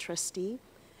grow as trustee.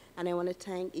 And I want to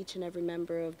thank each and every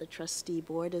member of the trustee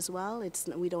board as well.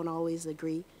 We don't always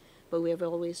agree, but we have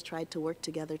always tried to work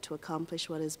together to accomplish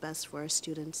what is best for our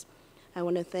students. I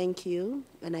want to thank you,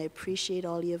 and I appreciate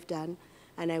all you've done,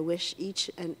 and I wish each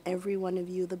and every one of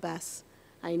you the best.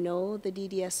 I know the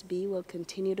DDSB will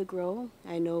continue to grow.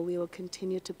 I know we will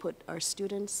continue to put our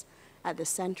students at the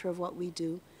center of what we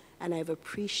do. And I've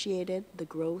appreciated the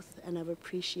growth, and I've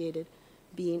appreciated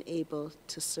being able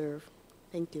to serve.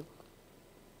 Thank you.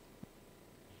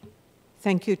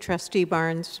 Thank you, Trustee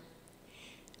Barnes.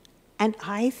 And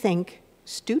I think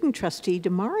Student Trustee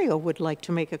DeMario would like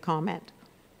to make a comment.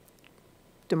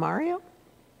 DeMario?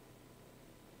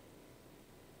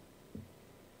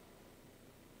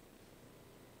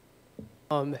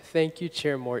 Thank you,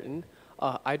 Chair Morton.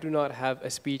 I do not have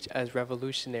a speech as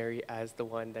revolutionary as the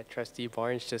one that Trustee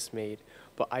Barnes just made,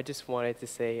 but I just wanted to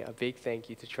say a big thank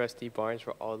you to Trustee Barnes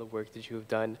for all the work that you have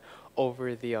done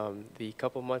over the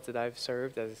couple months that I've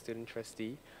served as a student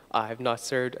trustee. I have not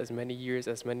served as many years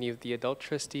as many of the adult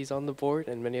trustees on the board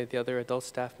and many of the other adult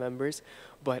staff members,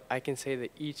 but I can say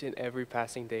that each and every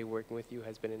passing day working with you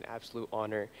has been an absolute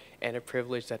honor and a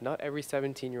privilege that not every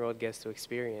 17-year-old gets to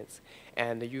experience.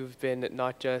 And you've been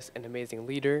not just an amazing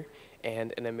leader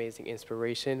and an amazing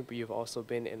inspiration, but you've also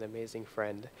been an amazing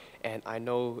friend. And I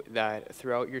know that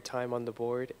throughout your time on the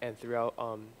board and throughout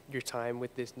your time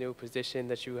with this new position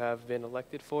that you have been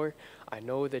elected for, I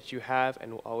know that you have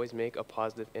and will always make a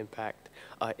positive impact.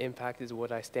 Impact is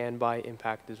what I stand by,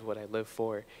 impact is what I live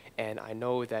for. And I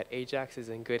know that Ajax is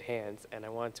in good hands, and I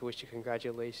want to wish you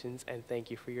congratulations and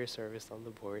thank you for your service on the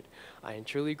board. I am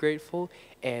truly grateful,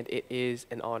 and it is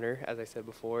an honor, as I said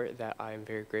before, that I am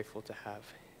very grateful to have.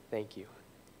 Thank you.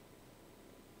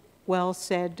 Well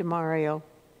said, DeMario.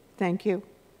 Thank you.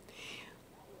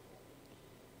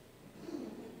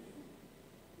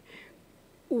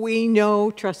 We know,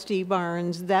 Trustee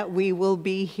Barnes, that we will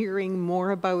be hearing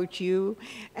more about you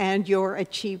and your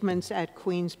achievements at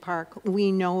Queen's Park.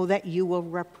 We know that you will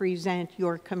represent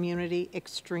your community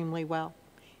extremely well.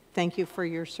 Thank you for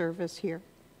your service here.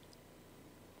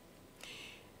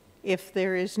 If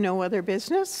there is no other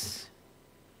business,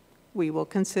 we will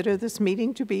consider this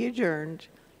meeting to be adjourned,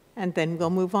 and then we'll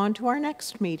move on to our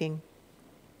next meeting.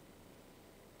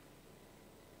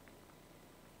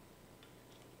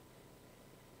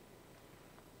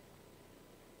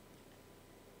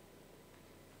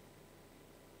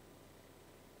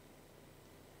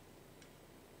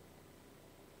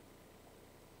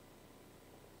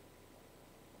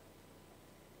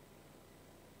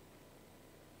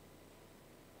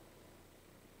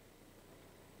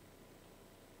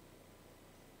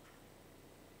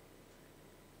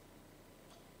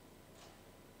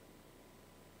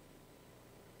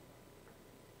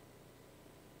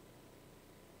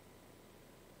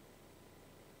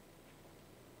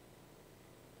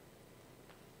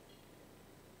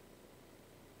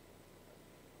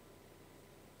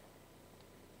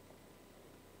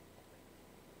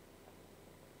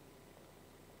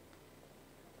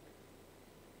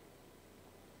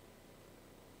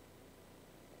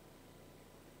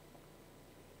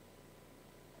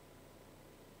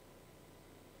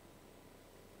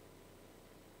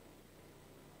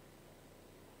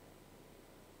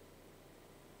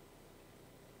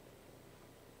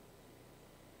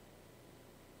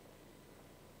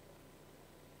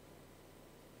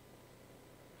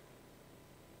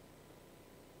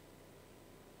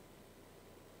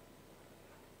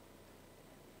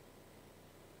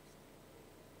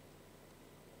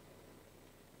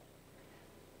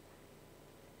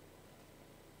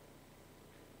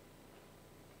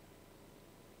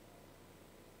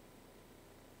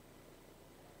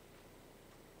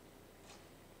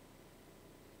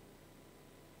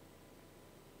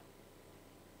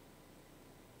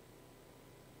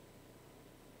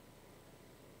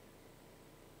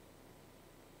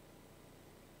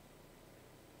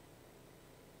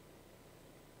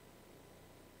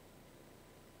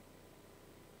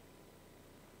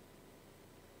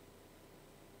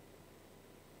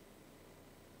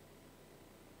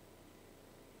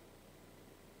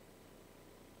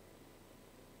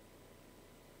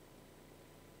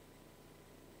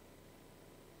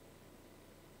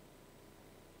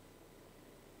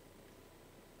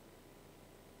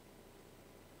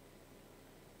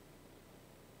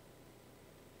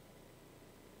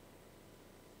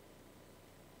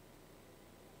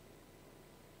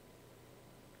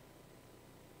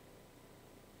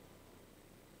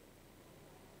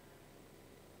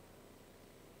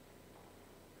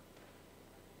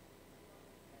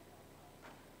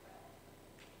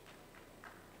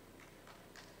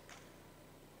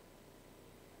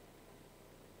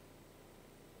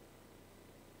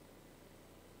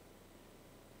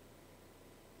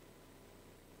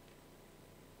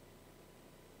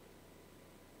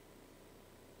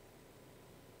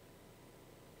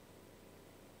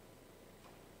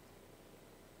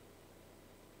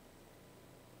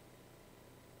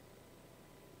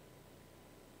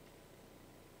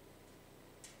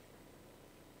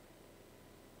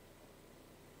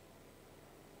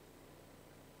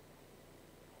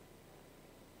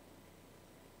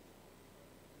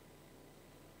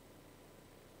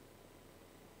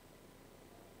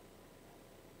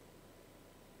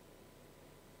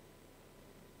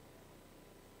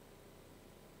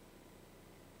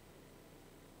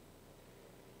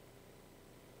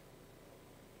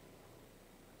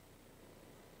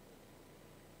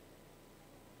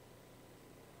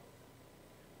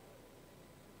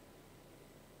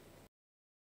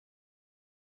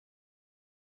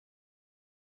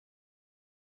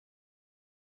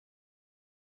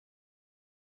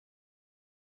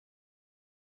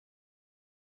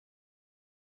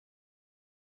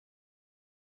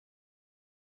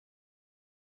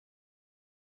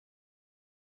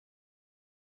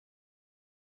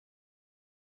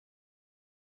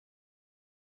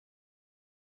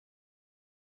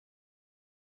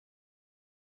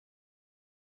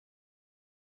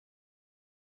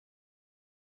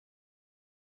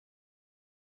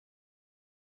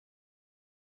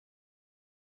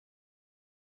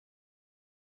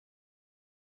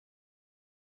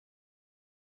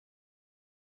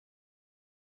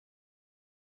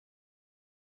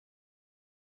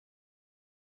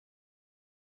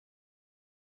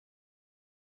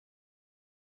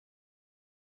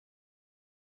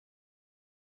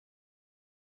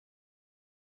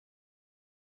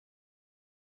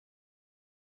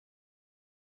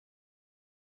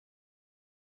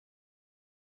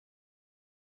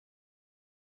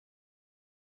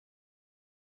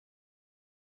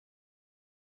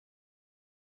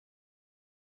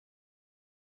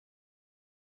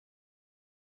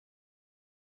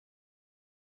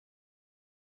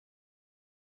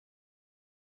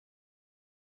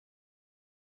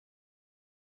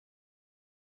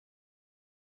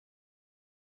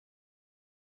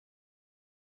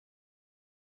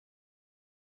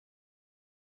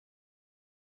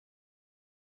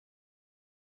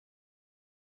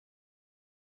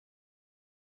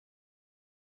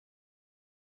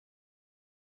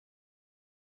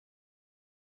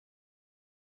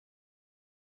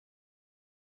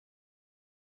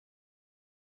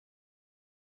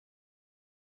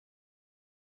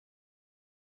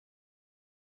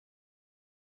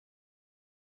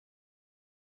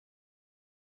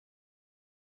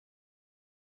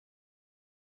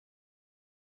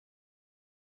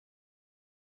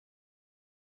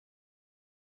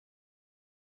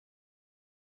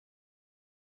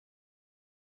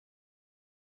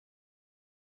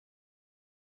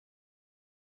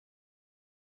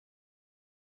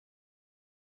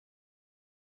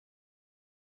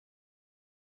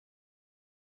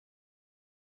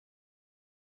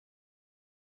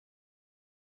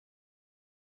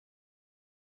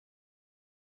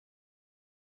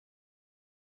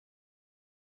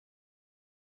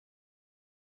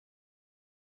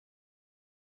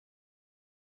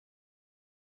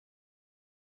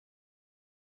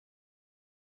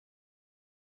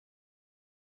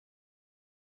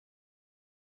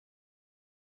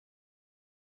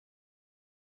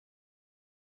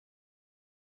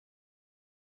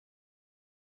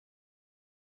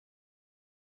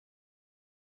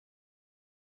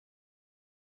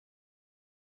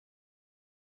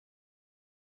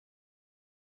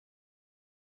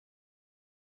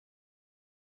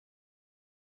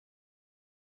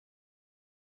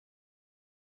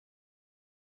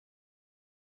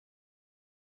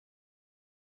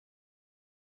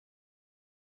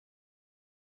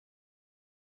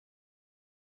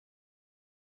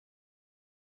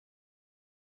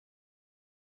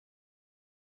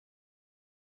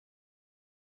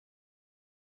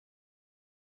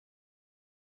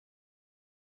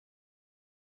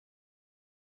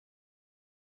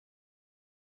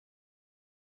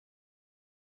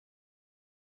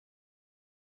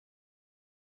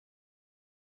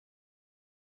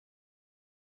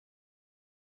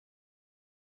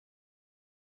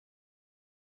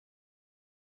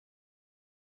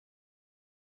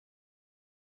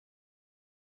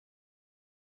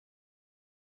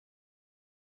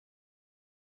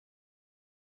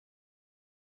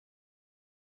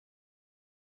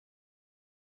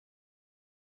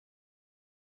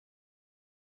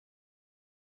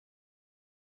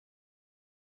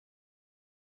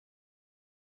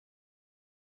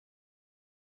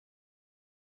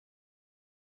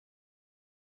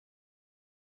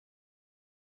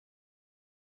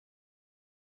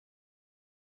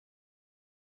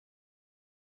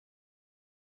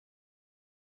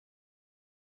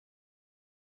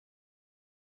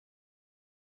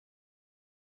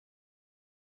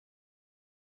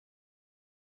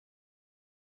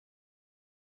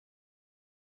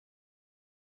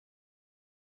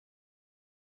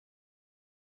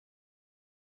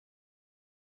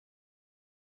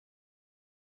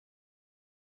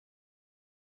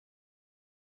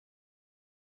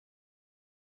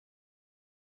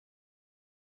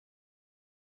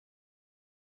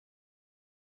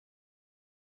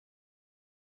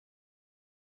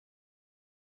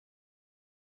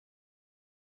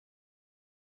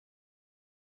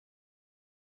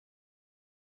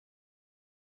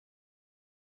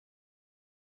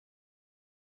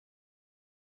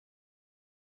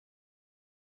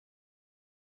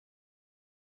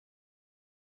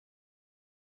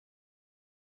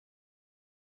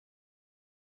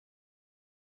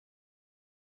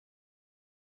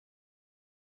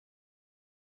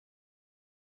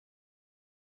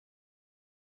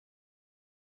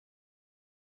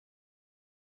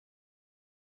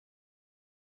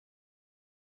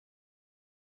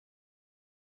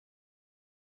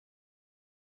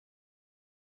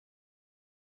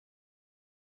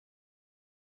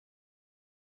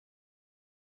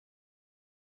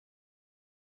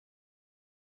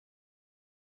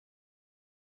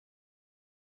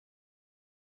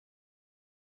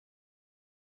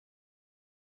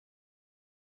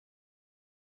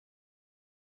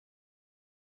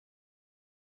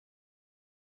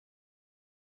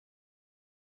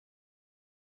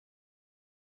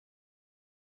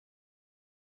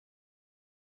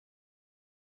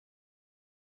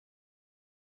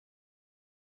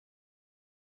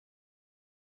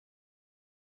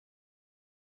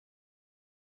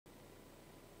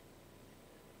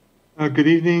 Good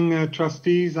evening,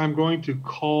 trustees. I'm going to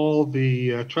call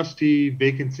the Trustee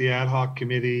Vacancy Ad Hoc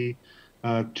Committee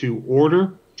to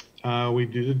order. We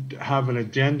did have an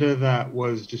agenda that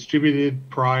was distributed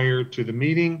prior to the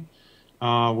meeting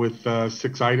with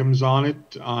 6 items on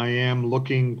it. I am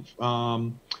looking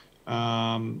to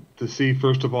see,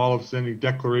 first of all, if there's any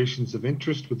declarations of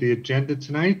interest with the agenda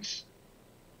tonight.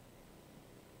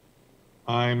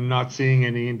 I'm not seeing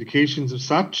any indications of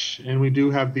such, and we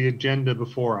do have the agenda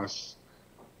before us.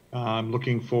 I'm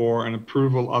looking for an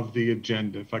approval of the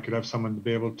agenda. If I could have someone to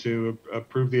be able to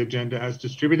approve the agenda as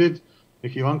distributed.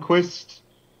 Nikki Lundquist.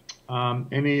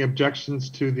 Any objections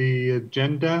to the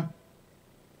agenda?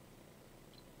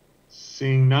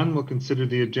 Seeing none, we'll consider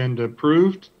the agenda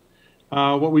approved.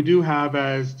 What we do have,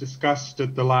 as discussed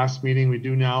at the last meeting, we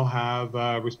do now have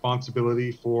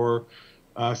responsibility for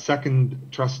second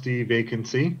trustee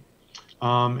vacancy,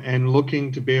 and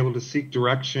looking to be able to seek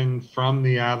direction from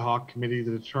the ad hoc committee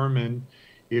to determine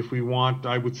if we want.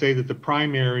 I would say that the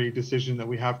primary decision that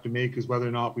we have to make is whether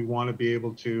or not we want to be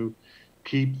able to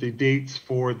keep the dates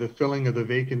for the filling of the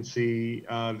vacancy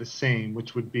the same,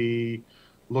 which would be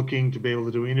looking to be able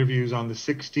to do interviews on the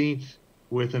 16th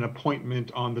with an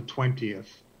appointment on the 20th.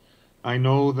 I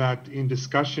know that in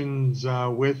discussions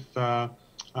with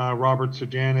Robert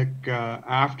Surjanic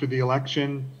after the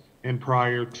election and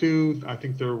prior to, I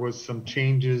think there was some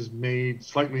changes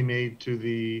slightly made to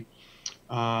the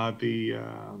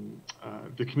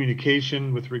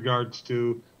communication with regards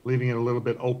to leaving it a little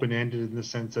bit open-ended in the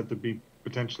sense that there'd be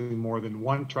potentially more than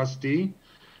one trustee,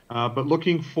 but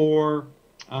looking for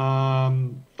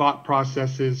thought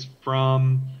processes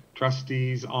from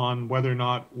trustees on whether or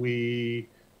not we,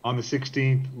 on the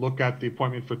 16th, look at the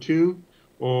appointment for 2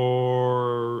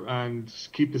 and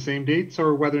keep the same dates,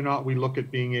 or whether or not we look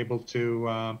at being able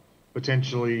to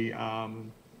potentially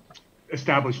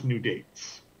establish new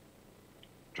dates.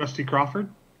 Trustee Crawford?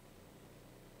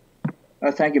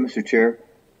 Thank you, Mr. Chair.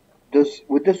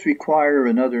 Would this require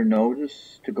another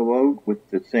notice to go out with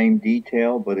the same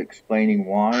detail but explaining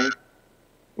why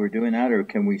we're doing that, or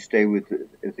can we stay with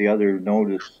the other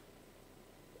notice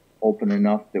open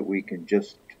enough that we can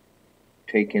just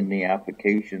take in the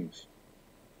applications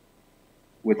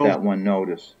with that one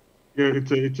notice? Yeah,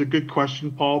 it's a good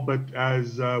question, Paul, but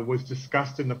as was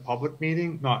discussed in the public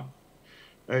meeting,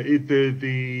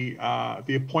 the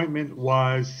appointment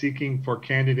was seeking for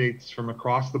candidates from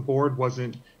across the board,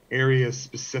 wasn't area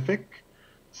specific.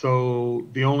 So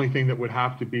the only thing that would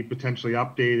have to be potentially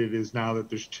updated is now that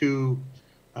there's 2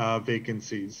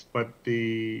 vacancies, but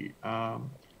the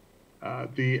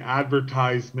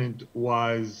advertisement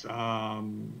was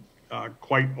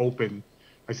quite open.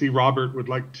 I see Robert would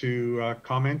like to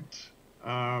comment.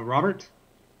 Robert?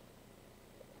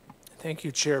 Thank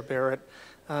you, Chair Barrett.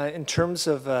 In terms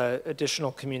of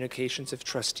additional communications, if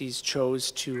trustees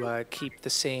chose to keep the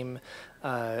same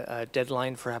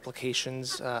deadline for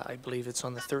applications, I believe it's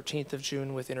on the 13th of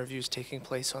June with interviews taking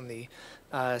place on the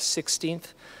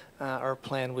 16th. Our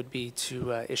plan would be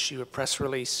to issue a press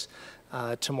release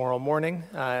tomorrow morning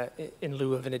in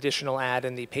lieu of an additional ad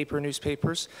in the paper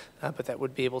newspapers, but that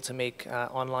would be able to make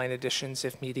online editions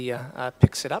if media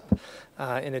picks it up.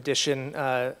 In addition,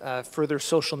 further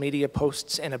social media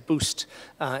posts and a boost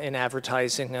in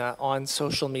advertising on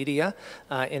social media,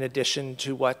 in addition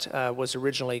to what was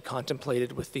originally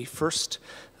contemplated with the first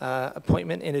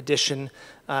appointment. In addition,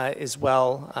 as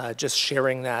well, just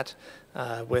sharing that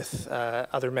with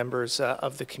other members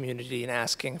of the community and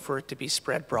asking for it to be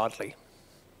spread broadly.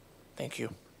 Thank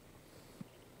you.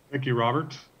 Thank you,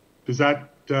 Robert. Does that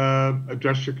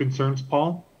address your concerns,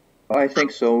 Paul? I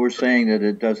think so. We're saying that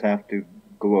it does have to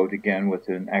go out again with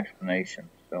an explanation.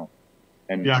 So,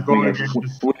 and yeah, we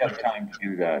have time to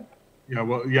do that. Yeah,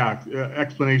 well, yeah,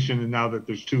 explanation, and now that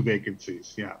there's 2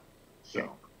 vacancies, yeah. So, okay.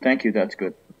 Thank you. That's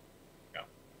good. Yeah.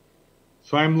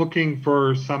 So I'm looking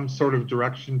for some sort of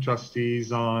direction,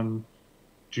 trustees, on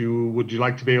would you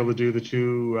like to be able to do the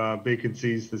 2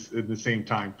 vacancies in the same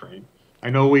time frame? I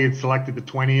know we had selected the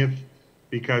 20th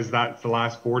because that's the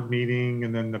last board meeting,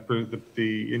 and then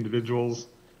the individuals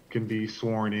can be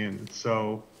sworn in.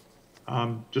 So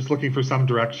just looking for some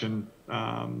direction.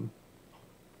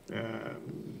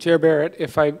 Chair Barrett,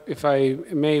 if I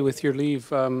may, with your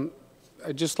leave, I'd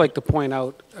just like to point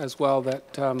out as well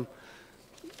that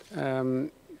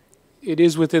it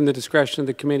is within the discretion of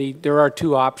the committee. There are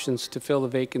 2 options to fill the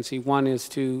vacancy. One is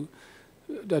to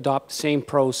adopt the same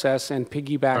process and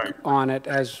piggyback on it,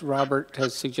 as Robert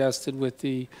has suggested, with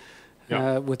the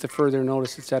further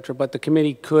notice, etc. But the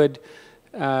committee could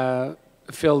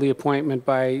fill the appointment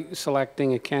by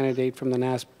selecting a candidate from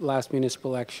the last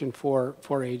municipal election for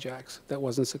Ajax that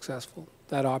wasn't successful.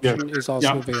 That option is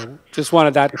also available. Just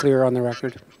wanted that clear on the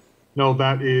record. No,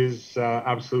 that is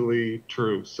absolutely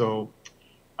true. So,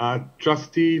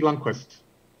 Trustee Lundquist.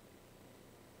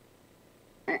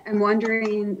 I'm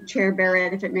wondering, Chair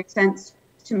Barrett, if it makes sense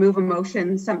to move a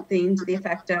motion, something to the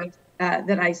effect of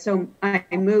that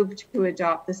I move to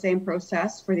adopt the same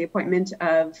process for the appointment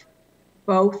of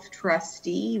both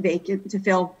to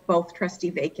fill both trustee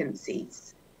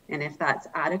vacancies. And if that's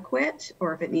adequate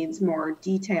or if it needs more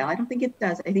detail, I don't think it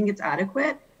does. I think it's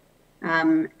adequate.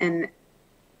 And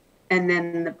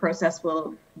then the process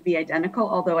will be identical,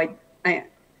 although I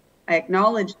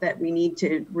acknowledge that we need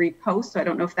to repost, so I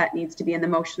don't know if that needs to be in the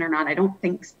motion or not. I don't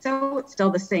think so. It's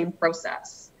still the same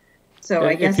process. So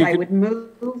I guess I would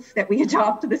move that we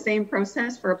adopt the same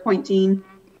process for appointing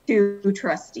 2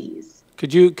 trustees.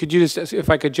 Could you just, if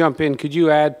I could jump in, could you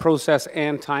add process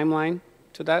and timeline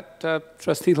to that,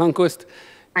 Trustee Lundquist?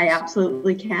 I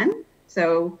absolutely can.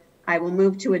 So I will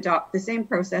move to adopt the same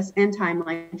process and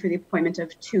timeline for the appointment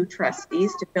of 2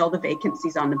 trustees to fill the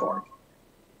vacancies on the board.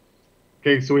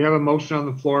 Okay, so we have a motion on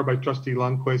the floor by Trustee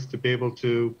Lundquist to be able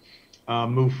to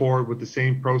move forward with the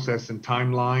same process and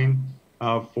timeline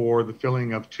for the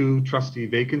filling of 2 trustee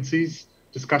vacancies.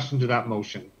 Discussion to that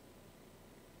motion.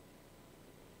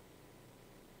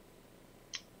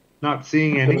 Not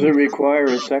seeing any. Does it require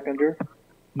a seconder?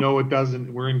 No, it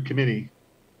doesn't. We're in committee.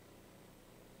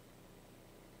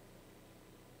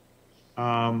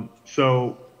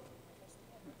 So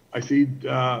I see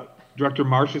Director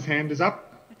Marsh's hand is up.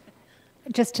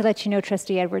 Just to let you know,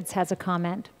 Trustee Edwards has a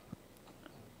comment.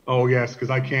 Oh, yes, because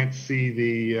I can't see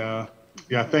the,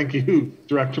 yeah, thank you,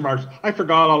 Director Marsh. I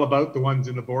forgot all about the ones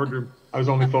in the boardroom. I was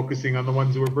only focusing on the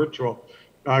ones who were virtual.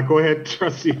 Go ahead,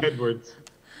 Trustee Edwards.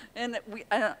 And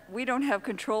we don't have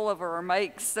control over our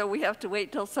mics, so we have to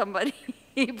wait till somebody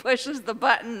pushes the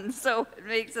button, so it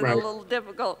makes it a little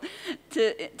difficult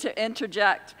to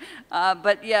interject.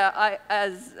 But yeah,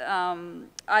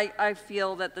 I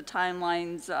feel that the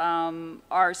timelines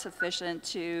are sufficient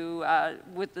to,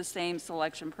 with the same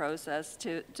selection process,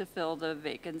 to fill the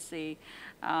vacancy.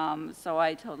 So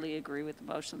I totally agree with the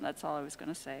motion. That's all I was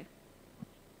going to say.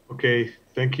 Okay,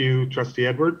 thank you, Trustee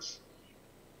Edwards.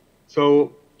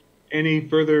 So, any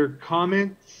further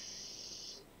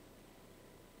comments?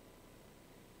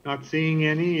 Not seeing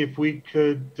any. If we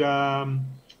could,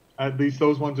 at least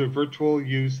those ones are virtual,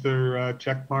 use their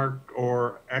check mark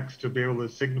or X to be able to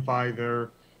signify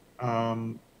their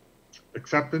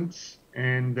acceptance.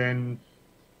 And then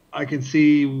I can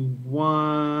see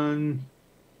 1,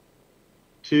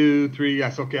 2, 3.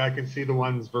 Yes, okay, I can see the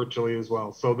ones virtually as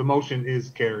well. So the motion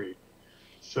is carried.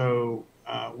 So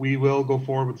we will go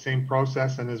forward with the same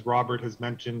process. And as Robert has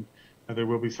mentioned, there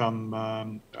will be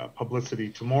some publicity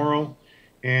tomorrow.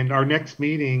 And our next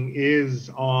meeting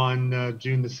is on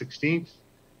June the 16th.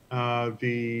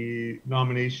 The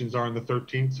nominations are on the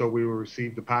 13th, so we will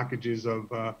receive the packages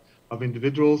of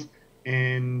individuals.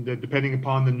 And depending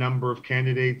upon the number of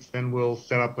candidates, then we'll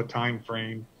set up a time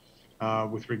frame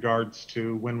with regards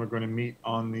to when we're going to meet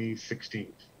on the 16th.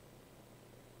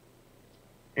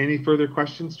 Any further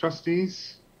questions,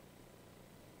 trustees?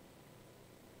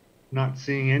 Not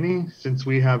seeing any. Since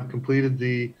we have completed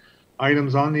the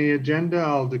items on the agenda,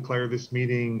 I'll declare this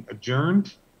meeting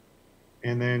adjourned.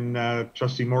 And then,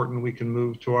 Trustee Morton, we can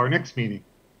move to our next meeting.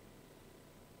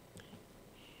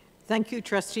 Thank you,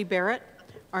 Trustee Barrett.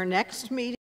 Our next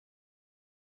meeting